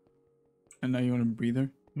 And now you want a breather?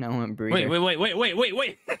 Now I want breather.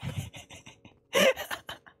 Wait.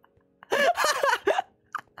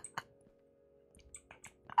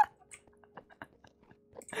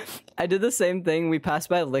 I did the same thing. We passed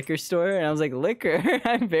by a liquor store, and I was like, liquor?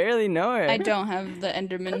 I barely know her. I don't have the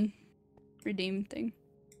Enderman redeem thing.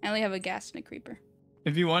 I only have a ghast and a creeper.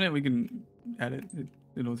 If you want it, we can add it.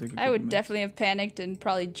 It'll take a I would couple definitely have panicked and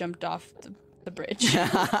probably jumped off the bridge.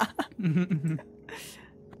 minutes.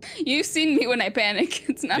 You've seen me when I panic.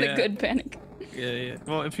 It's not Yeah. a good panic. Yeah.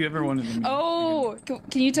 Well, if you ever wanted to. Oh,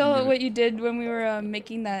 can you tell what you did when we were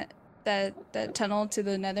making that that tunnel to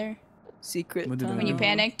the Nether Secret What did I tunnel. when you Oh.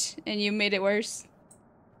 panicked and you made it worse?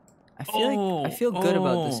 I feel like I feel good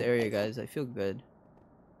about this Oh. area, guys. I feel good.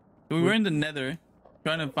 We were in the Nether,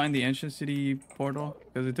 trying to find the ancient city portal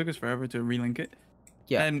because it took us forever to relink it.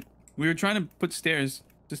 Yeah. And we were trying to put stairs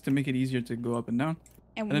just to make it easier to go up and down.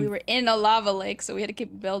 And And we then- were in a lava lake, so we had to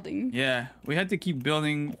keep building. Yeah, we had to keep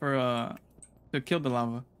building for to kill the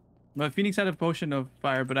lava. But Phoenix had a potion of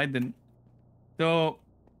fire, but I didn't. So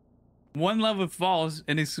one lava falls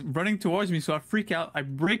and it's running towards me, so I freak out. I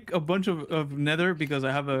break a bunch of nether because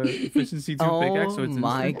I have a efficiency 2 pickaxe, so Oh it's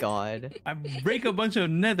my instant. god. I break a bunch of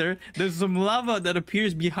nether. There's some lava that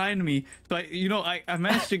appears behind me. So I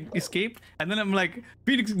managed to escape, and then I'm like,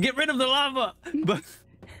 Phoenix, get rid of the lava. But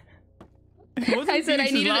it wasn't I said I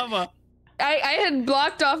Phoenix's needed- lava. I had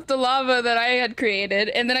blocked off the lava that I had created,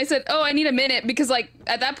 and then I said, "Oh, I need a minute," because like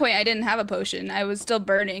at that point I didn't have a potion. I was still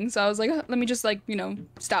burning, so I was like, "Oh, let me just like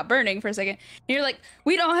stop burning for a second." And you're like,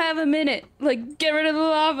 "We don't have a minute. Like, get rid of the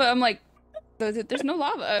lava." I'm like, "There's no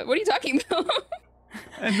lava. What are you talking about?"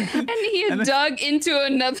 And then- And he had and then- dug into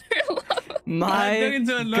another lava. My dug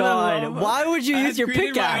into another god. lava. Why would you I use had your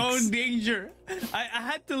created my pickaxe? own danger. I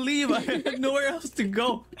had to leave. I had nowhere else to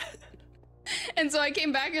go. And so I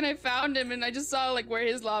came back and I found him, and I just saw like where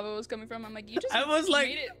his lava was coming from. I'm like, "You just I was like,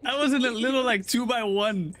 made it." I was in a little like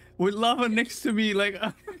 2x1 with lava next to me. Like,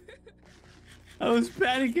 I was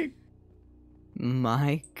panicking.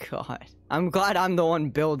 My god. I'm glad I'm the one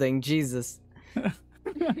building. Jesus. I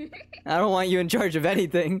don't want you in charge of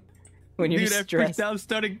anything when you're Dude, I freaked stressed. out,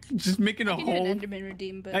 started just making a I can do hole. an Enderman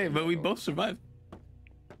redeem, but Hey, but we both survived.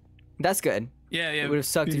 That's good. Yeah, yeah. It would've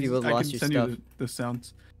sucked if you would've I lost can your send stuff. You the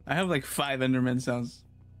sounds. I have like 5 Enderman sounds.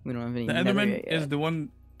 We don't have any The nether Enderman yet. is the one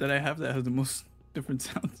that I have that has the most different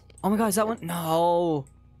sounds. Oh my god, is that one? No.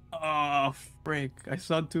 Oh, frick. I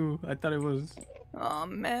saw 2. I thought it was... Oh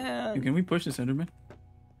Hey, man. can we push this Enderman?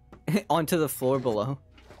 Onto the floor below.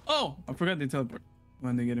 Oh, I forgot they teleport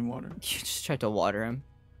when they get in water. You just tried to water him.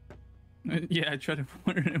 Yeah, I tried to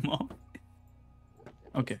water him off.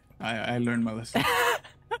 Okay, I learned my lesson.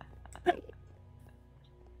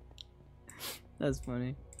 That's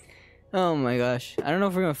funny. Oh my gosh. I don't know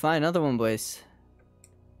if we're gonna find another one, boys.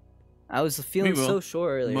 I was feeling will, so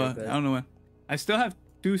sure earlier, But but... I don't know when. I still have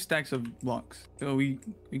 2 stacks of blocks, so we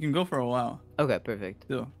can go for a while. Okay, perfect.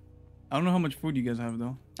 Still, I don't know how much food you guys have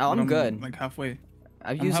though. Oh, But I'm good. Like halfway.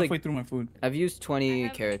 I've I'm used halfway like through my food. I've used I 20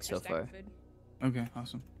 have carrots a so stack far. of food. Okay,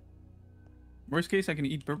 awesome. Worst case, I can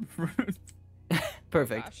eat purple fruit.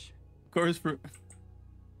 Perfect. Gosh. Chorus fruit.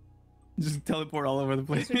 Just teleport all over the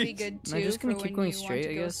place. This would be good Am I too just gonna for keep when going you straight, want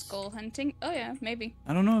to I go guess? skull hunting. Oh yeah, maybe.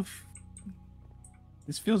 I don't know if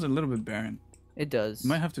this feels a little bit barren. It does.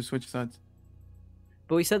 Might have to switch sides.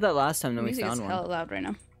 But we said that last time, The then we music is found hella one. loud right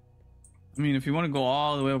now. I mean, if you want to go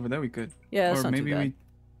all the way over there, we could. Yeah, that's or not maybe too bad.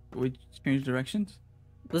 we change directions.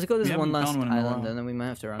 Let's go this We one haven't last found one in a island, while. and then we might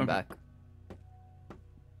have to run Okay. back.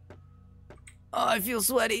 Oh, I feel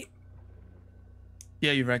sweaty.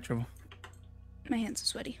 Yeah, you're right, Trouble. My hands are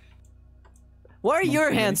sweaty. Why are Not your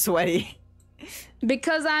sweaty. hands sweaty?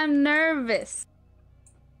 Because I'm nervous.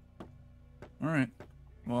 All right.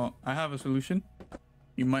 Well, I have a solution.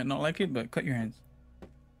 You might not like it, but cut your hands.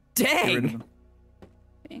 Get rid of Dang!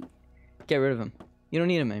 them. Get rid of him. You don't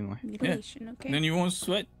need him anymore. Mutilation, okay. Then you won't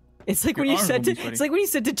sweat. It's like Your when you arms said won't to be sweaty. it's like when you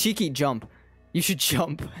said to Cheeky jump. You should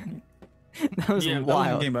jump. That was Yeah, that was in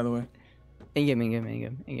wild. game, by the way. In game.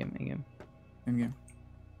 In game.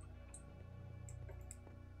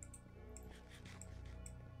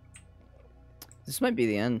 This might be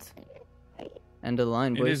the end. End of the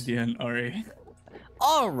line, It boys. is the end, already.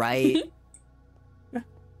 All right.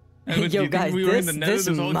 Yo, guys,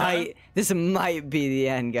 this might be the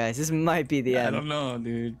end, guys. This might be the I end. don't know,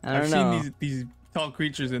 dude. I don't I've know. seen these tall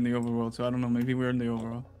creatures in the overworld, so I don't know. Maybe we're in the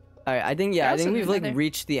overworld. All right, I think I I also think we've knew like Nether.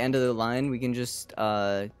 reached the end of the line. We can just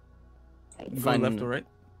Go find left or right?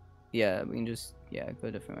 Yeah, we can just go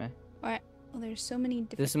a different way. Well, there's so many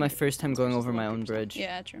different. This is my first time going Versus over my one own creeper sound. bridge.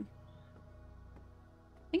 Yeah, true.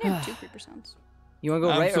 I think I have 2 creeper sounds. You want to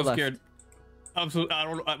go I'm right so or left? scared. I'm so. I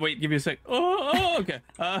don't. Wait, give me a sec. Oh, okay.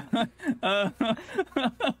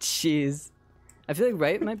 Jeez, I feel like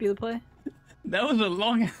right might be the play. That was a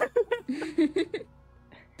long,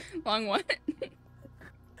 Long what?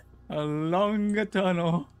 a long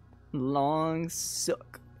tunnel. Long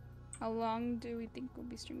suck. How long do we think we'll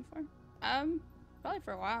be streaming for? Probably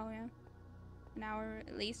for a while, yeah. An hour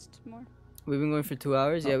at least, more. We've been going for 2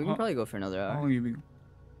 hours. Yeah, we can Uh, probably go for another How hour. long you been?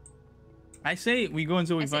 I say we go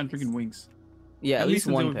until we I say find this. freaking wings. Yeah, at least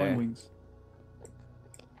until one we find pair. wings.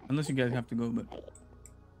 Unless you guys have to go, but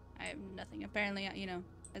I have nothing. Apparently,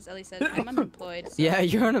 as Ellie said, I'm unemployed. So. Yeah,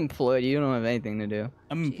 you're unemployed. You don't have anything to do.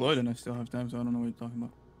 I'm employed and I still have time, so I don't know what you're talking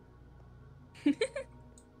about.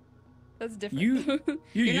 That's different. You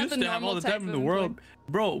You're not used the to have all normal the type time in of the world, employed.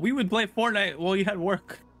 bro. We would play Fortnite while you had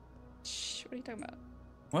work. Shh, what are you talking about?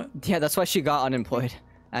 What? Yeah, that's why she got unemployed,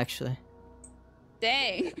 actually.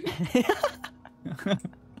 Dang.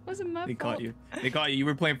 Wasn't my They fault. caught you. They caught you. You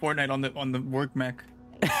were playing Fortnite on the work Mac.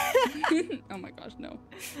 Oh my gosh, no.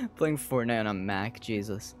 Playing Fortnite on a Mac,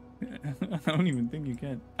 Jesus. I don't even think you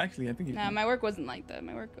can. Actually, I think you Nah, can. my work wasn't like that.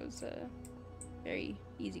 My work was very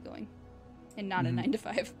easygoing, and not a 9 to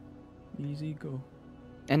 5. Easy go.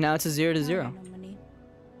 And now it's a 0 to 0. No money.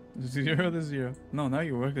 0 to 0. No, now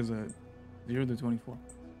your work is a 0 to 24.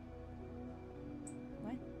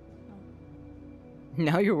 What?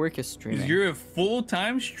 Now your work is 'Cause streaming. you're a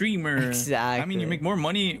full-time streamer. Exactly. I mean, you make more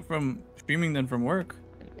money from streaming than from work.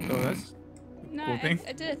 So that's No, cool thing.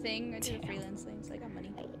 I did a thing. I did a freelance thing, so I got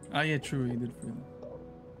money. Ah, yeah, true. You did freelance.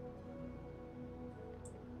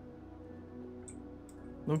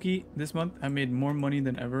 Loki, this month I made more money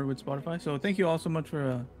than ever with Spotify. So thank you all so much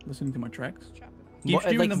for listening to my tracks. Drop it. Keep More,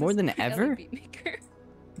 streaming like them. more than Ellie ever? Beatmaker.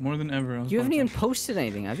 More than ever. On You haven't Spotify. even posted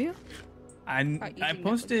anything, have you? I using I Netflix.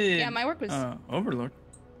 posted. Yeah, my work was. Overlord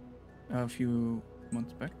a few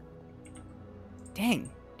months back. Dang.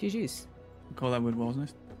 GG's. Collab with Wall's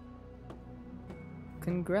Nest.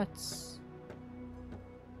 Congrats.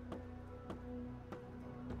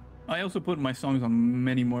 I also put my songs on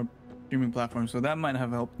many more streaming platforms, so that might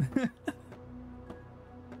have helped.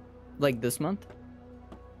 Like this month?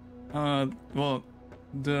 Well,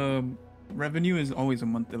 the revenue is always a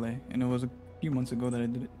month delay, and it was a few months ago that I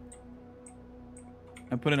did it.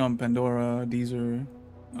 I put it on Pandora, Deezer,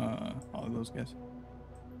 all of those guys.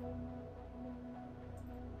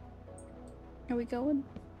 Are we going?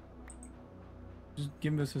 Just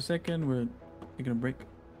give us a second. We're taking a break.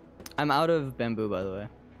 I'm out of bamboo, by the way.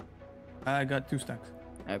 I got 2 stacks.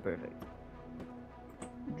 Alright, perfect.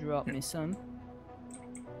 Drop me some.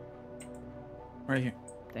 Right here.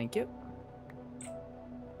 Thank you.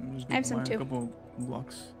 I'm just I have gonna some buy too. a couple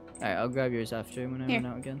blocks. Alright, I'll grab yours after when I Here.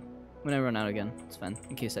 run out again. When I run out again, it's fine.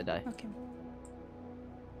 In case I die. Okay.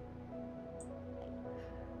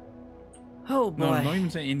 Oh boy. No, don't even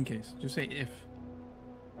say in case. Just say if.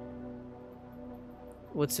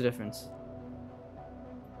 What's the difference?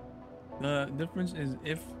 The difference is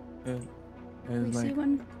if is We see like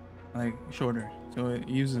one. shorter, so it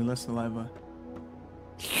uses less saliva.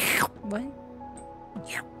 What?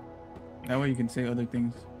 That way you can say other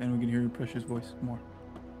things, and we can hear your precious voice more.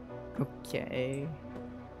 Okay.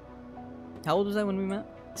 How old was I when we met?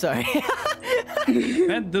 Sorry.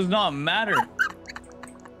 That does not matter.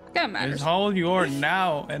 Kind of matters. It's how old you are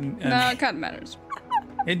now, and No, it kind of matters.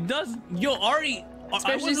 it does. Yo, Ari. I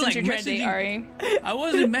Especially wasn't since like you're trying to date messaging. Ari. I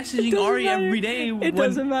wasn't messaging doesn't Ari matter. every day It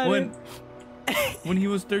doesn't matter. when he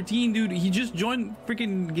was 13, dude. He just joined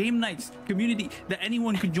freaking game nights community that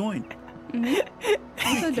anyone could join.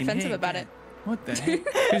 I'm so defensive heck. about it. What the heck?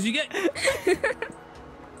 Because you get.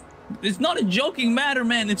 It's not a joking matter,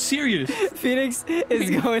 man. It's serious. Phoenix is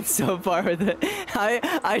going so far with it.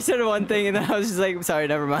 I said one thing and then I was just like, sorry,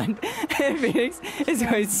 never mind. Phoenix is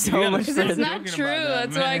going so gotta- much Because Further. it's further. not Joking true. about that,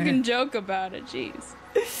 That's why I man. can joke about it.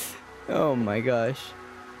 Jeez. Oh my gosh.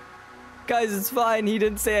 Guys, it's fine. He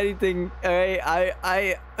didn't say anything. All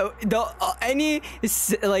right. Any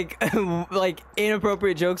like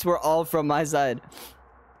inappropriate jokes were all from my side.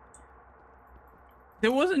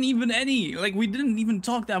 There wasn't even any. Like, we didn't even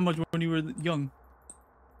talk that much when you were young.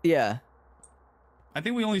 Yeah. I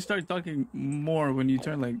think we only started talking more when you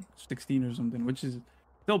turned like 16 or something, which is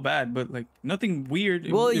still bad, but like nothing weird.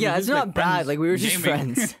 It- Well, it was yeah, it's just, not bad. friends Like we were just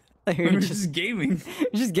gaming. friends. Like we We were were just just gaming.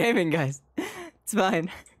 just gaming, guys. It's fine.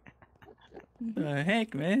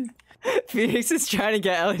 Heck, man. Phoenix is trying to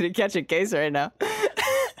get Ellie to catch a case right now.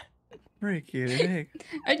 Freaking heck.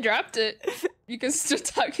 I dropped it. You can still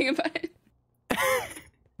talking about it.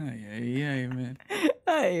 Yeah, man.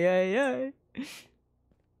 Ay.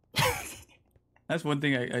 That's one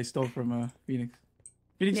thing I stole from Phoenix.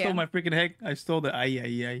 Phoenix Yeah. stole my freaking heck. I stole the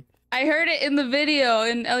ay. I heard it in the video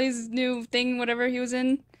in Ellie's new thing, whatever he was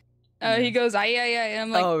in. He goes, ay, and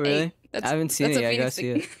I'm like, Oh, really? Hey, that's, I haven't seen that's it a yet. I gotta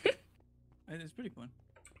Phoenix see thing. It's pretty fun.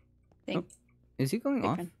 Thing. Is he going Big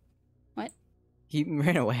off? fan. What? He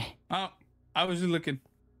ran away. Oh, I was just looking.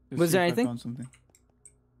 to Was see there if I anything? found something.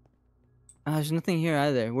 There's nothing here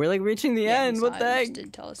either. We're like reaching the Yeah, he end. saw What it, the he heck? just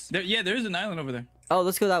didn't tell us. There is an island over there. Oh,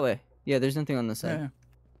 let's go that way. Yeah, there's nothing on this side.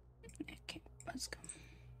 Yeah. Okay, let's go.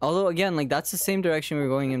 Although again, like that's the same direction we were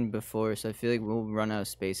going in before, so I feel like we'll run out of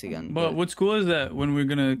space again. But what's cool is that when we're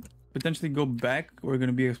gonna potentially go back, we're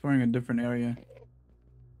gonna be exploring a different area.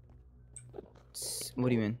 What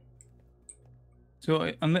do you mean?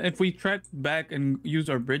 So if we track back and use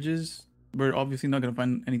our bridges, we're obviously not gonna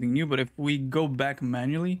find anything new. But if we go back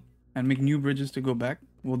manually and make new bridges to go back,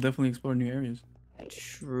 we'll definitely explore new areas.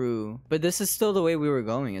 True, but this is still the way we were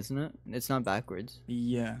going, isn't it? It's not backwards.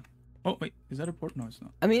 Yeah. Oh wait, is that a port? No, it's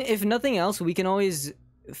not. I mean, if nothing else, we can always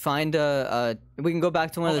find we can go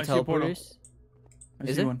back to one of the I see a portal. teleporters.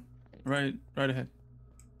 I see one. Right ahead.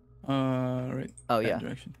 Right. Oh that yeah.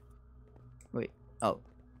 Direction. Wait. Oh,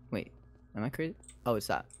 wait. Am I crazy? Oh, it's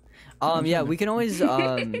that. No, Yeah, it's we can always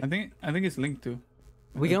I think it's linked to.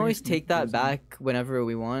 we can always take that back. back whenever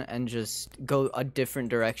we want and just go a different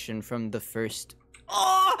direction from the first.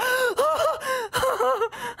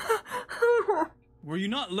 Were you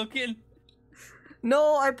not looking?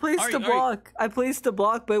 No, I placed Ari, a Ari. block. I placed a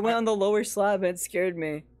block, but it went on the lower slab and it scared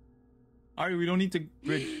me. Alright, we don't need to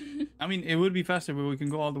bridge. I mean, it would be faster, but we can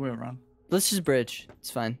go all the way around. Let's just bridge.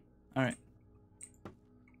 It's fine. Alright.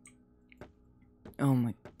 Oh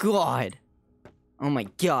my god. Oh my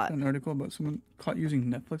god. An article about someone caught using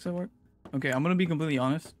Netflix at work. Okay, I'm gonna be completely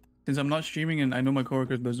honest. Since I'm not streaming and I know my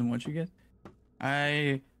coworkers doesn't watch you guys,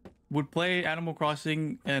 I would play Animal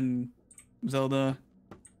Crossing and Zelda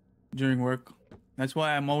during work. That's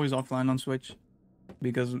why I'm always offline on Switch,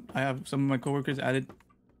 because I have some of my coworkers added,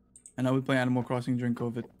 and I would play Animal Crossing during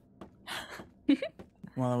COVID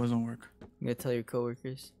while I was on work. You gotta tell your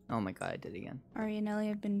coworkers. Oh my god, I did it again. Ari and Ellie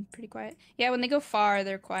have been pretty quiet. Yeah, when they go far,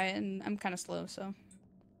 they're quiet, and I'm kind of slow, so.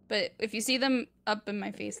 But if you see them up in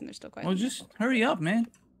my face and they're still quiet. Oh, just hurry up, man.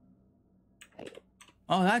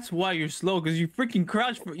 Oh, that's why you're slow, because you freaking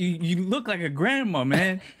crouch. You look like a grandma,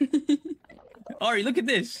 man. Ari, look at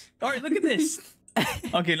this. Ari, look at this.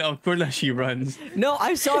 Okay, no, of course she runs. No,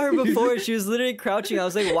 I saw her before. She was literally crouching. I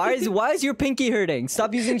was like, why is your pinky hurting?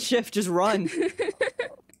 Stop using shift. Just run.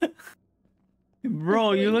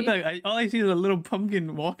 Bro, you look like all I see is a little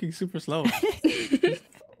pumpkin walking super slow.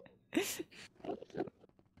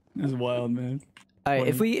 That's wild, man. All right,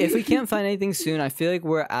 if we can't find anything soon, I feel like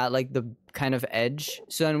we're at like the kind of edge.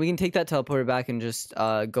 So then we can take that teleporter back and just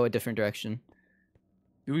go a different direction.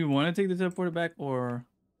 Do we want to take the teleporter back or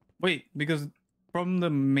wait? Because from the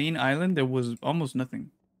main island there was almost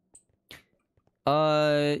nothing.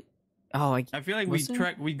 Oh, I feel like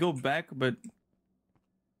we go back, but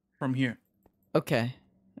from here. Okay.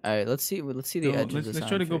 All right. Let's see the edge of this. Let's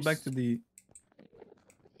try to go back to the.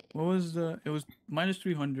 What was the? It was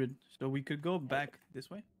 -300, so we could go back this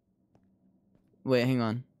way. Wait, hang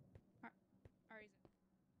on.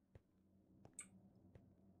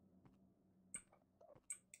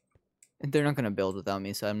 They're not gonna build without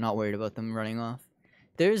me, so I'm not worried about them running off.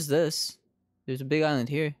 There's this. There's a big island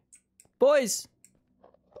here. Boys!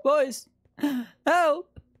 Boys!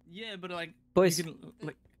 Help! Yeah, but like, Boys. you can,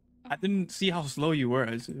 like, I didn't see how slow you were.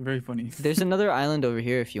 It's very funny. There's another island over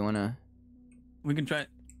here if you wanna. We can try.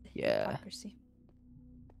 Yeah. Hypocrisy.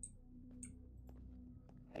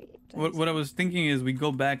 What I was thinking is we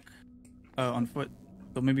go back on foot,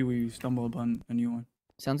 so maybe we stumble upon a new one.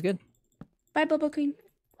 Sounds good. Bye, Bubble Queen.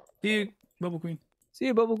 See you, Bubble Queen. See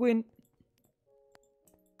you, Bubble Queen.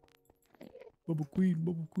 Bubble Queen,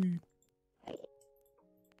 Bubble Queen.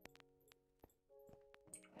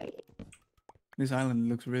 This island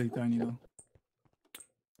looks really tiny though.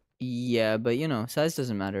 Yeah, but you know, size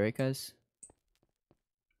doesn't matter, right, guys?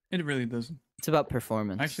 It really doesn't. It's about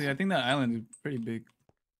performance. Actually, I think that island is pretty big.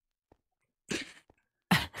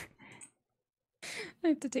 I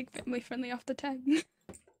have to take family friendly off the tag.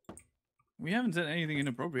 We haven't said anything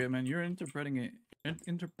inappropriate, man. You're interpreting it.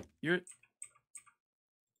 You're.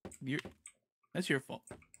 That's your fault.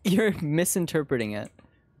 You're misinterpreting it.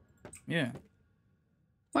 Yeah.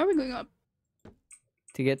 Why are we going up?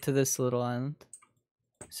 To get to this little island.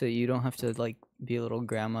 So you don't have to, like, be a little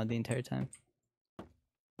grandma the entire time.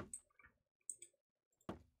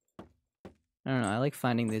 I don't know, I like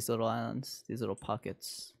finding these little islands. These little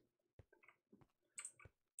pockets.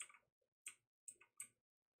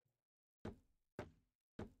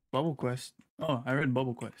 Bubble Quest. Oh, I read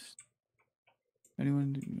Bubble Quest.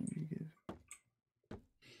 Anyone? You guys?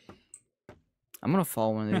 I'm gonna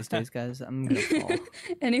fall one of these days, guys. I'm gonna fall.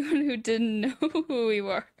 Anyone who didn't know who we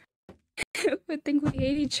were would think we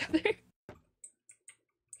hate each other.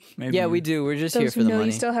 Maybe. Yeah, we do. We're just here Those for who the know money.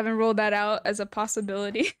 you still haven't rolled that out as a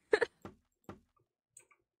possibility.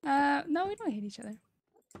 No, we don't hate each other.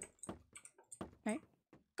 Right?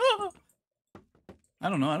 I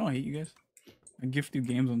don't know. I don't hate you guys. I gift you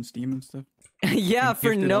games on Steam and stuff. Yeah, I for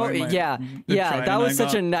gifted no, all my- yeah, the yeah. try That and was I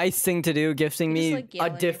such a got- nice thing to do, gifting Just, me like, a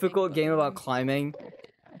yelling at difficult people. game about climbing.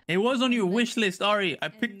 It was on your wish list, Ari. I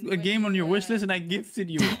picked a game on your wish list and I gifted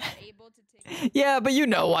you. Yeah, but you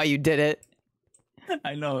know why you did it.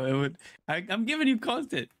 I know it would. I'm giving you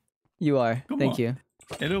content. You are. Come Thank on. you.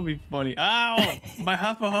 It'll be funny. Ow! My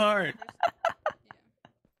half a heart.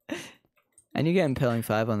 And you get impaling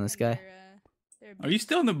 5 on this guy. Are you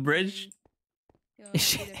still on the bridge? Is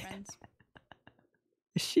she?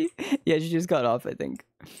 Is she? Yeah, she just got off, I think.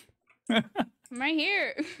 I'm right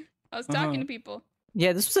here. I was talking to people.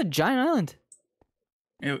 Yeah, this was a giant island.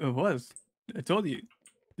 It was. I told you.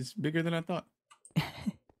 It's bigger than I thought.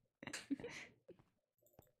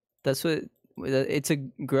 That's what. It's a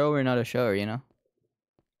grower, not a shower, you know?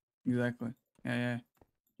 Exactly. Yeah.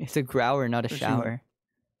 It's a grower, not a Especially shower.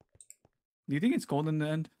 Do you think it's cold in the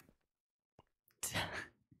end?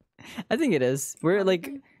 I think it is. We're like,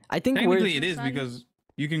 I think Technically, it we're. is because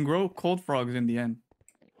you can grow cold frogs in the end.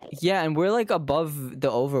 Yeah, and we're like above the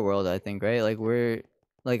overworld, I think, right? Like we're,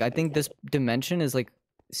 like I think this dimension is like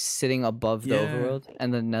sitting above the Yeah. overworld,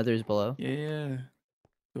 and the nether's below. Yeah.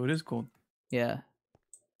 So it is cold. Yeah.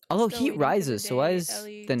 Although Still heat waiting for the rises, so why day is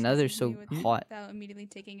Ellie the nether tells so me what- hot? Without immediately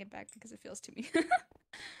taking it back because it feels to me.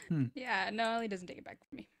 Hmm. Yeah, no, Ellie doesn't take it back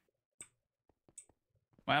from me.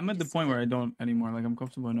 Well, I'm at the Just point where I don't anymore. Like I'm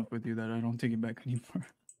comfortable enough with you that I don't take it back anymore.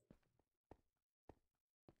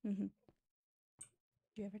 Mm-hmm. Do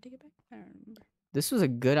you ever take it back? I don't remember. This was a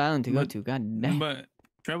good island to go But- to. God damn. But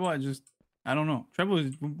Treble, I don't know. Treble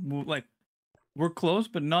is like, we're close,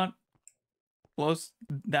 but not close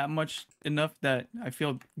that much enough that I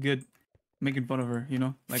feel good making fun of her. You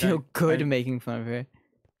know, like feel good I- making fun of her.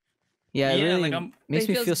 Yeah, it Yeah, really like, makes It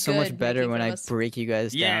me feels feel so much good better making when fun I of us. break you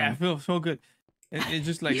guys Yeah, I down. feel so good. It's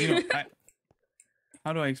just like, you know,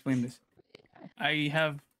 how do I explain this? I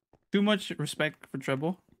have too much respect for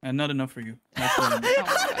Treble and not enough for you. That's what I mean. Oh my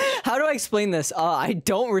gosh. How do I explain this? I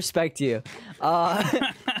don't respect you.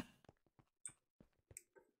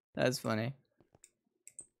 That's funny.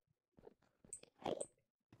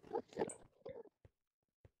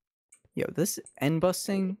 Yo, this end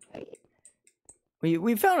busting.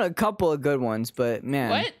 We found a couple of good ones, but man,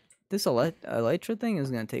 What? this elytra thing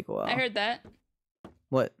is gonna take a while. I heard that.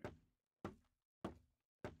 What?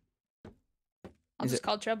 I'll Is just it-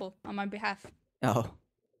 call Treble on my behalf. Oh,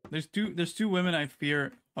 There's two women I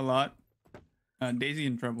fear a lot. Daisy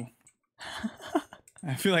and Treble.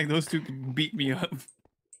 I feel like those two could beat me up.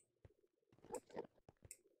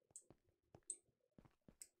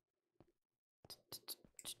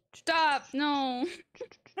 Stop! No.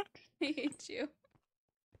 I hate you.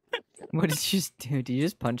 what did you just do? Did you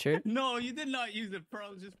just punch her? No, you did not use the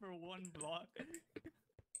pearls just for one block.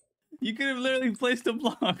 You could have literally placed a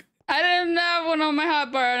block. I didn't have one on my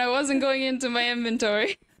hotbar and I wasn't going into my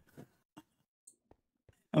inventory.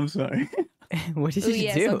 I'm sorry. what did Oh you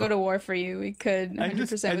yes, do? I'll go to war for you. We could 100% I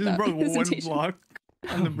just without broke one hesitation. block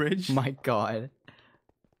on the bridge, Oh my god.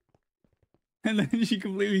 and then she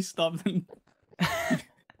completely stopped. And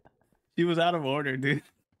she was out of order, dude.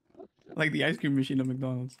 Like the ice cream machine at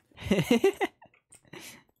McDonald's.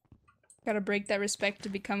 Gotta break that respect to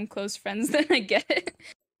become close friends, then I get it.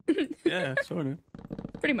 Yeah, sort of.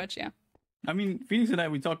 Pretty much, yeah. I mean, Phoenix and I,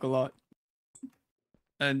 we talk a lot,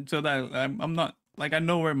 and so that I'm not like, I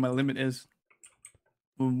know where my limit is.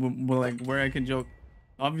 Like where I can joke.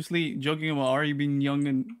 Obviously, joking about Ari being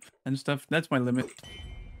young and stuff, that's my limit.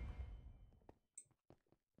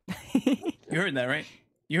 You heard that, right?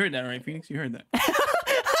 You heard that, right, Phoenix? You heard that.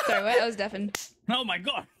 Sorry, what? I was deafened. Oh my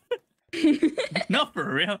god. Not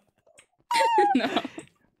for real. No.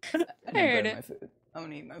 I heard it. My food. I'm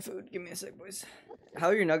gonna eat my food. Give me a sec, boys. How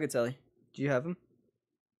are your nuggets, Ellie? Do you have them?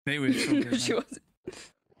 They were so good, She man. wasn't.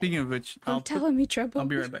 Speaking of which, Don't tell me trouble. I'll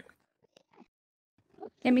be right back.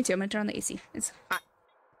 Yeah, me too. I'm gonna turn on the AC. It's hot.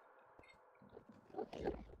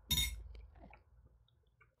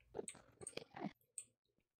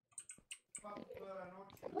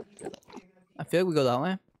 I feel like we go that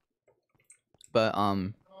way. But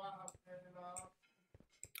I'm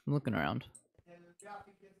looking around.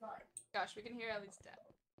 Gosh, we can hear Ellie's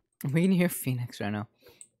dad. We can hear Phoenix right now.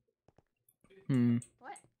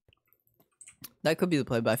 What? That could be the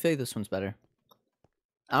play, but I feel like this one's better.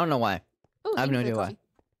 I don't know why. Ooh, I have thank no you for the idea why. coffee.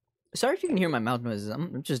 Sorry if you can hear my mouth noises.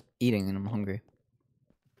 I'm just eating and I'm hungry.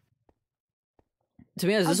 To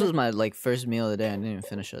be honest, this was my like first meal of the day. I didn't even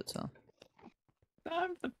finish it, so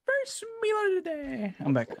I'm the first meal of the day.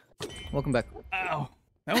 I'm back. welcome back. Ow.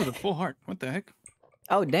 That was a full heart. What the heck?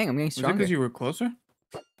 Oh dang, I'm getting Was it stronger. because you were closer?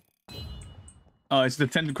 Oh, it's the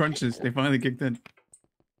 10 crunches. They finally kicked in.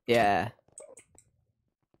 Yeah.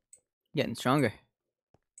 Getting stronger.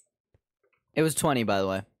 It was 20, by the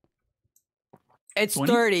way. It's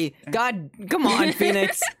 20? 30. God, come on,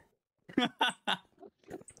 Phoenix.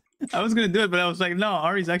 I was gonna do it, but I was like, no,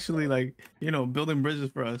 Ari's actually like, building bridges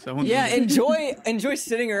for us. I won't do Yeah, that. enjoy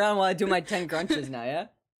sitting around while I do my 10 crunches now, yeah?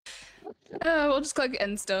 We'll just collect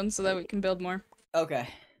end stone so that we can build more. Okay.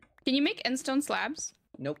 Can you make end stone slabs?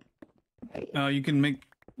 Nope. You can make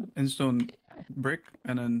endstone brick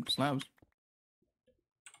and then slabs.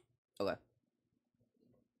 Okay.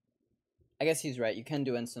 I guess he's right. You can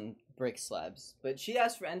do endstone brick slabs. But she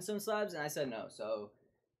asked for endstone slabs and I said no, so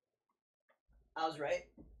I was right.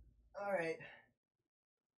 Alright.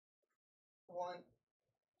 1,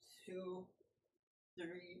 2, 3,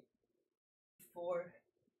 4,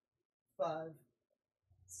 5,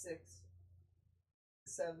 6,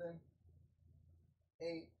 7,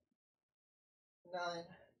 8, 9,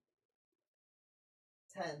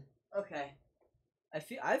 10. Okay. I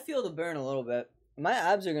feel the burn a little bit. My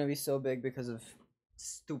abs are gonna be so big because of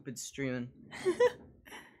stupid streaming.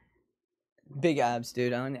 Big abs,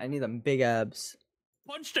 dude. I need them big abs.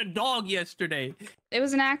 Punched a dog yesterday. It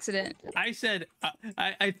was an accident. I said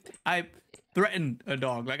I threatened a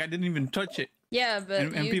dog. Like I didn't even touch it. Yeah, but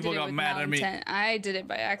And you people did it got with mad at me. malintent. I did it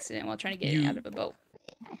by accident while trying to get it out of a boat.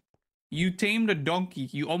 You tamed a donkey.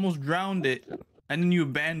 You almost drowned it, and then you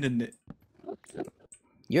abandoned it.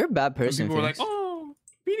 You're a bad And person. people were like, Phoenix. "Oh,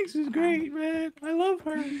 Phoenix is great, man. I love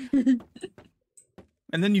her."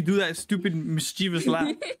 And then you do that stupid mischievous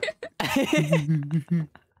laugh. Dang.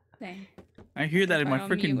 I hear that in my If I unmute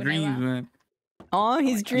freaking when I dreams, laugh. man. Aw,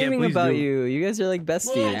 he's dreaming please about do. you. You guys are like Yeah,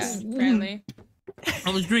 besties. apparently. I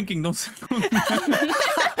was drinking. Don't.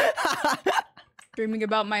 Dreaming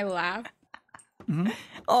about my laugh.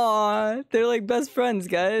 Aw, they're like best friends,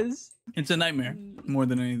 guys. It's a nightmare more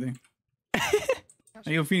than anything.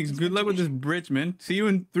 Hey, yo, Phoenix, good luck with this bridge, man. See you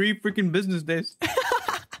in 3 freaking business days.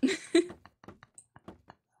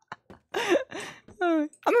 I'm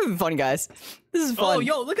having fun, guys. This is fun. Oh,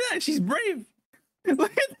 yo, look at that. She's brave.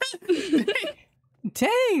 Look at that.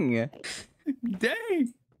 Dang.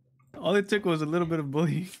 Dang. All it took was a little bit of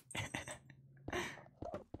bullying.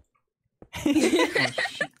 Oh,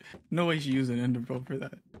 shit. No way she used an ender pearl for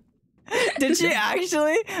that. Did she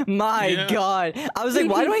actually? My Yeah. god. I was like,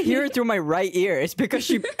 why do I hear it through my right ear? It's because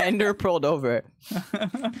she ender pearled over.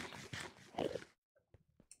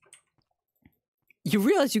 You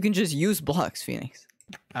realize you can just use blocks, Phoenix.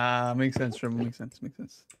 Makes sense, Trevor. Makes sense.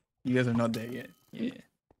 You guys are not there yet. Yeah.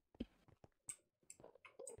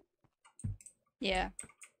 Yeah.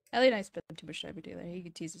 Ellie and I spend too much time together. He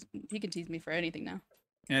can tease me for anything now.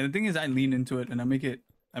 Yeah, the thing is I lean into it and I make it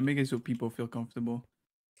so people feel comfortable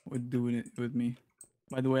with doing it with me.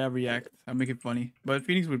 By the way I react, I make it funny. But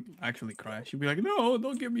Phoenix would actually cry. She'd be like, "No,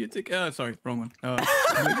 don't give me a ticket." Sorry, wrong one. I'm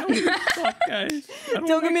like, "No, fuck, guys. I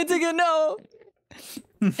Don't give me a ticket, no.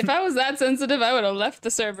 If I was that sensitive, I would have left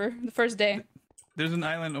the server the first day. There's an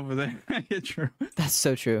island over there." Yeah, true. That's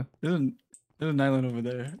so true. There's an island over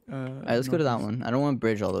there. Alright, let's go to that one. I don't want to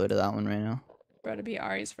bridge all the way to that one right now. Bro, to be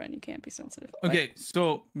Ari's friend, you can't be sensitive. Okay,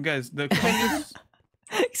 so guys, the compass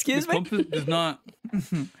Excuse the me? compass does not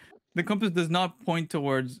the compass does not point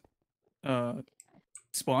towards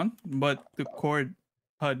spawn, but the cord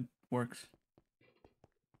HUD works.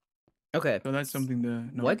 Okay. So that's something to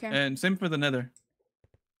know. What? Okay. And same for the nether.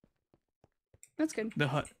 That's good. The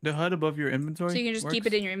HUD above your inventory. So you can just keep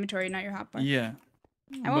it in your inventory, not your hotbar. Yeah.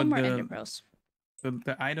 I want but more the- ender pearls.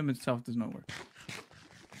 The item itself does not work.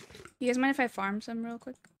 You guys mind if I farm some real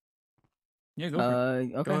quick? Yeah, go for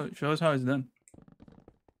it. Okay. Show us how it's done.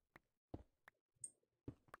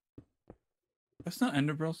 That's not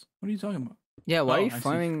ender pearls. What are you talking about? Yeah, why are Oh, you I see.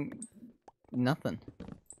 farming nothing?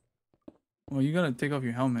 Well, you gotta take off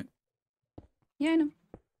your helmet. Yeah, I know.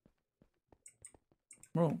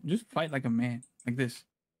 Bro, just fight like a man. Like this.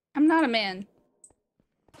 I'm not a man.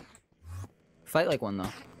 Fight like one, though.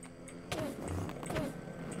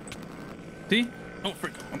 See? Oh,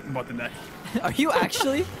 frick. I'm about to die. Are you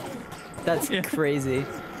actually? That's Yeah. crazy.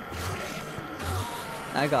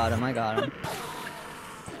 I got him. I'm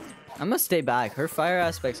gonna stay back. Her fire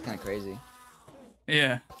aspect's kind of crazy.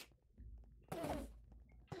 Yeah.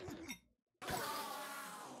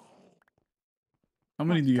 How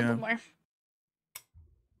many do you Couple have? more.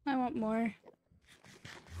 I want more.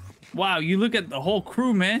 Wow, you look at the whole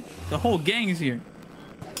crew, man. The whole gang is here.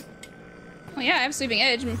 Oh yeah, I have Sweeping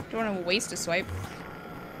Edge. Don't want to waste a swipe.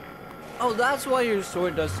 Oh, that's why your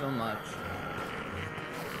sword does so much.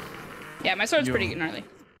 Yeah, my sword's Yo. pretty gnarly.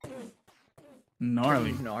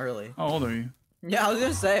 Gnarly. Gnarly. How old are you? Yeah, I was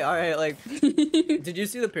gonna say. All right, like, did you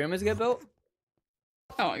see the pyramids get built?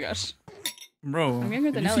 Oh my gosh. Bro. I'm younger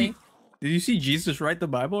did than you Ellie. see- Did you see Jesus write the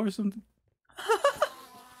Bible or something?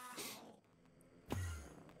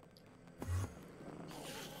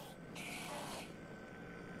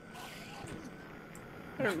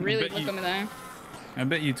 Gotta really look him in the eye. I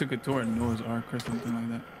bet you took it toward Noah's Ark or something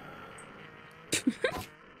like that.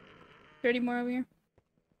 30 more over here.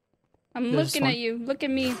 I'm There's looking one. at you. Look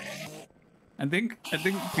at me. I think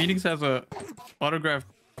Phoenix has a autographed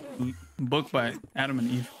book by Adam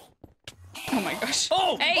and Eve. Oh my gosh.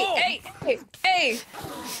 Oh! Hey, oh! hey!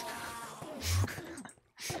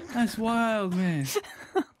 That's wild, man.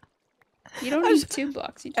 You don't need 2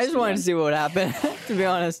 blocks. You I just wanted to see what would happen. To be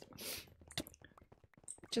honest.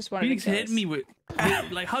 Just wanted Phoenix to hit me with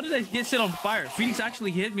like, how did I get set on fire? Phoenix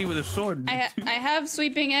actually hit me with a sword. I have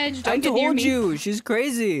sweeping edge. I Don't get near told me. you, she's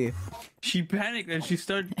crazy. She panicked and she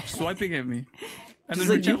started swiping at me. And She's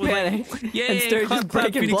then like, you Richard was panicked. like, "Yay, and started clap, just clap,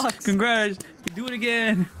 breaking Phoenix, blocks. congrats, you do it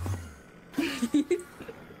again."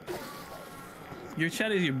 Your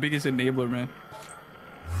chat is your biggest enabler, man.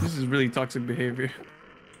 This is really toxic behavior.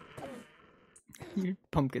 Your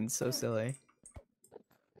pumpkin's so silly.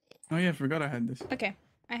 Oh yeah, I forgot I had this. Okay,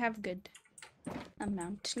 I have good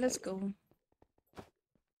amount. Let's go.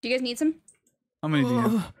 Do you guys need some? How many do you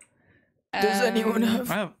have? Does anyone I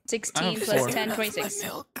have 16 I have plus 4. 10, my 26.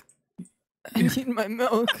 milk? I need my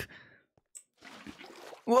milk.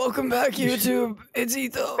 Welcome back, YouTube. It's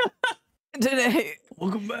Etho. Today,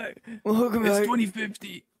 Welcome back. welcome It's back.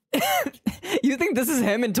 2050. You think this is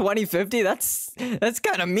him in 2050? That's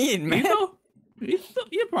kind of mean, man.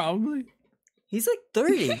 Yeah, probably. He's like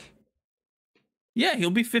 30. Yeah, he'll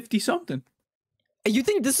be 50 something. You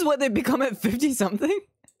think this is what they become at 50 something?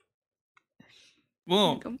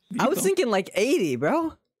 Well, I was thinking like 80,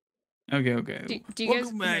 bro. Okay. Do you guys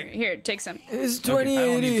Welcome back. here, take some. It's Okay, I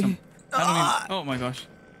don't need 2080. some. I don't need, oh my gosh.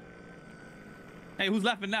 Hey, who's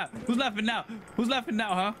laughing now? Who's laughing now? Who's laughing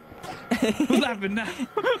now, huh? Who's laughing now?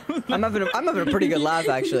 I'm having a pretty good laugh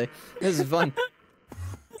actually. This is fun.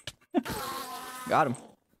 Got him.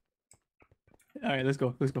 All right, let's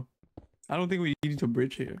go. Let's go. I don't think we need to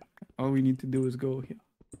bridge here. All we need to do is go here.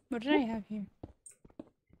 What did I have here?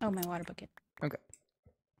 Oh, my water bucket. Okay.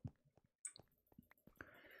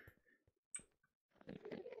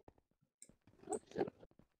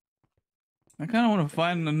 I kind of want to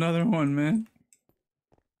find another one, man.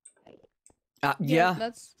 Yeah.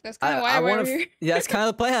 That's kind of why we're wanna over here. Yeah, that's kind of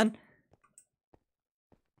the plan.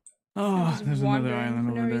 Oh, just there's another wandering island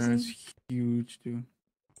for no over there. reason. It's huge, dude.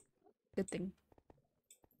 Good thing.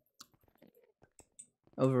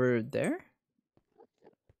 Over there?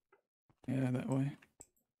 Yeah, that way.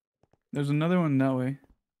 There's another one that way.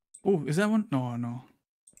 Oh, is that one? No.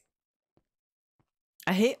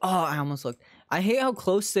 I hate. Oh, I almost looked. I hate how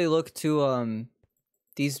close they look to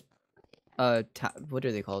these what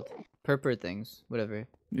are they called? Purple things, whatever.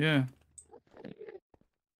 Yeah.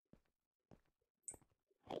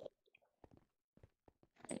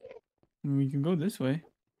 We can go this way.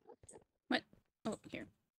 What? Oh, here.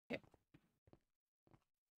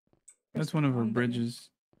 That's one of our one button. bridges.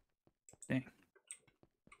 Dang.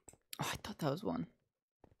 Oh, I thought that was one.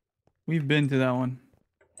 We've been to that one.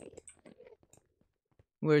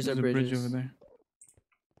 Where's There's our a bridge bridges? over there.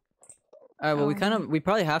 All right. Well, Oh. we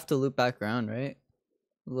probably have to loop back around, right?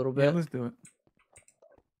 A little Yeah, bit. let's do it.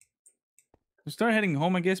 We'll start heading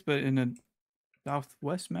home, I guess, but in a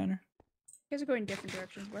southwest manner. You guys are going different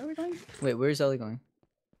directions. Where are we going? Wait, where's Ellie going?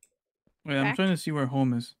 Wait, I'm Back? trying to see where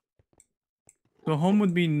home is. So home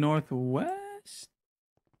would be northwest?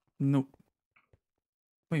 Nope.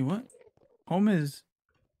 Wait, what? Home is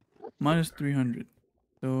minus 300.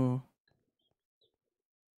 So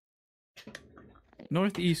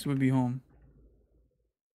northeast would be home.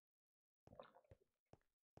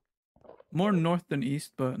 More north than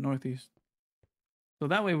east, but northeast. So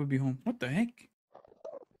that way would be home. What the heck?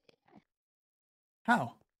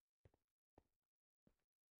 How?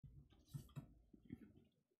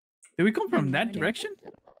 Did we come I have from no that idea. direction?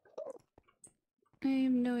 I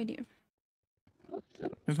have no idea.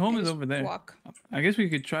 Because home I is just over there. Walk. I guess we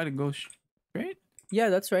could try to go straight. Yeah,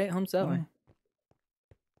 that's right. Home's that way.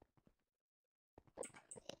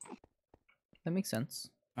 That makes sense.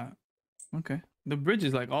 Okay. The bridge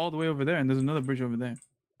is like all the way over there, and there's another bridge over there.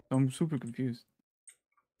 So I'm super confused.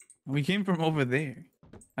 We came from over there.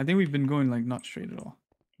 I think we've been going like not straight at all.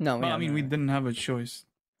 No, Well, yeah, I mean, no, we no. didn't have a choice.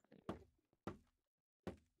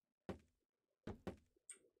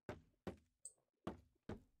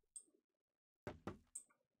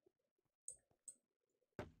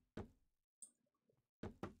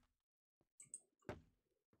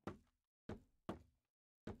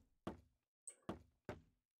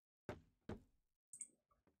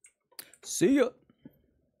 See ya.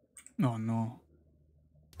 Oh no.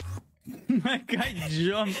 My guy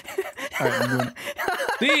jumped. Alright, I'm doing it.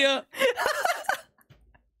 See ya!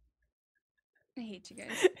 I hate you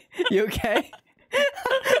guys. You okay?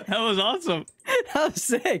 That was awesome. That was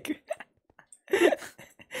sick.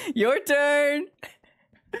 Your turn.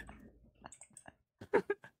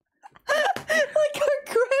 Like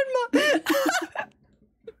our grandma.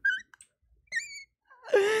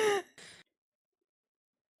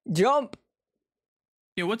 Jump.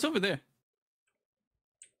 Yeah, what's over there?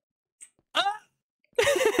 Ah!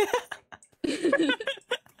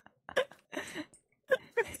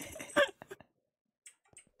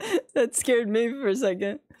 That scared me for a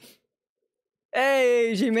second.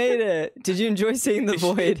 Hey, she made it. Did you enjoy seeing the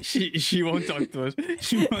void? She won't talk to us.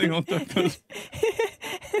 She probably won't talk to us.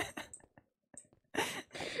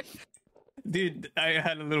 Dude, I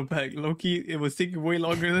had a little pack. Low-key, it was taking way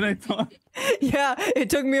longer than I thought. Yeah, it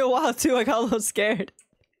took me a while too. I got a little scared.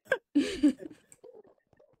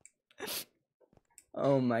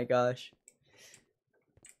 Oh my gosh.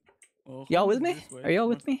 Well, Y'all home with is me? this way. Are y'all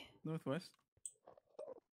with me? Northwest.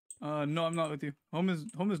 No, I'm not with you. Home is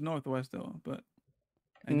northwest though, but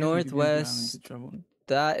I guess we could use the island Northwest. to travel.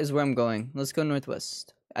 That is where I'm going. Let's go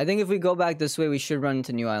northwest. I think if we go back this way, we should run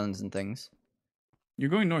into new islands and things. You're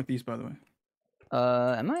going northeast, by the way.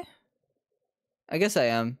 Am I? I guess I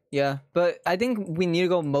am. Yeah, but I think we need to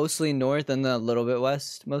go mostly north and then a little bit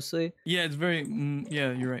west, mostly. Yeah, it's very.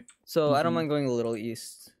 Yeah, you're right. So I don't Mhm. mind going a little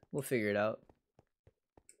east. We'll figure it out.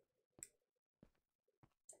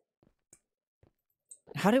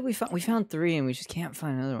 How did we find? We found 3 and we just can't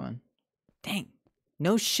find another one. Dang.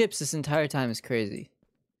 No ships this entire time is crazy.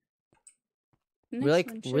 Next we're one like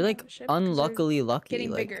should we're have like a ship 'cause they're unluckily lucky.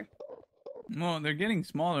 getting Like bigger. Well, they're getting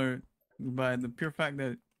smaller by the pure fact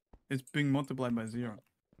that it's being multiplied by 0.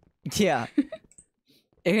 yeah. It's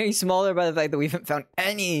getting smaller by the fact that we haven't found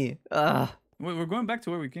any. Ugh. Wait, we're going back to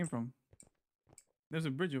where we came from. There's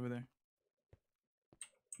a bridge over there.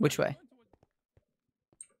 Which way?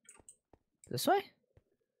 This way?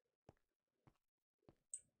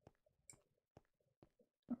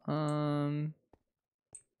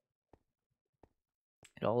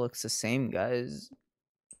 It all looks the same, guys.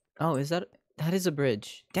 Oh, is that is a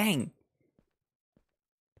bridge? Dang.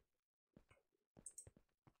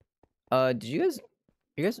 Did you guys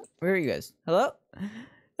where are you guys? Hello?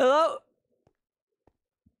 Hello?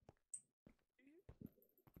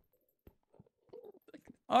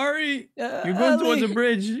 Ari, you're going towards a Ellie!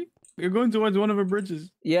 bridge. You're going towards one of the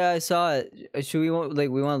bridges. Yeah, I saw it. Should we want we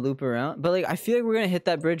want to loop around? But like I feel like we're gonna hit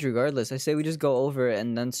that bridge regardless. I say we just go over it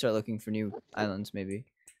and then start looking for new islands maybe.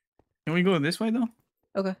 Can we go this way though?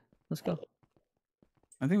 Okay, let's go.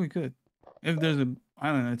 I think we could. If there's an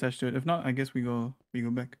island attached to it. If not, I guess we go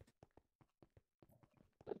back.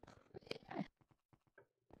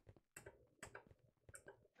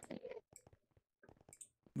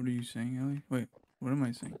 What are you saying, Ellie? Wait, what am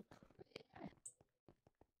I saying?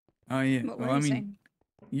 Oh yeah. What Well, were I you mean, saying?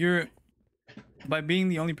 you're by being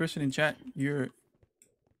the only person in chat,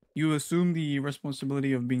 you assume the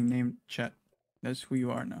responsibility of being named chat. That's who you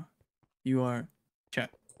are now. You are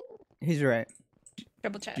chat. He's right.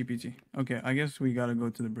 Double chat. GPT. Okay, I guess we gotta go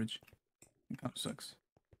to the bridge. It kind of sucks.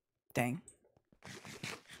 Dang.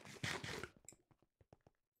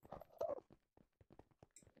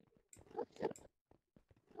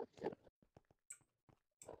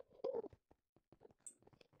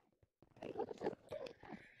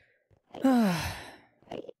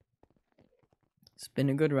 It's been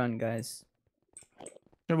a good run, guys.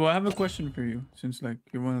 Yeah, well, I have a question for you, since like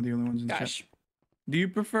you're one of the only ones in Gosh. chat. Do you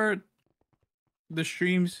prefer the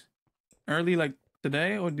streams early, like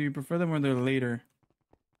today, or do you prefer them when they're later?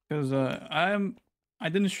 Because I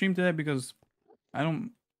didn't stream today because I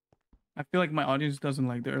feel like my audience doesn't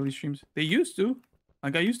like the early streams. They used to,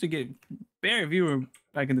 like I used to get bare viewer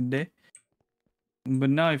back in the day, but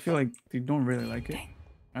now I feel like they don't really like it.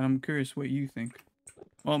 And I'm curious what you think.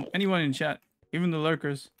 Well, anyone in chat, even the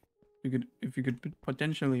lurkers, if you could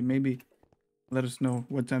potentially maybe let us know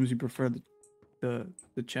what times you prefer the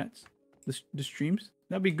chats, the streams.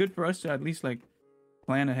 That'd be good for us to at least like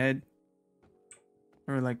plan ahead,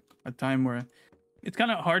 or like a time where it's kind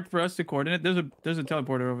of hard for us to coordinate. There's a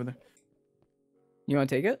teleporter over there. You want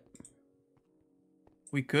to take it?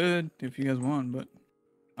 We could if you guys want, but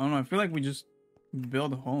I don't know. I feel like we just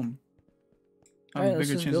build a home. Have Alright, let's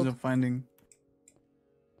bigger just chances build. of finding.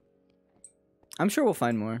 I'm sure we'll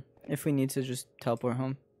find more if we need to just teleport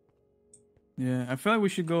home. Yeah, I feel like we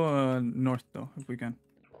should go north though if we can.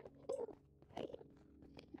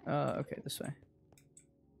 Okay, this way.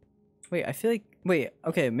 Wait, I feel like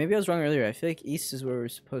okay, maybe I was wrong earlier. I feel like east is where we're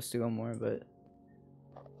supposed to go more, but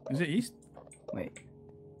Is it east? wait.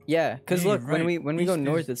 Yeah, cuz Yeah, look, you're right. when we go East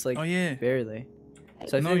north is- it's like Oh yeah. barely.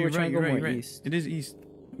 So I No, feel like you're we're trying right. to go You're more right. east. It is east.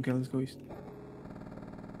 Okay, let's go east.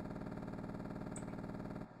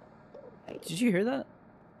 Did you hear that?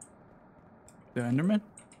 The Enderman?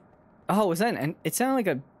 Oh, was that an? It sounded like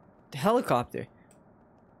a helicopter.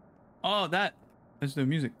 Oh, that's the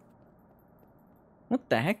music. What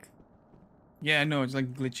the heck? Yeah, I know. It's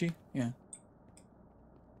like glitchy. Yeah.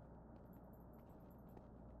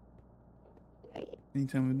 Any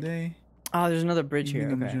time of day. Oh, there's another bridge here.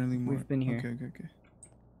 Evening, I'm Okay, generally more- we've been here. Okay.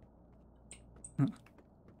 Huh.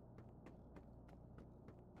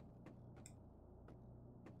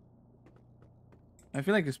 I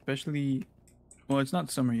feel like especially, well, it's not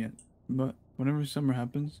summer yet, but whenever summer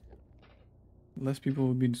happens, less people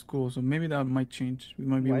will be in school, so maybe that might change. We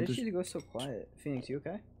might be Why able did to. she go so quiet? Phoenix, you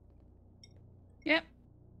okay? Yep.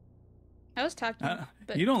 I was talking,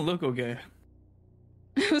 but You don't look okay.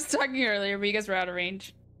 I was talking earlier, but you guys were out of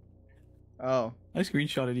range. Oh. I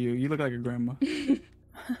screenshotted you. You look like a grandma.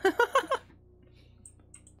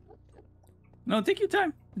 No, take your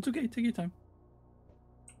time. It's okay. Take your time.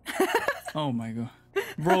 Oh my god.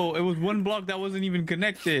 Bro, it was one block that wasn't even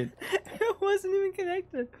connected. It wasn't even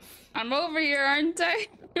connected. I'm over here, aren't I?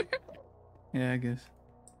 Yeah, I guess.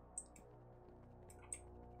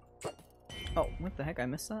 Oh, what the heck? I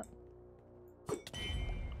missed that?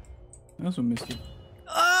 I also missed you.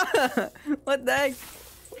 Ah! What the heck?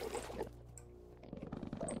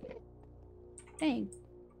 Dang.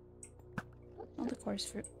 All the course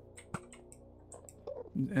fruit.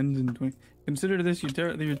 It ends in 20. Consider this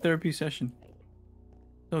your therapy session.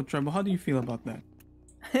 So, Trouble, how do you feel about that?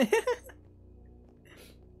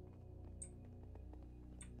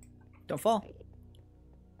 Don't fall.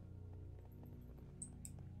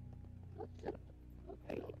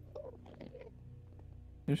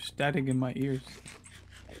 There's static in my ears.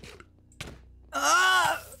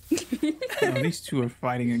 Ah! Oh, these two are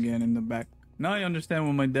fighting again in the back. Now I understand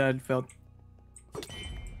what my dad felt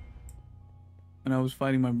when I was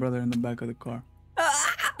fighting my brother in the back of the car.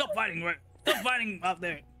 Stop fighting, right? Stop fighting out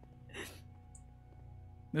there.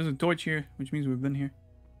 There's a torch here, which means we've been here.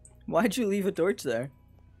 Why'd you leave a torch there?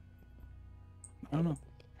 I don't know.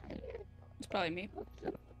 It's probably me.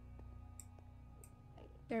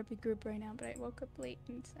 Therapy group right now, but I woke up late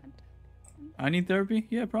and said. I need therapy?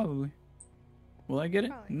 Yeah, probably. Will I get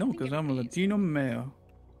it? Probably. No, I think because I'm a everybody is. Latino male.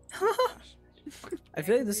 I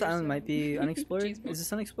feel like this island might be Jeez, unexplored. man. Is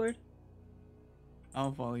this unexplored?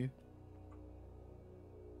 I'll follow you.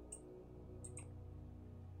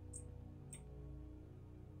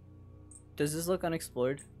 Does this look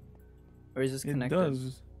unexplored? Or is this It connected?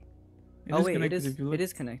 does. It Oh is wait, it connected is. if you look. It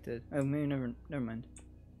is connected. Oh, maybe never mind.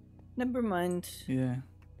 Never mind. Yeah.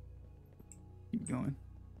 Keep going.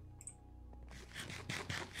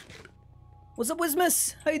 What's up,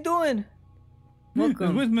 Wismus? How you doing? It's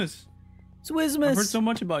Welcome. Wismus. It's Wismus. I've heard so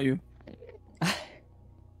much about you.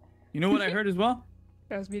 You know what I heard as well?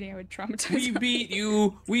 If I was meeting, I would traumatize. We beat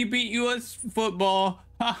you. We beat you at football.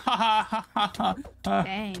 Ha ha ha ha ha ha.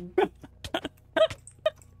 Dang.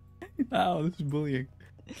 Oh, this is bullying.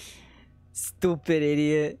 Stupid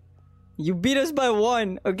idiot. You beat us by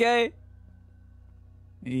 1, okay?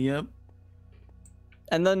 Yep.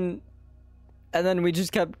 And then we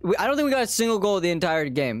just kept. I don't think we got a single goal the entire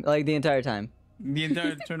game, like the entire time. The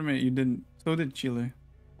entire tournament you didn't. So did Chile.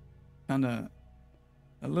 Kinda.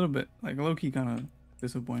 A little bit. Like low key kinda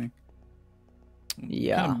disappointing.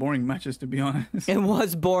 Yeah. Kinda boring matches to be honest. It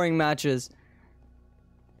was boring matches.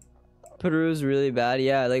 Peru's really bad.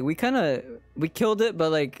 Yeah, like we killed it,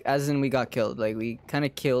 but like as in we got killed. Like we kind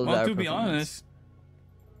of killed. Well, our to be performance. honest,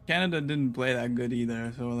 Canada didn't play that good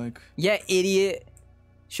either. So like. Yeah, idiot.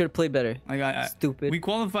 Should have played better. Like I Stupid. We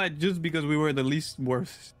qualified just because we were the least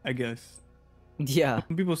worst, I guess. Yeah.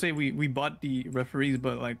 Some people say we bought the referees,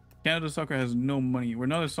 but like Canada soccer has no money. We're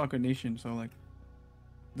not a soccer nation, so like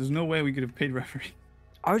there's no way we could have paid referee.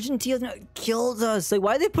 Argentina killed us. Like,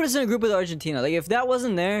 why did they put us in a group with Argentina? Like, if that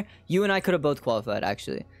wasn't there, you and I could have both qualified,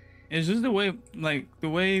 actually. It's just the way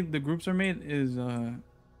the groups are made is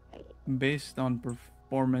based on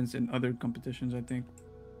performance in other competitions, I think.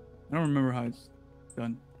 I don't remember how it's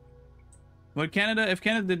done. But if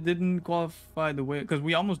Canada didn't qualify the way, because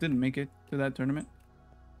we almost didn't make it to that tournament.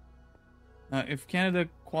 If Canada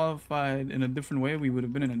qualified in a different way, we would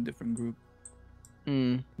have been in a different group.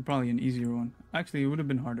 Probably an easier one. Actually, it would have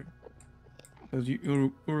been harder. Because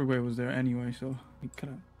Uruguay was there anyway, so we could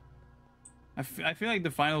have. I feel like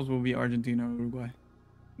the finals will be Argentina or Uruguay.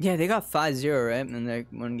 Yeah, they got 5-0, right? In their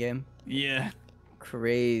one game. Yeah.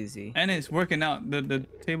 Crazy. And it's working out. The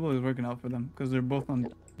table is working out for them because they're both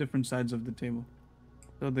on different sides of the table.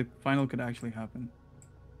 So the final could actually happen.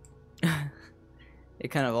 It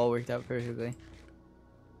kind of all worked out perfectly.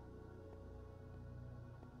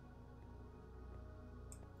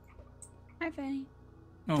 Hi, Fanny.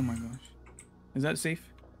 Oh my gosh. Is that safe?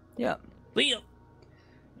 Yeah. Leo.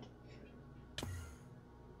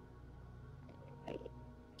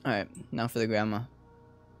 All right, now for the grandma.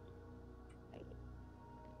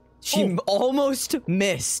 She almost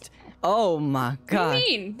missed. Oh my What god. do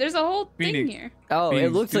you mean? There's a whole thing Phoenix. here. Oh, it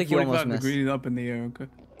Phoenix, looks like you almost 245 missed. degrees up in the air. Okay.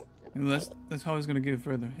 And that's how he's gonna get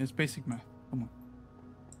further. It's basic math. Come on.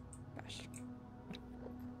 Gosh.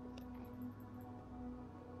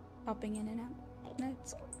 Popping in and out.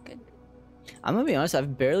 That's good. I'm gonna be honest.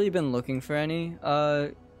 I've barely been looking for any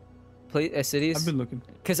cities. I've been looking.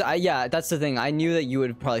 Cause yeah, that's the thing. I knew that you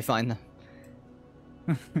would probably find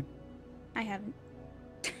them. I haven't.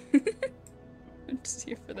 I'm just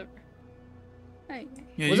here for the. Hi.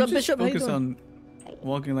 Yeah, What's you up, just Bishop? How you focus doing? on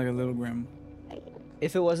walking like a little grandma.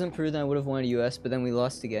 If it wasn't Peru, then I would have wanted US, but then we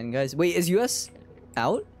lost again, guys. Wait, is US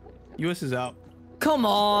out? US is out. Come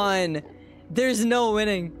on! There's no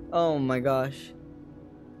winning. Oh my gosh.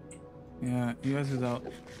 Yeah, US is out.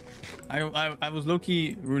 I was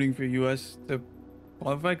low-key rooting for US to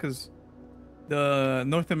qualify because the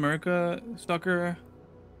North America Soccer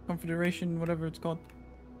Confederation, whatever it's called,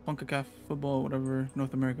 CONCACAF football, whatever,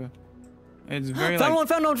 North America. It's very Found like.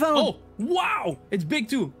 one, found one. Oh wow! It's big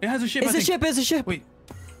too. It has a ship. It's I a think. ship, it's a ship. Wait,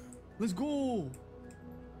 let's go.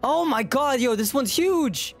 Oh my god, yo, this one's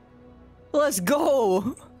huge. Let's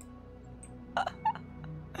go.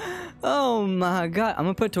 Oh my god. I'm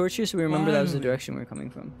gonna put torch here so we remember that was the Finally. direction we were coming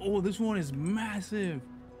from. Oh, this one is massive.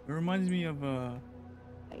 It reminds me of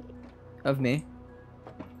Of me?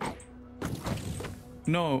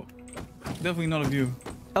 No, definitely not of you.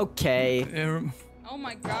 Okay. Oh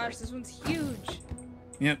my gosh, this one's huge.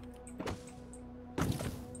 Yep.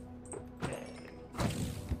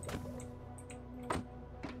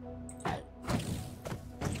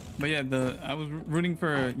 But yeah, I was rooting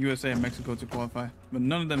for USA and Mexico to qualify, but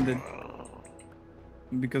none of them did.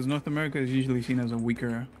 Because North America is usually seen as a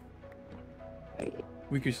weaker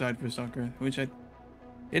side for soccer, which it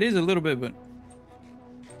is a little bit, but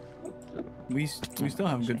we still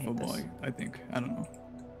have good football. I think. I don't know.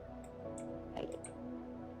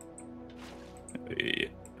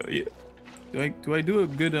 Oh yeah. Do I do a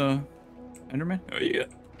good Enderman? Oh yeah.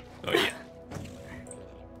 Oh yeah.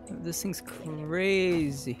 This thing's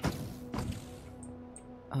crazy.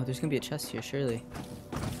 Oh, there's gonna be a chest here, surely.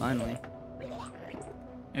 Finally.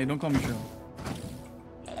 Hey, don't call me Cheryl.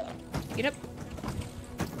 Get up.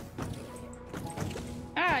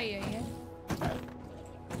 Ah, yeah.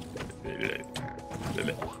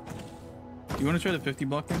 You want to try the 50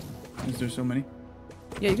 block thing? Since there's so many.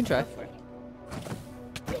 Yeah, you can try. Go for it.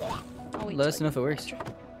 I'll wait Let till us know if it works.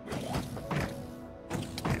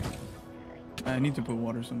 I need to put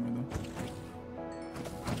water somewhere though.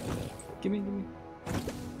 Give me.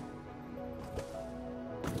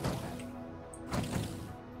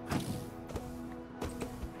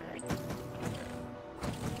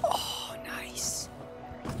 Oh, nice.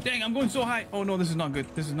 Dang, I'm going so high. Oh no, this is not good.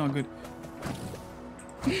 This is not good.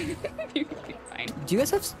 You'll be fine. Do you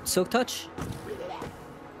guys have silk touch?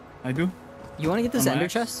 I do. You want to get this On my ender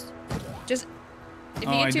axe? chest? Just if you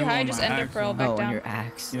Oh, I get too do high, on just my ender axe, pearl yeah. back Oh, on down. your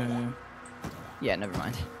axe. Yeah. Yeah, never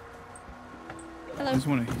mind. I Hello. just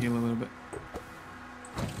want to heal a little bit.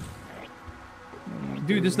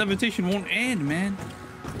 Dude, this levitation won't end, man.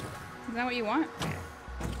 Is that what you want?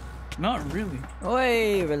 Not really.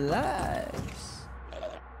 Oi, relax.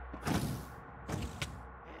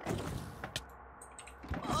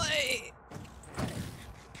 Oi.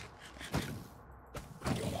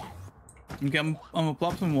 Okay, I'm gonna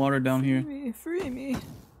plop some water down here, Free me.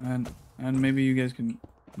 and maybe you guys can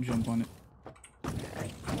jump on it.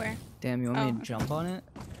 Where? Damn, you want me Oh. to jump on it?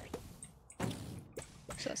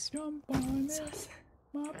 Sus. Jump on it.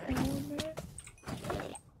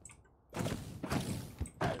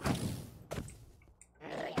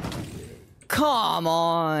 Come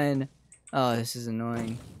on. Oh, this is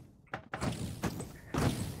annoying.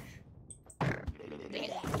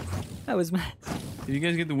 That was mad. Did you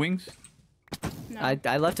guys get the wings? No.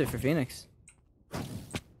 I left it for Phoenix.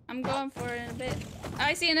 I'm going for it in a bit.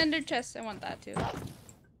 I see an ender chest. I want that too.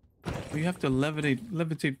 We have to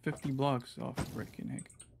levitate 50 blocks. Oh, freaking heck.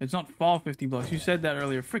 It's not fall 50 blocks. You said that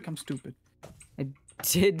earlier. Frick, I'm stupid. I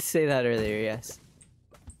did say that earlier, yes.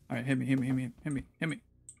 Alright, hit me. Hit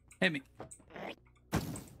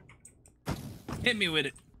me with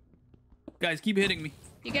it. Guys, keep hitting me.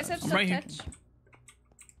 You guys have I'm silk right here. touch?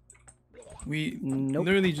 We Nope.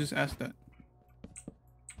 literally just asked that.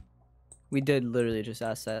 We did literally just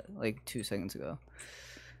ask that like 2 seconds ago.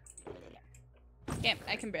 Yeah,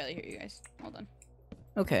 I can barely hear you guys. Hold on.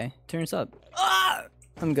 Okay, turns up. Ah!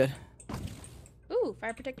 I'm good. Ooh,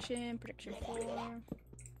 fire protection, protection 4.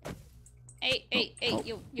 Hey,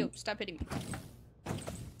 yo, stop hitting me.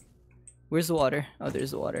 Where's the water? Oh,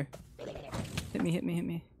 there's the water. Hit me. Hit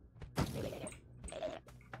me.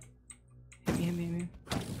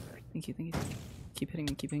 Thank you. Keep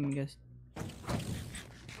hitting me, guys.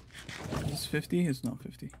 Is this 50? It's not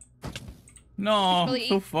 50. No, Really?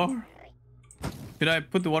 so far. Did I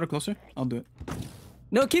put the water closer? I'll do it.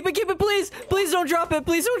 No, keep it, please! Please don't drop it!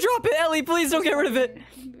 Please don't drop it, Ellie! Please don't get rid of it!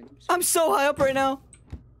 I'm so high up right now!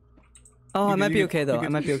 Oh, I might be okay though. I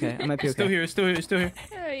might be okay. Still here.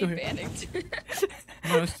 Oh, you panicked.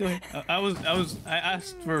 No, it's still here. I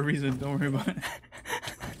asked for a reason. Don't worry about it.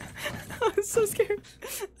 I'm so scared.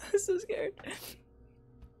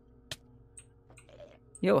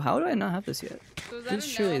 Yo, how do I not have this yet? So is that a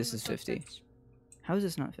Surely no this on is the 50. touch? How is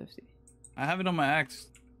this not 50? I have it on my axe.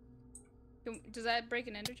 Does that break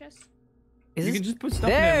an ender chest? You can just put stuff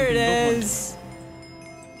There in it there. We can build is!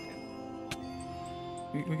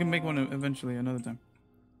 one. We can make one eventually another time.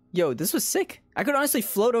 Yo, this was sick. I could honestly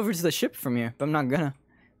float over to the ship from here, but I'm not gonna.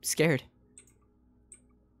 I'm scared.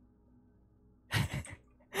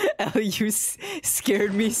 Ellie, you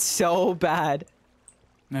scared me so bad.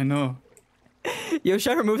 I know. Yo,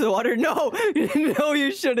 should I remove the water? No! No,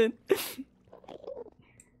 you shouldn't.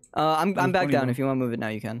 I'm back down. If you want to move it now,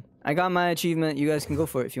 you can. I got my achievement. You guys can go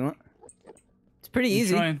for it if you want. It's pretty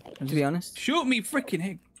easy, to be honest. Shoot me, freaking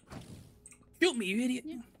heck. Shoot me, you idiot.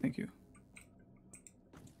 Thank you.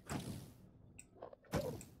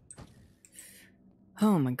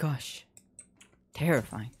 Oh my gosh.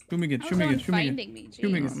 Terrifying. Shoot me again. How's Shoot me no again. one Shoot me again. finding me,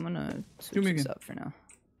 Shoot me jeez? again. I'm gonna Shoot switch me this again. up for now.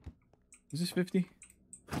 Is this 50?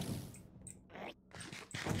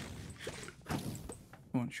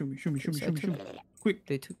 Come on, shoot me. Quick.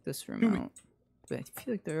 They took this room Shoot me. out. But I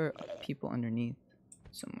feel like there are people underneath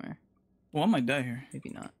somewhere. Well, I might die here. Maybe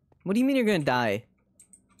not. What do you mean you're gonna die?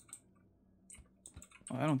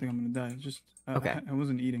 Oh, I don't think I'm gonna die. It's just Okay. I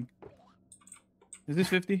wasn't eating. Is this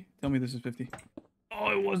 50? Tell me this is 50.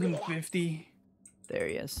 Oh, it wasn't 50. There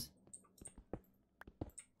he is.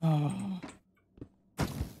 Oh.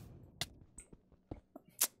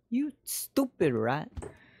 You stupid rat.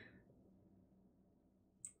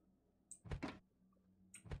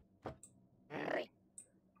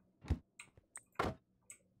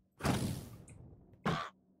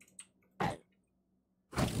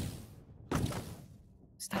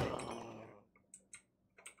 Stop it.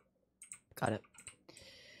 Got it.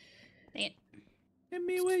 Dang it. Hit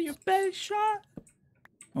me with your best shot.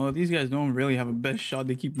 Well, these guys don't really have a best shot.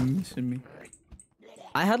 They keep missing me.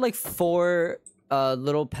 I had like 4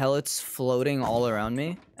 little pellets floating all around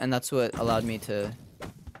me, and that's what allowed me to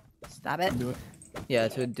stop it. Do it. Yeah,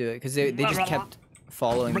 to do it, because they just kept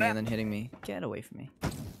following me and then hitting me. Get away from me.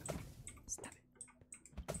 Stop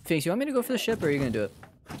it. Phoenix, you want me to go for the ship, or are you gonna do it?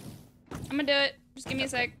 I'm gonna do it. Just give me a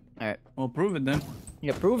sec. Alright. Well, prove it then.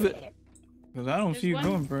 Yeah, prove it. Because I don't There's see you one-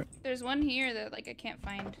 going for it. There's one here that like I can't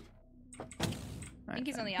find. I think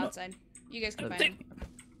he's on the outside. You guys can find him.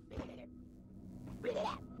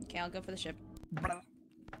 Okay, I'll go for the ship.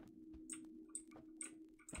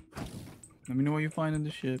 Let me know what you find in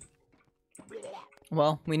the ship.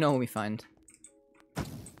 Well, we know what we find.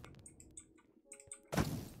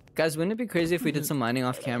 Guys, wouldn't it be crazy if we did some mining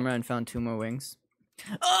off camera and found 2 more wings?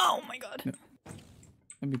 Oh my god! Yeah.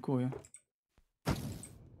 That'd be cool, yeah.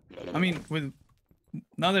 I mean, with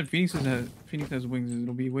now that Phoenix has wings,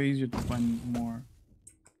 it'll be way easier to find more.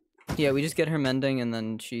 Yeah, we just get her mending and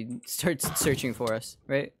then she starts searching for us,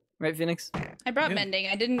 right? Right, Phoenix? I brought Yeah. mending.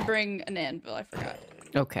 I didn't bring an anvil. I forgot.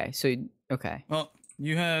 Okay, so okay. Well,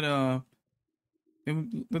 you had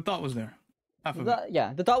the thought was there. Half of it.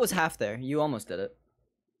 Yeah, the thought was half there. You almost did it.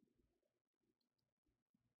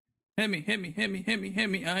 Hit me.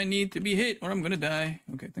 I need to be hit or I'm gonna die.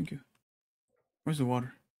 Okay, thank you. Where's the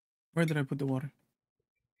water? Where did I put the water?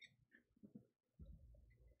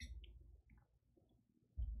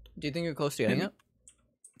 Do you think you're close to getting it?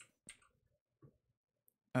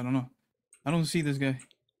 I don't know. I don't see this guy.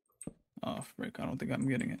 Oh, frick. I don't think I'm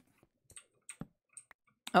getting it.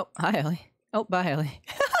 Oh, hi, Ellie. Oh, bye, Ellie.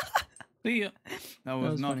 See ya. That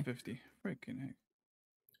was not funny. 50. Freaking heck.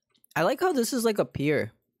 I like how this is like a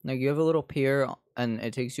pier. Like, you have a little pier and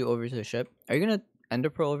it takes you over to the ship. Are you gonna ender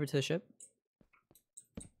pearl over to the ship?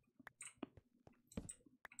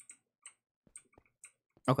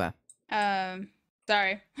 Okay.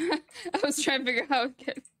 Sorry. I was trying to figure out how to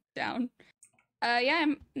get down. Yeah,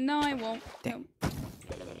 no, I won't. Damn.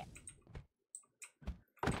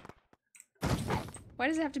 Why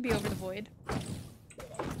does it have to be over the void?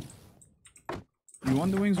 You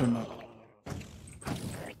want the wings or not?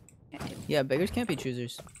 Yeah, beggars can't be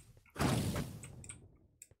choosers.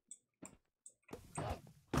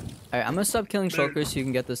 Alright, I'm gonna stop killing shulkers so you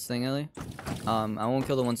can get this thing, Ellie. I won't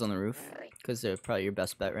kill the ones on the roof because they're probably your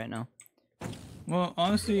best bet right now. Well,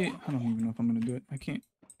 honestly, I don't even know if I'm gonna do it. I can't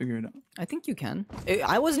figure it out. I think you can.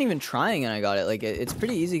 I wasn't even trying and I got it. Like it's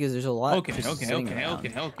pretty easy because there's a lot. Okay.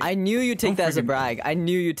 I knew you'd take that as a brag. I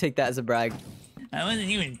knew you'd take that as a brag. I wasn't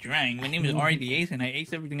even trying. My name is Ari the Ace, and I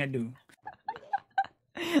ace everything I do.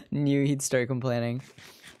 Knew he'd start complaining.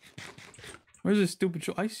 Where's this stupid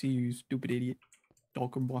show? I see you, you stupid idiot.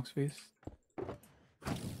 Dulker box face.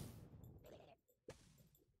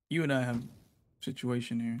 You and I have a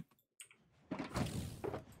situation here.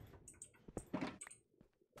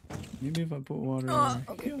 Maybe if I put water.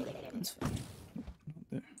 Okay. That's fine. Not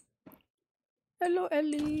there. Hello,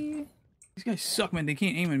 Ellie. These guys suck, man. They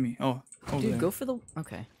can't aim at me. Oh, over Dude, there. go for the.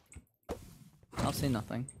 Okay. I'll say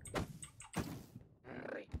nothing.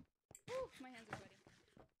 My hands are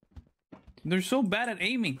sweaty. They're so bad at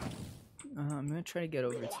aiming. I'm gonna try to get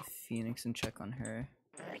over to Phoenix and check on her.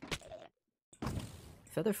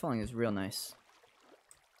 Feather falling is real nice.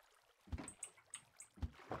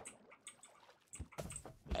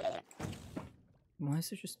 Why is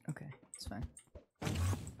there just okay? It's fine.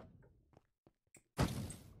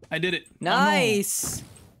 I did it. Nice.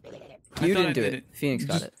 I You thought I didn't do did it. Phoenix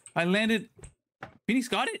got Just- it. I landed. Phoenix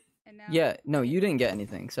got it? And now Yeah. No, you didn't get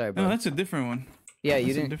anything. Sorry, bro. No, that's a different one. Yeah, you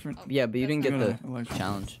That's a didn't. different. Yeah, but you didn't get the Elijah.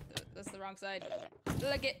 challenge. that's the wrong side.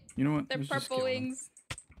 Look it. You know what? They're Let's just purple kill them. wings.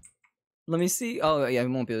 Let me see. Oh, yeah, I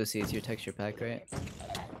won't be able to see. It's your texture pack, right?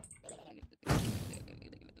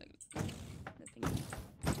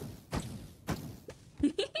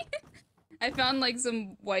 I found like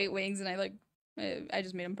some white wings and I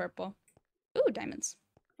just made them purple. Ooh, diamonds.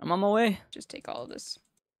 I'm on my way. Just take all of this.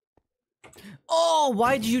 Oh,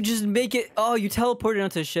 why did you just make it? Oh, you teleported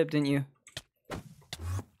onto the ship, didn't you?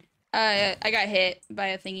 I got hit by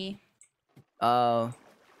a thingy. Oh.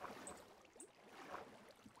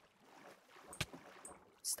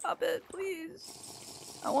 Stop it,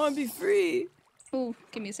 please. I want to be free. Ooh,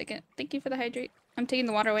 give me a second. Thank you for the hydrate. I'm taking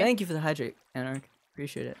the water away. Thank you for the hydrate, Anarch.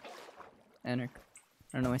 Appreciate it. Anarch.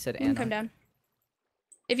 I don't know why I said You can Anarch. come down.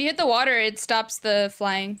 If you hit the water, it stops the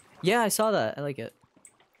flying. Yeah, I saw that. I like it.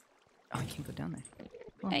 Oh, I can't go down there.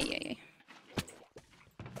 Oh. Ay.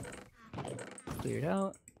 Cleared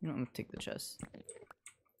out. You know, I'm gonna take the chest.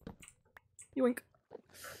 Yoink.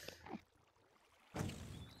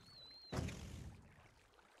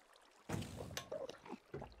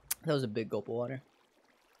 That was a big gulp of water.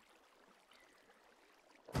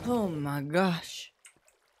 Oh my gosh.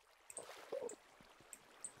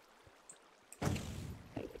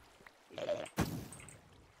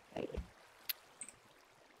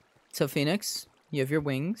 So Phoenix, you have your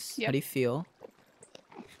wings. How Yep. do you feel?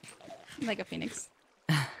 Like a phoenix.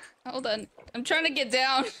 Hold on. I'm trying to get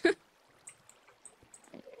down.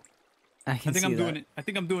 I I can think see I'm doing that. it. I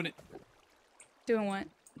think I'm doing it. Doing what?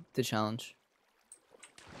 The challenge.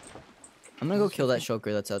 I'm gonna go kill that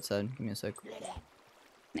shulker that's outside. Give me a sec.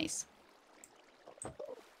 Nice.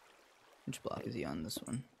 Which block is he on this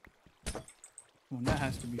one? Well, that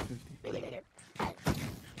has to be 50. I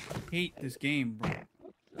hate this game, bro.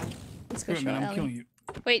 Let's go Screw it, show man. I'm Ellie. killing you.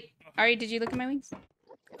 Wait, Ari, did you look at my wings?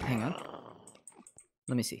 Hang on.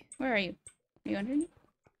 Let me see. Where are you? Are you under me?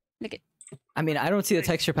 Look at. I mean, I don't see the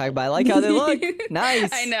texture pack, but I like how they look. Nice.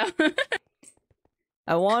 I know.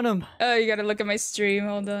 I want them. Oh, you gotta look at my stream.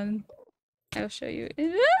 Hold on. I'll show you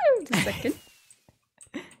in a second.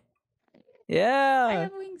 I Yeah.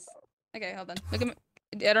 have wings. Okay, hold on. Look at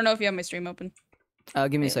my. I don't know if you have my stream open.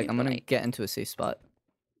 Give me a Wait, sec. let I'm me gonna like- get into a safe spot.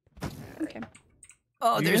 Okay.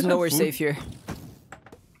 Oh, You there's guys have nowhere food? safe here.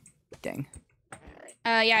 Dang.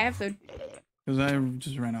 Yeah, I have food. Because I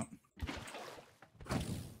just ran out.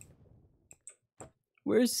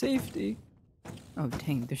 Where's safety? Oh,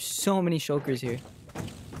 dang. There's so many shulkers here.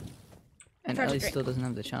 And Project Ellie Drake. still doesn't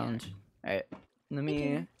have the challenge. Alright. Let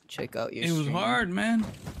me check out your It was stream. hard, man.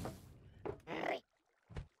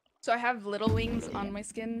 So I have little wings on my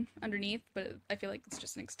skin underneath, but I feel like it's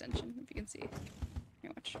just an extension. If you can see.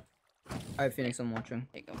 Here, watch. Alright, Phoenix, I'm watching.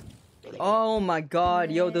 There you go. Oh my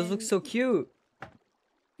god, yo, those look so cute.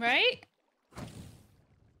 Right?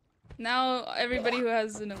 Now everybody who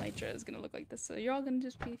has an elytra is gonna look like this, so you're all gonna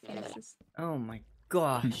just be phoenixes. Oh my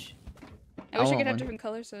gosh. I wish I want could have one. different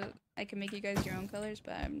colors so I can make you guys your own colors,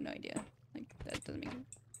 but I have no idea. Like that doesn't make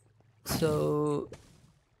sense. So,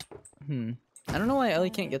 I don't know why Ellie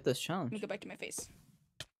can't get this Let challenge. me go back to my face.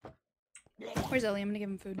 Where's Ellie? I'm gonna give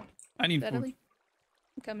him food. I Is need that food. Ellie?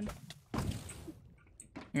 I'm coming.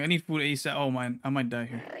 I need food ASAP. Oh, man. I might die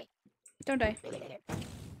here. Don't die.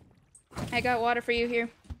 I got water for you here.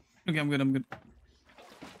 Okay, I'm good. I'm good.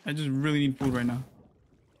 I just really need food right now.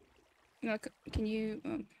 Can you?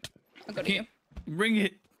 I'll go to you. Bring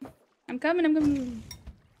it. I'm coming. I'm coming.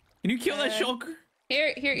 Can you kill that shulker?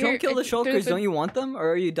 Here. Don't kill the throw shulkers. food. Don't you want them,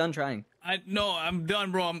 or are you done trying? No, I'm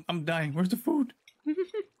done, bro. I'm dying. Where's the food?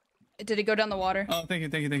 Did it go down the water? Oh, thank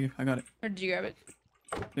you. I got it. Or did you grab it?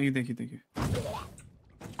 Thank you.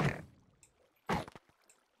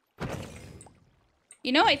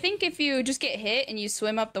 You know, I think if you just get hit and you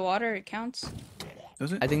swim up the water, it counts.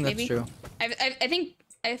 Does it? I think that's Maybe. true. I think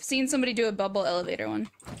I've seen somebody do a bubble elevator one.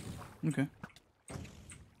 Okay.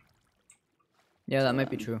 Yeah, that might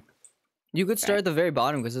be true. You could start at the very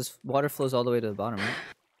bottom because this water flows all the way to the bottom, right?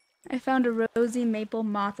 I found a rosy maple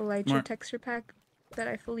moth elytra Mark. texture pack that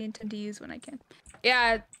I fully intend to use when I can.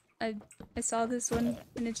 Yeah, I saw this one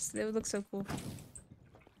and it looks so cool.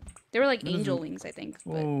 They were like angel wings, I think.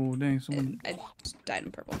 But Oh, dang! Someone. I just dyed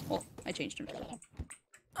them purple. Well, I changed them to purple.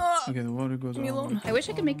 Okay, the water goes Leave me all the way. alone. I wish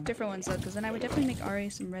I could make different ones though, because then I would definitely make Ari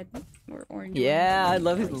some red or orange. Yeah, ones, I'd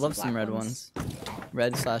love or love some black red ones.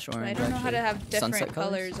 Red / But orange. I don't know how to actually. have different Sunset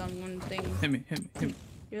colors on one thing. Hit me.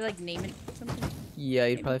 You're like name it something. Yeah,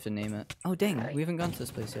 you'd probably have to name it. Oh dang, we haven't gone to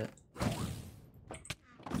this place yet.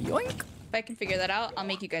 Yoink! If I can figure that out, I'll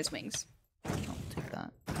make you guys wings. I'll take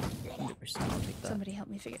that. 100%, I'll take that. Somebody help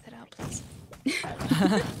me figure that out, please.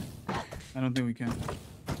 I don't think we can.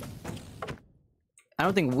 I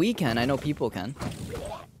don't think we can. I know people can.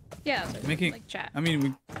 Yeah, so Making. like chat. I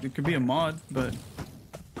mean, it could be a mod, but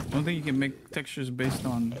I don't think you can make textures based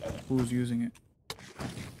on who's using it.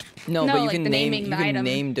 No, No, but you like can the name naming you the can item.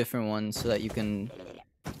 name different ones so that you can.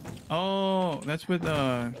 Oh, that's with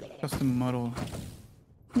custom model.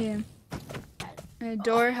 Yeah. I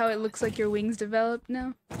adore how it looks like your wings developed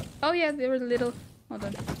now. Oh yeah, they were little. Hold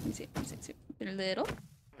on. Let me see. They're little.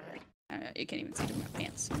 You can't even see them in my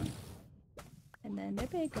pants. And then they're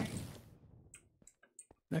bigger.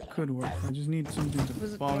 That could work. I just need something to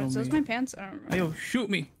Was it follow those me. my pants? I don't remember. Hey, yo, shoot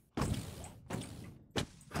me!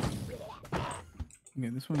 Okay,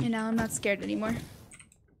 this one. And now I'm not scared anymore.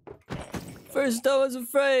 First, I was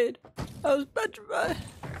afraid. I was petrified.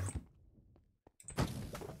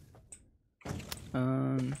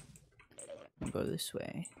 I'll go this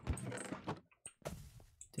way.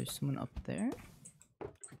 There's someone up there.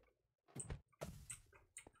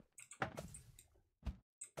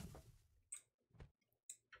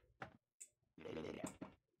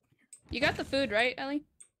 You got the food, right, Ellie?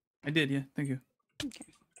 I did, yeah. Thank you. Okay.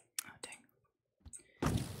 Oh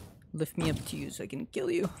dang! Lift me up to you so I can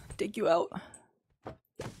kill you, take you out.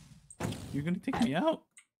 You're gonna take me out?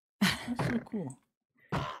 That's so cool.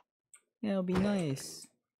 Yeah, it'll be nice.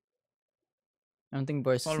 I don't think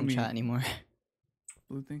Boris is Follow in me. chat anymore.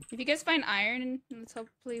 Blue thing. If you guys find iron, let's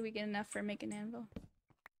hopefully we get enough for making anvil.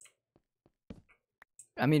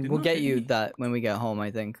 I mean, Did we'll not get hit you me. that when we get home,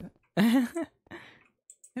 I think. Hit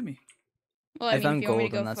me. Well, I I mean, found if you want me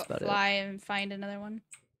gold to and go that's about it. fly and find another one.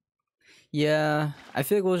 Yeah, I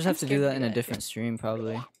feel like we'll just I'm have to do scared to that do in a that, different stream,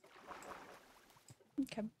 probably.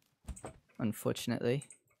 Okay. Unfortunately.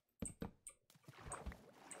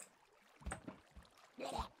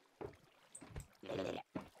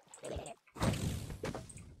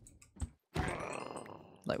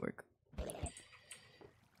 Light work.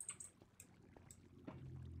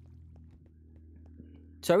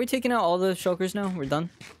 So are we taking out all the shulkers now? We're done?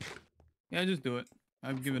 Yeah, just do it.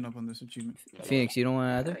 I've given up on this achievement. Phoenix, you don't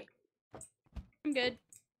want to either? I'm good.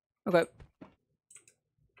 Okay.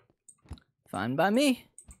 Fine by me.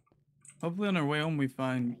 Hopefully on our way home we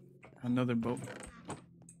find another boat.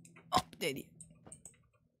 Oh, idiot.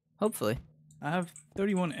 Hopefully. I have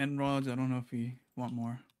 31 end rods. I don't know if we want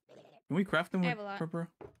more. Can we craft them I with have a lot. purple?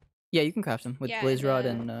 Yeah, you can craft them with Yeah, blaze rod the-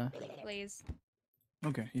 and Blaze.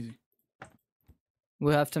 Okay, easy.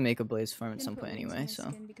 we'll have to make a blaze farm I'm at gonna some put point wings on anyway, my so.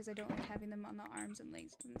 skin because I don't like having them on the arms and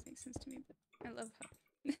legs. It doesn't make sense to me, but I love how.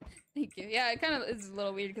 Thank you. Yeah, it kind of is a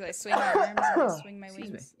little weird because I swing my arms and I swing my Excuse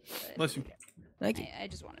me. wings. but Bless you. Thank you. I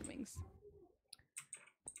just wanted wings.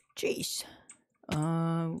 Jeez.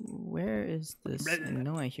 Where is this? I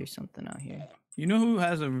know I hear something out here. You know who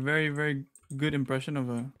has a very, very good impression of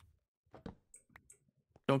a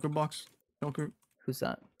shulker box? Shulker? Who's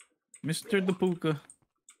that? Mr. DePuka.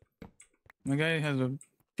 My guy has a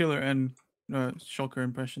killer and shulker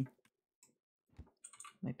impression.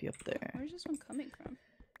 Might be up there. Where's this one coming from?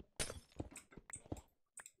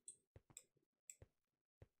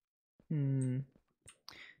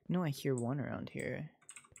 No, I hear one around here.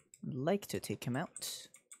 I'd like to take him out.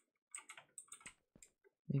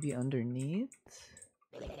 Maybe underneath?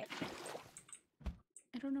 I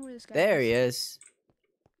don't know where this guy There is. he is.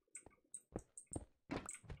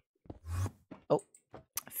 Oh,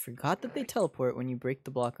 I forgot that they teleport when you break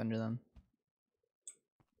the block under them.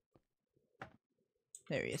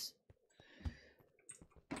 There he is.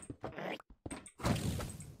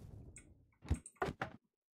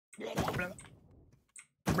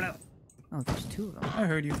 Oh, there's two of them. I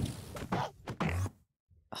heard you. Oh,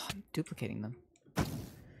 I'm duplicating them.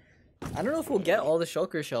 I don't know if we'll get all the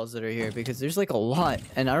shulker shells that are here because there's like a lot,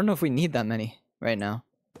 and I don't know if we need that many right now.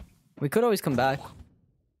 We could always come back.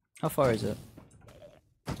 How far is it?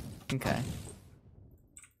 Okay.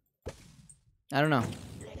 I don't know.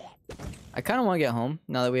 I kind of want to get home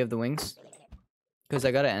now that we have the wings. Because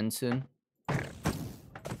I gotta end soon.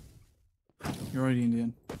 You're already in the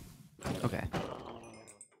end. Okay.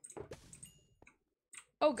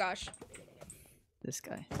 Oh gosh. This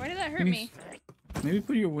guy. Why did that hurt me? Maybe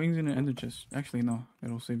put your wings in an ender chest. Actually, no.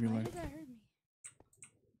 It'll save your Why life. did that hurt me?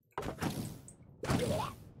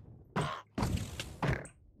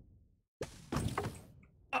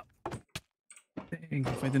 Dang,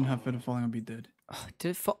 if I didn't have feather falling, I'd be dead. Oh, did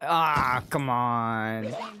it fall? Ah, come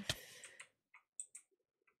on. Same.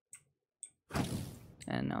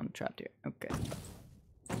 And now I'm trapped here. Okay.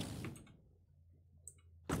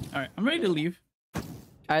 Alright, I'm ready to leave.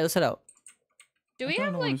 Alright, let's head out. Do we I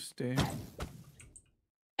have don't want like? to stay.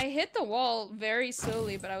 I hit the wall very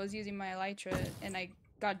slowly, but I was using my elytra and I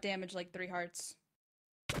got damaged like 3 hearts.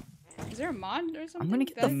 Is there a mod or something? I'm gonna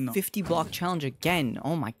get the That- No. 50 block challenge again.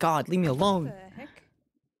 Oh my god, leave me What alone. the heck?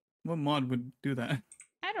 What mod would do that?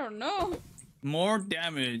 I don't know. More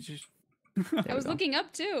damage. There I we was go. looking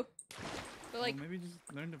up too, but like Well, maybe just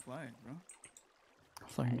learn to fly, bro.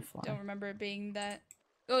 Learn to fly. don't remember it being that.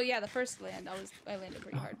 Oh yeah, the first land I landed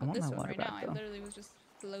pretty Oh, hard, I but want this my one water right back, now I though. literally was just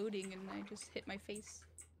floating and I just hit my face.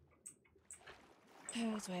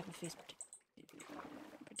 Oh, so I have a face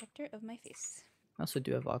protector of my face. I also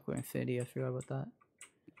do have Aqua Infinity. I forgot about that.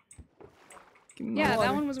 Give me my Yeah, that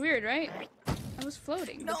water. one was weird, right? I was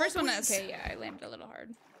floating. No, The first one, please. okay, yeah, I landed a little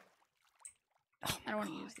hard. Oh I don't want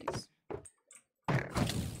to use these. Did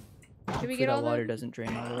Hopefully we get that all water the? doesn't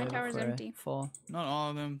drain all the way tower's before empty. I fall. Not all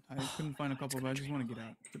of them. I couldn't find a couple, but I just want to get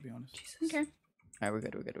out, to be honest. Jesus. Okay. Alright, we're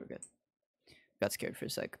good, we're good, we're good. Got scared for a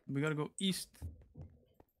sec. We gotta go east.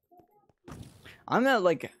 I'm at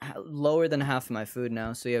like lower than half of my food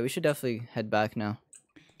now, so yeah, we should definitely head back now.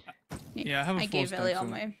 Yeah, I have a I full gave stack, Ellie all so-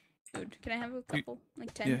 my food. Can I have a couple?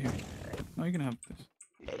 Like 10? Yeah, here. No, you can have this.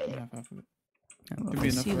 You can have half of it. Yeah, well, Could if be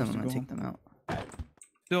I enough see for them, us I'm to gonna go take them out.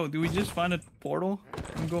 So, do we just find a portal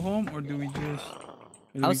and go home, or do we just...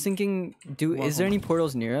 I was thinking, walk is there home? any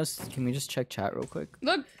portals near us? Can we just check chat real quick?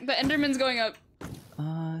 Look, the Enderman's going up.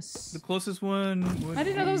 The closest one would I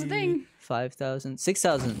didn't know that was a be- thing. 5,000,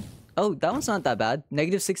 6,000. Oh, that one's not that bad.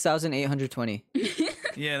 Negative 6,820.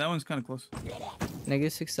 Yeah, that one's kind of close.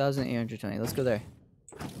 Negative 6,820. Let's go there.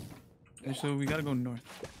 And so we gotta go north.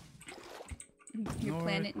 Your North-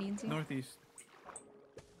 planet needs you. Northeast.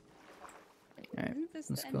 Alright, Isn't this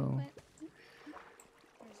let's the end go. planet?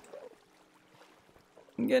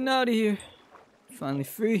 I'm getting out of here. Finally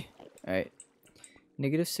free. Alright.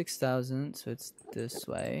 Negative 6,000, so it's this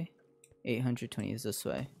way. 820 is this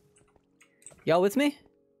way. Y'all with me?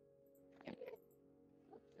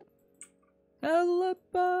 Hello.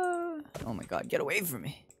 Oh my god, get away from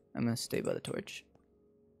me. I'm gonna stay by the torch.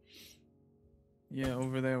 Yeah,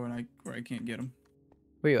 over there where I can't get them.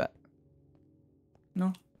 Where you at?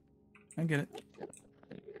 No, I get it.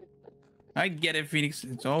 I get it, Phoenix.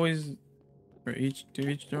 It's always to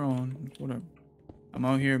each their own. It's whatever. I'm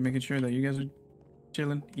out here making sure that you guys are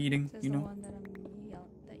chilling, eating. This is You the know. one that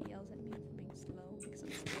that yells at me for being slow because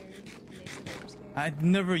I'm scared. And they said they were scared. I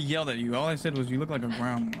never yelled at you. All I said was you look like a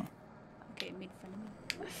grandma. Okay, it made fun of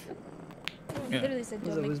me. He Yeah. literally said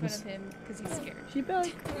Was don't it make fun Wismus? of him because he's scared. She back.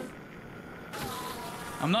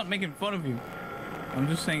 I'm not making fun of you. I'm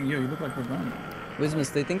just saying, yo, you look like a grandma.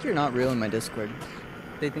 Wismus, they think you're not real in my Discord.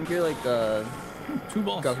 They think you're like a 2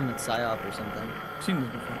 balls. government psyop or something. I've seen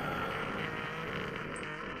this before.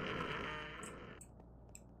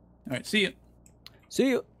 All right, see ya. See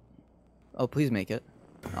you. Oh, please make it.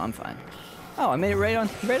 No, I'm fine. Oh, I made it right on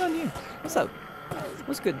you. What's up?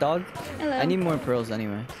 What's good, dog? Hello. I need more pearls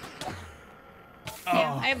anyway.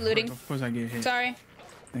 Yeah, I have looting. Of course I get hit. Sorry.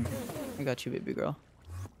 Thank you. I got you, baby girl.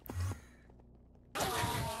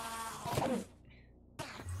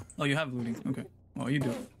 Oh, you have looting. Okay. Well, you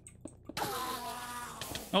do.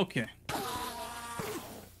 Okay.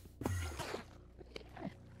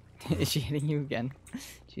 Is she hitting you again?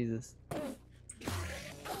 Jesus.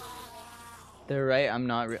 They're right. I'm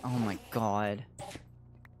not. Oh my god.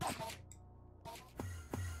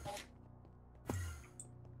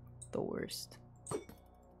 The worst.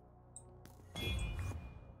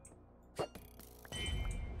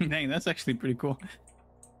 Dang, that's actually pretty cool.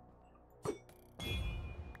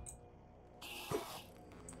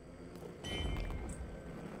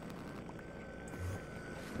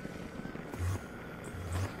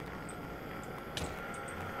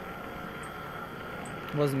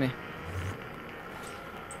 Wasn't me.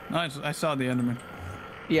 No, I saw the Enderman.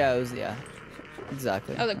 Yeah, it was, yeah.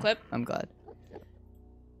 Exactly. Oh, the clip? I'm glad.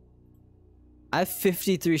 I have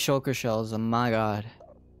 53 shulker shells. Oh my god.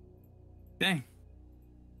 Dang.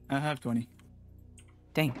 I have 20.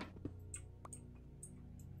 Dang.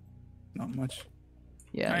 Not much.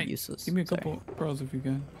 Yeah, Alright, useless. Give me a Sorry. couple pearls if you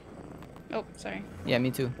can. Oh, sorry. Yeah,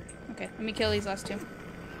 me too. Okay, let me kill these last two.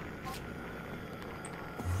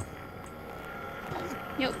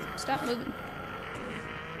 Yo, stop moving.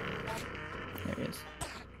 There it is.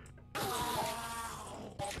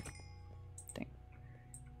 Dang.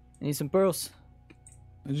 I need some pearls.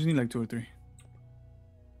 I just need like 2 or 3.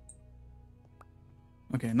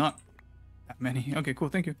 Okay, not that many. Okay, cool.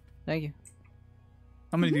 Thank you. Thank you.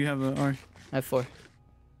 How many do you have, Ari? I have 4.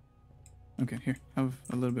 Okay, here. Have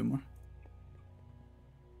a little bit more.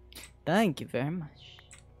 Thank you very much.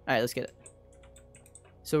 Alright, let's get it.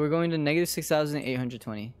 So we're going to negative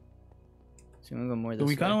 6,820. So we're gonna go more this So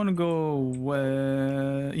we way. kind of want to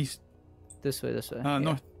go east. This way, this way.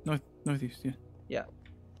 Yeah. Northeast, yeah. Yeah.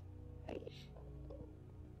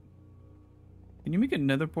 Can you make a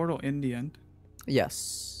nether portal in the end?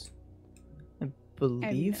 Yes. I believe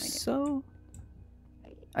idea. so.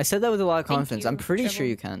 I said that with a lot of Thank confidence. you, I'm pretty sure Trevor.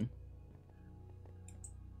 you can.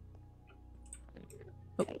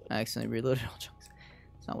 Oh, I accidentally reloaded all chunks.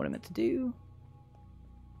 That's not what I meant to do.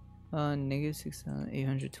 Negative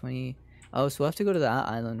 6,820. Oh, so we'll have to go to that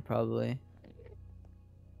island probably.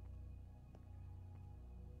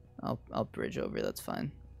 I'll bridge over, that's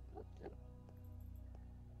fine.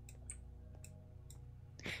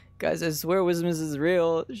 Guys, I swear Wismus is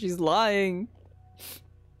real. She's lying.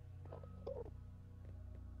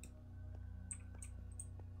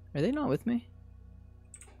 Are they not with me?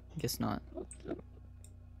 I guess not.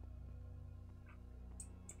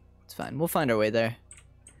 It's fine. We'll find our way there.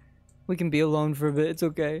 We can be alone for a bit. It's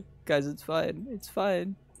okay. Guys, it's fine. It's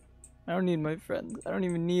fine. I don't need my friends. I don't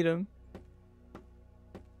even need them.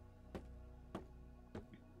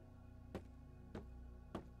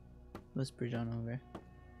 Let's bridge on over.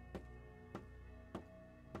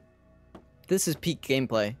 This is peak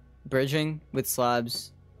gameplay. Bridging with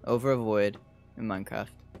slabs over a void in Minecraft.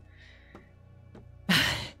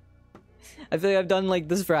 I feel like I've done like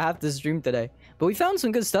this for half the stream today. But we found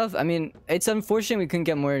some good stuff. I mean, it's unfortunate we couldn't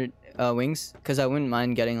get more wings. Because I wouldn't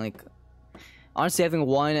mind getting like... Honestly, having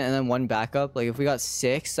 1 and then 1 backup. Like if we got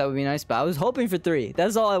 6, that would be nice. But I was hoping for 3.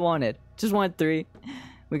 That's all I wanted. Just wanted 3.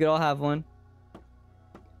 We could all have 1.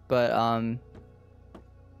 But,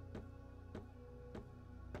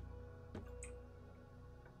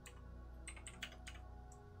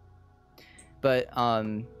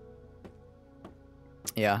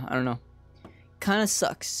 yeah, I don't know. Kind of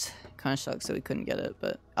sucks. Kind of sucks that we couldn't get it,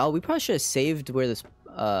 but... Oh, we probably should have saved where this,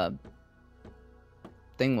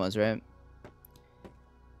 thing was, right?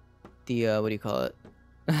 The, what do you call it?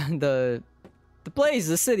 the place,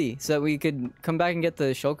 the city, so that we could come back and get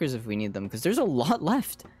the shulkers if we need them, because there's a lot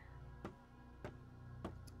left.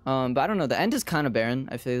 But I don't know, the end is kind of barren.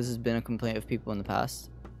 I feel like this has been a complaint of people in the past.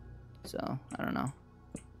 So, I don't know.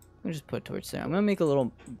 We'll just put torch there. I'm gonna make a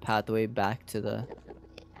little pathway back to the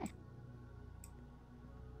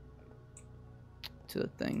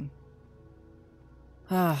thing.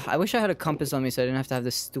 I wish I had a compass on me so I didn't have to have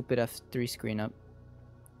this stupid F3 screen up.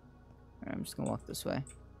 Alright, I'm just gonna walk this way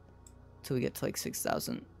till we get to like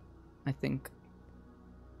 6,000, I think.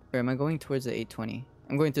 Or am I going towards the 820?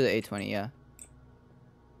 I'm going through the 820, yeah.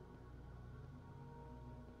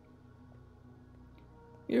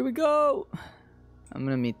 Here we go! I'm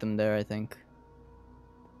gonna meet them there, I think.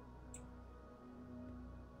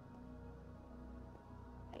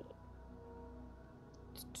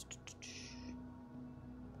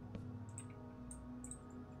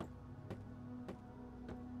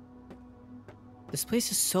 This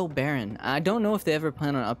place is so barren. I don't know if they ever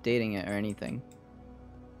plan on updating it or anything.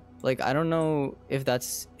 Like, I don't know if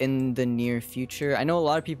that's in the near future. I know a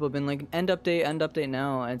lot of people have been like, end update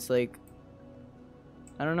now. And it's like,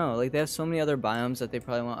 I don't know. Like, they have so many other biomes that they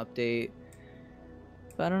probably won't update.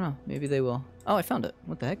 But I don't know. Maybe they will. Oh, I found it.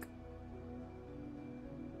 What the heck?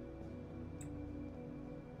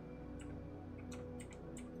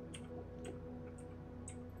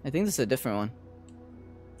 I think this is a different one.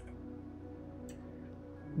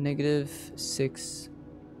 Negative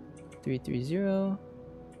 6330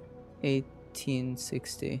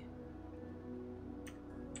 1860.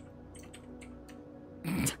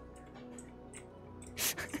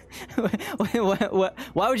 what?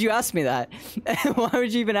 Why would you ask me that? Why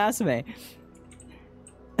would you even ask me?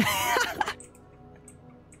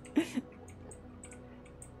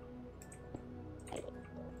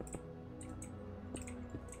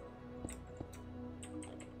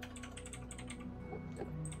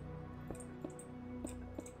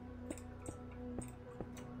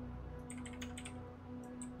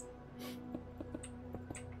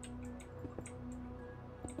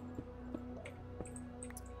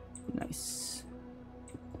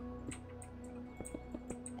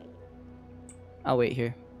 I'll wait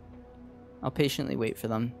here. I'll patiently wait for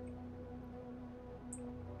them.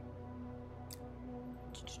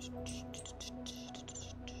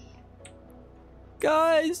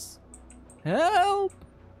 Guys, help!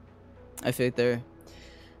 I feel like they're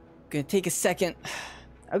gonna take a second.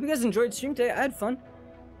 I hope you guys enjoyed stream today. I had fun.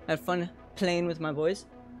 I had fun playing with my boys.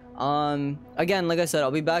 Again, like I said,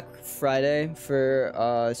 I'll be back Friday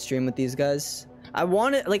for stream with these guys. I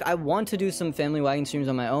want to do some Family Wagon streams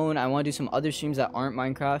on my own. I want to do some other streams that aren't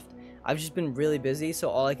Minecraft. I've just been really busy, so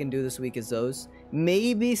all I can do this week is those.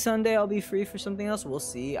 Maybe Sunday I'll be free for something else. We'll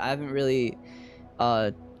see. I haven't really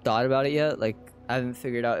thought about it yet. Like, I haven't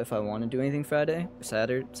figured out if I want to do anything Friday,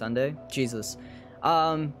 Saturday, Sunday. Jesus.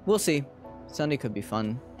 We'll see. Sunday could be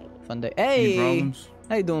fun. Fun day. Hey! Any problems?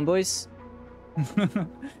 How you doing, boys?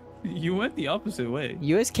 You went the opposite way.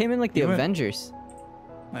 You guys came in like the You went- Avengers.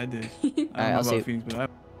 I did. Alright, I I'll don't know see. about Phoenix, but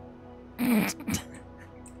I...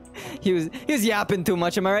 He was yapping too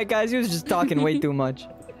much. Am I right, guys? He was just talking way too much.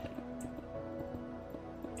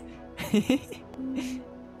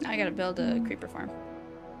 I gotta build a creeper farm.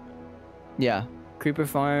 Yeah. Creeper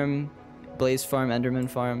farm, Blaze farm, Enderman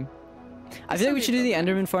farm. I feel like we should do the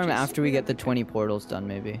Enderman farm after we get the 20 portals done,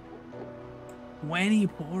 maybe. 20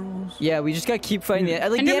 portals? Yeah, we just gotta keep fighting the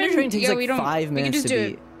like the Enderman- Ender Drain takes yeah, we like don't- 5 we can minutes just to do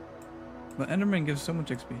beat. But Enderman gives so much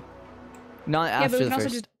XP. Not Yeah, but after we the can also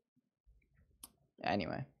first. just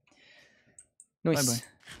Anyway. Nice.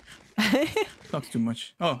 Talks too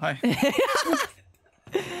much. Oh, hi.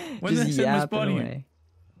 When Just did I send my yapping spot here? away.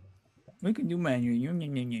 We can do manual. Yum,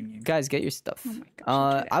 yum, yum, yum, yum. Guys, get your stuff. Oh my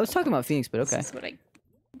gosh, I was talking about Phoenix, but okay. This is what I.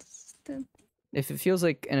 this is the- If it feels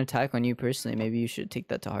like an attack on you personally, maybe you should take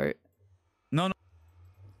that to heart. No,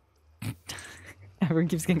 no. Everyone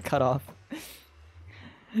keeps getting cut off.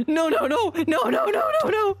 No, no, no, no, no, no, no,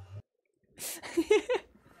 no.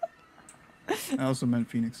 I also meant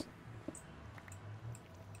Phoenix.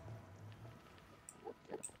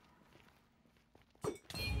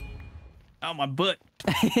 Ow, my butt.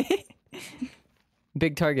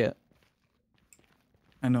 Big target.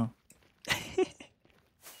 I know.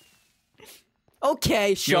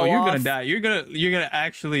 Okay, show Yo, you're off. gonna die. You're gonna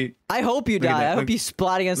actually I hope you Look at die. that, I hope look- you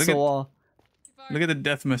splat against look the at- wall. look at the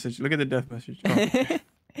death message. Look at the death message.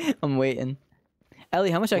 Oh, I'm waiting. Ellie,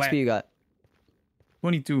 how much XP Whack. you got?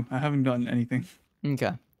 22. I haven't gotten anything.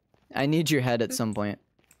 Okay. I need your head at some point.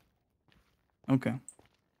 Okay.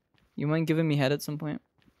 You mind giving me head at some point?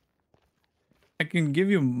 I can give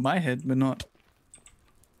you my head, but not.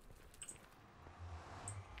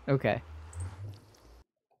 Okay.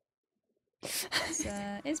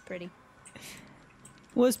 It's pretty.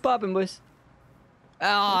 What's poppin', boys? Oh,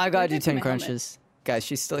 I gotta do Look at 10 my helmet. crunches. Guys,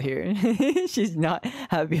 she's still here. She's not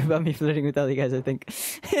happy about me flirting with Ellie, guys, I think.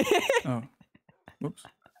 Oh. Whoops.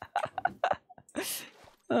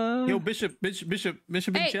 Uh, Yo, Bishop in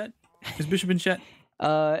Hey. chat. Is Bishop in chat?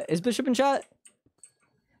 is Bishop in chat?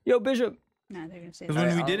 Yo, Bishop. Nah, they're gonna say Because that.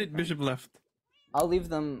 when we I'll- did it, Bishop left. I'll leave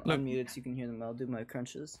them Look. unmuted so you can hear them. I'll do my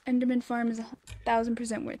crunches. Enderman farm is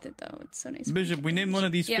 1,000% worth it though. It's so nice. Bishop, we named one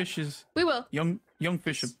of these Yeah. fishes We will. young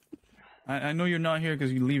Bishop. I know you're not here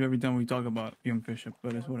because you leave every time we talk about young Bishop,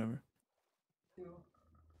 but it's whatever.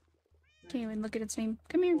 Can't even look at its name.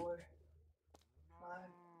 Come here. 5,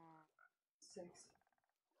 6,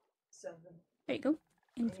 7, There you go.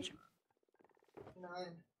 Ender 9,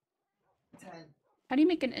 10. How do you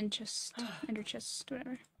make an end chest? Ender chest,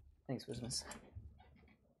 whatever. Thanks, Christmas.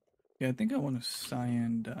 Yeah, I think I want a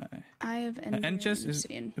cyan dye. I have ender end chest is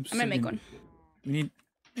obsidian. I'm gonna make obsidian. one. We need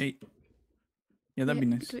 8. Yeah, that'd be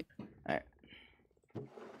Yeah, nice. do it. Alright.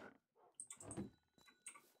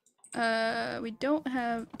 We don't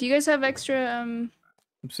have. Do you guys have extra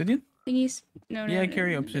Obsidian? thingies? No, no. Yeah, I no,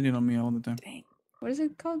 carry no, no. obsidian on me all the time. What is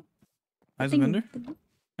it called? Eyes Thing- of Ender?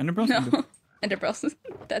 Ender Bros? No, ender pearls.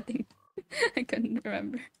 That thing. I couldn't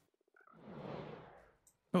remember.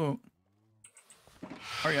 Oh.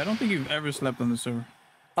 Ari, I don't think you've ever slept on the server.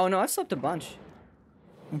 Oh no, I've slept a bunch.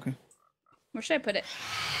 Okay. Where should I put it?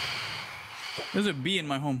 There's a bee in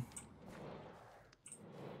my home.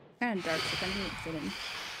 Kind of dark, so I can't fit in.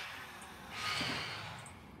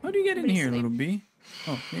 How do you get in Everybody here, sleep. little bee?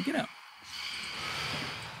 Oh, yeah, get out.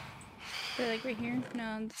 Put it like right here.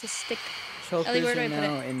 No, it's a stick. Chokers where do are I put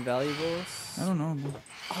now invaluables. I don't know. Bro.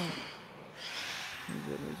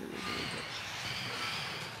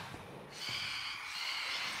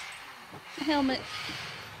 A helmet.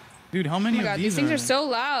 Dude, how Oh many my of god, these these things are are so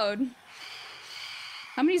loud.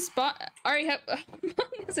 How many Ari, how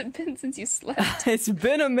long has it been since you slept? It's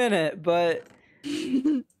been a minute, but we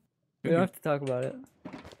Okay. don't have to talk about it.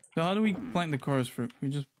 So how do we plant the chorus fruit? We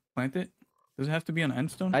just plant it? Does it have to be on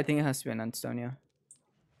endstone? I think it has to be an endstone,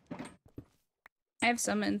 yeah. I have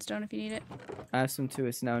some in stone if you need it. I have some too.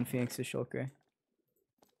 It's now in Phoenix's shulker.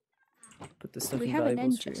 Put the stuff We in have an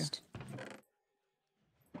end valuables for you. chest.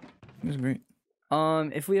 That's great.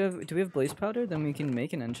 If we have, do we have blaze powder? Then we can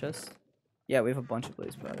make an end chest. Yeah, we have a bunch of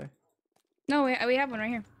blaze powder. No, we have one right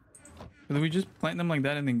here. So do we just plant them like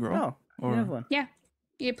that and then grow? No, we have one. Yeah.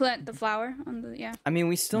 You plant the flower on the I mean,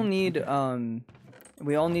 we still need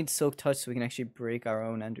we all need silk touch so we can actually break our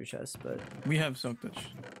own ender chest. But We have silk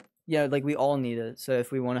touch. yeah, like we all need it. So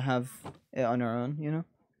if we want to have it on our own, you know.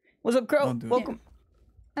 What's up, Crow? I'll do it. Welcome.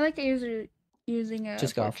 I like using a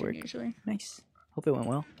Just got off fortune work. usually. Nice. Hope it went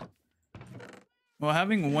well. Well,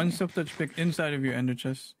 having one silk touch pick inside of your ender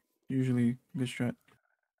chest usually good strat.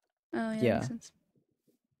 Oh yeah, Yeah. makes sense.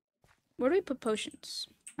 Where do we put potions?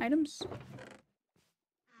 Items?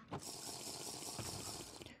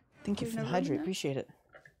 Thank you There's for no the room in hydrate. that? Appreciate it.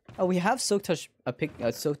 Oh, we have silk touch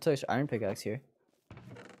a silk touch iron pickaxe here. I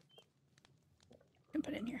can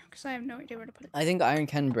put it in here because I have no idea where to put it. I think iron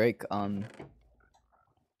can break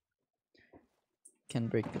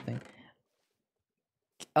the thing.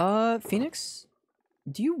 Phoenix,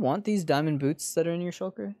 do you want these diamond boots that are in your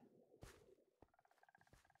shulker?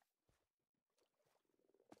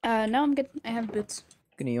 No, I'm good. I have boots.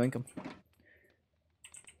 Gonna yoink them.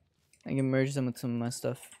 I can merge them with some of my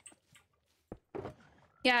stuff.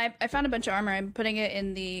 Yeah, I found a bunch of armor. I'm putting it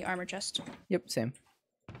in the armor chest. Yep, same.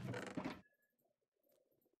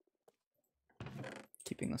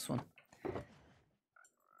 Keeping this one.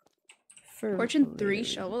 Fortune 3 later.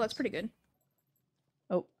 shovel. That's pretty good.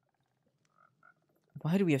 Oh.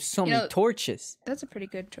 Why do we have so You many know- torches? That's a pretty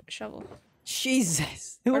good shovel.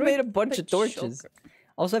 Jesus. Who Where do we made a bunch of put torches? shulker?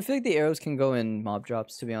 Also, I feel like the arrows can go in mob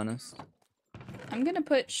drops, to be honest. I'm gonna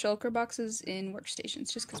put shulker boxes in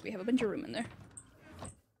workstations just because we have a bunch of room in there.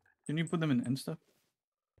 Can you put them in end stuff?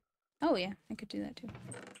 Oh yeah, I could do that too.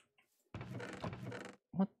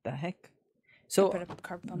 What the heck? I So, put a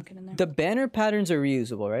carved pumpkin in there. the banner patterns are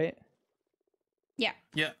reusable, right? Yeah.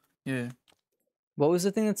 Yeah. What was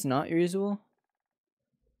the thing that's not reusable?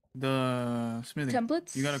 The smithing.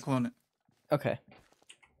 Templates? You gotta clone it. Okay.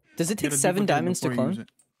 Does it You take gotta 7 duplicate it diamonds to before you use clone?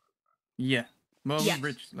 it. Yeah. Well, Yeah. we're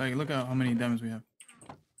rich. Like, look at how many diamonds we have.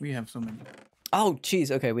 We have so many. Oh,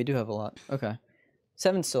 jeez. Okay, we do have a lot. Okay.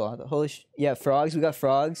 7's still a lot. Holy yeah, frogs. We got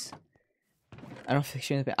frogs. I don't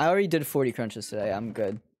fix anything. I already did 40 crunches today. I'm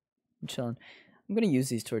good. I'm chilling. I'm gonna use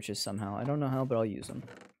these torches somehow. I don't know how, but I'll use them.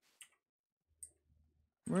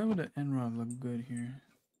 Where would the end rod look good here?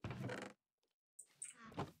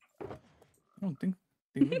 I don't think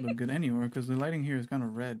they would look good anywhere because the lighting here is kind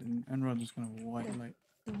of red and end rod is kind of white light.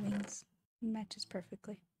 The wings matches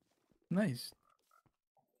perfectly. Nice.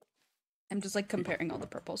 I'm just like comparing all the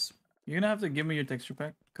purples. You're gonna have to give me your texture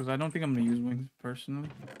pack because I don't think I'm gonna use wings personally.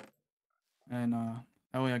 And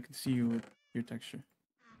that way I can see you with your texture.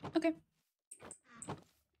 Okay.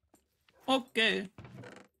 Okay.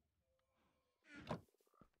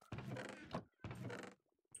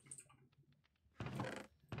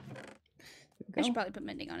 I should probably put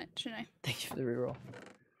mending on it, shouldn't I? Thank you for the reroll.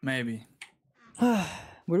 Maybe.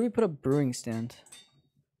 Where do we put a brewing stand?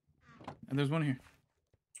 And there's one here.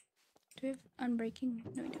 Do we have unbreaking?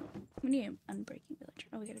 No, we don't. We need an unbreaking villager.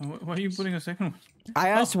 Oh, we gotta. Why are you putting a second I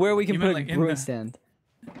asked where we can you put meant, a like, in brewing the- stand.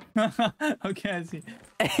 one? Okay, I see.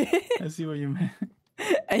 I see what you meant.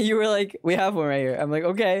 And you were like, we have one right here. I'm like,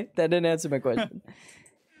 okay, that didn't answer my question.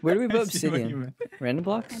 Where do we I put see what you obsidian? meant. Random I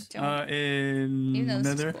blocks? don't. In Even though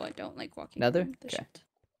this Nether. is cool, I don't like walking. Nether? around the Okay. shit.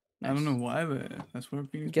 I don't know why, but that's where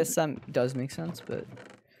Phoenix. Guess that does make sense, but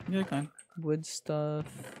Yeah, kind. wood stuff,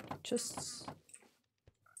 just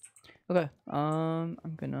okay. I'm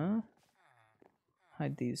gonna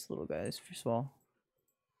hide these little guys first of all.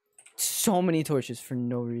 So many torches for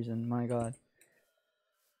no reason. My God.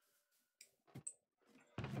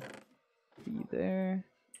 Be there.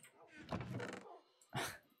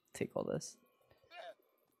 Take all this.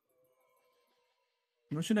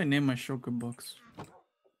 What should I name my shulker box?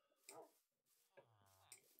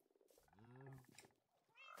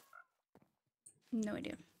 No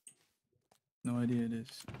idea. No idea it is.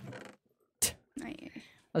 I, I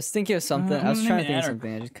was thinking of something. I'm I was gonna trying name to think it of Anarch.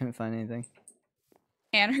 something. I just couldn't find anything.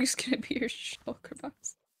 Anarch's gonna be your shulker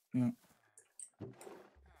box. I'm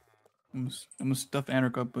gonna stuff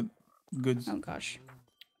Anarch up with goods. Oh gosh.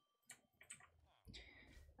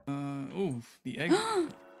 Oof, the egg.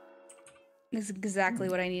 This is exactly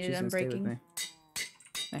what I She's needed gonna stay with unbreaking. me.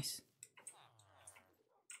 Nice.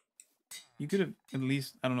 You could have at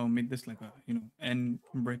least, I don't know, made this like a, end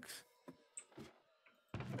bricks.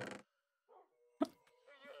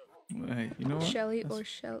 Wait, you know what? Shelly That's- or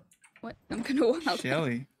Shell? What? I'm gonna wild.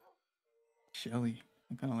 Shelly. Shelly.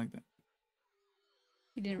 I kind of like that.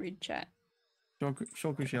 You didn't read chat.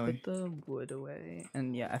 Shulker Shelly. Put the wood away,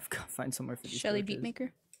 and yeah, I've got to find somewhere for these. Shelly torches. Beatmaker.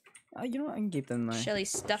 You know what? I can keep them in my Shelly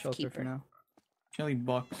Stuff shelter Keeper. for now. Shelly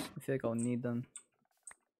Box. I feel like I'll need them.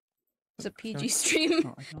 It's a PG stream.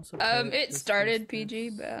 Oh, I can also It put started this, PG,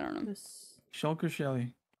 but I don't know. this. Shulker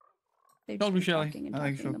Shelly. They've Shulker been Shelly. talking and I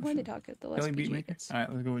like talking. The Shulker more they Shelly. talk, the less Shelly PG it Beatmaker. gets.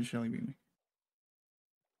 Alright, let's go with Shelly Beatmaker.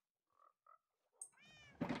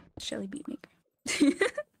 Shelly Beatmaker.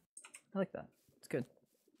 I like that. It's good.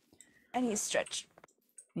 And he's stretched.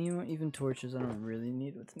 And you know what? Even torches I don't really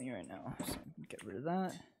need with me right now. So get rid of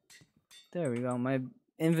that. There we go. My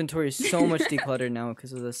inventory is so much decluttered now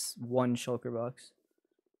because of this one shulker box.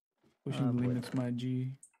 Pushing the limits, my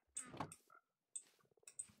G.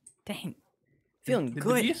 Dang. Feeling Did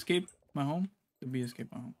good. the bee escape my home? The bee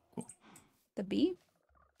escaped my home. Cool. The bee?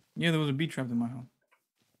 Yeah, there was a bee trapped in my home.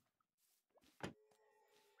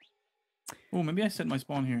 Oh, maybe I set my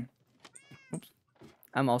spawn here. Oops.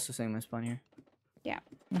 I'm also saying my spawn here. Yeah.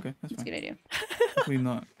 Okay, that's That's a fine. good idea. Hopefully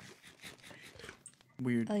not.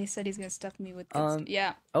 Weird. Ellie said he's gonna stuff me with this.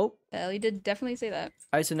 Yeah. Oh. Ellie did definitely say that.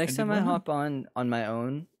 Alright, so next did time I what now? hop on my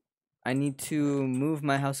own, I need to move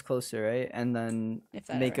my house closer, right? And then If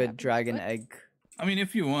that make ever a happens. dragon What? egg. I mean,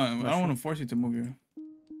 if you want, I don't Mushroom. want to force you to move your.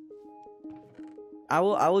 I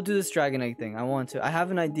will do this dragon egg thing. I want to. I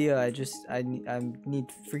have an idea. I need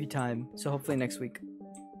free time. So hopefully next week.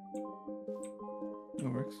 It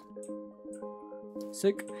works.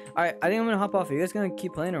 Sick. Alright, I think I'm gonna hop off. Are you guys gonna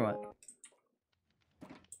keep playing or what?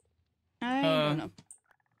 I don't know.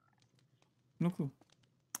 No clue.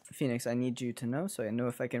 Phoenix, I need you to know so I know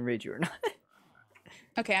if I can raid you or not.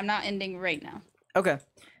 Okay, I'm not ending right now. Okay.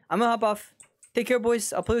 I'm gonna hop off. Take care,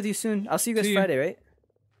 boys. I'll play with you soon. I'll see you guys See ya. Friday, right?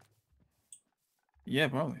 Yeah,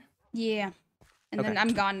 probably. Yeah. And then Okay.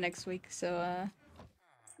 I'm gone next week, so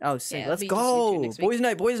Oh, sick. Yeah, it'll Let's be just you two go. next week. Boys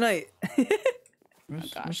night, boys night.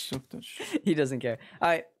 Let's gosh. soak that shit. He doesn't care.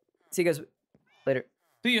 Alright. See you guys later.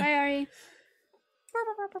 See ya. bye Ari.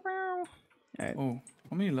 Alright. Oh,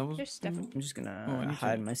 how many levels? There's stuff. do- I'm just gonna Oh, I need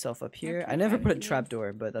hide to- myself up here. Okay, I never fine, put a you do.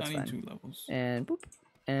 trapdoor, but that's I need fine. 2 levels. And boop.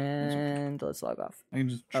 And let's log off. I can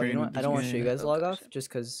just Oh, trade you know with what? I this don't want to guy. show you guys Oh, log gosh. off just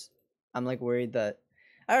because I'm like worried that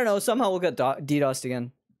I don't know. Somehow we'll get DDoSed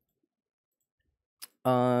again.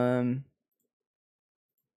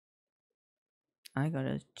 I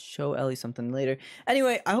gotta show Ellie something later.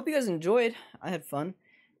 Anyway, I hope you guys enjoyed. I had fun.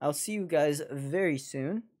 I'll see you guys very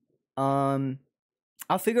soon.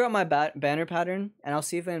 I'll figure out my banner pattern and I'll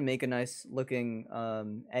see if I can make a nice looking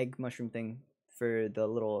egg mushroom thing for the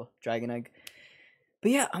little dragon egg.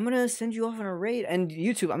 But yeah, I'm gonna send you off on a raid, and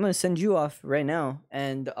YouTube, I'm gonna send you off right now,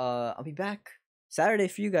 and I'll be back Saturday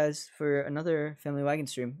for you guys for another Family Wagon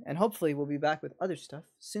stream, and hopefully we'll be back with other stuff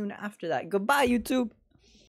soon after that. Goodbye, YouTube.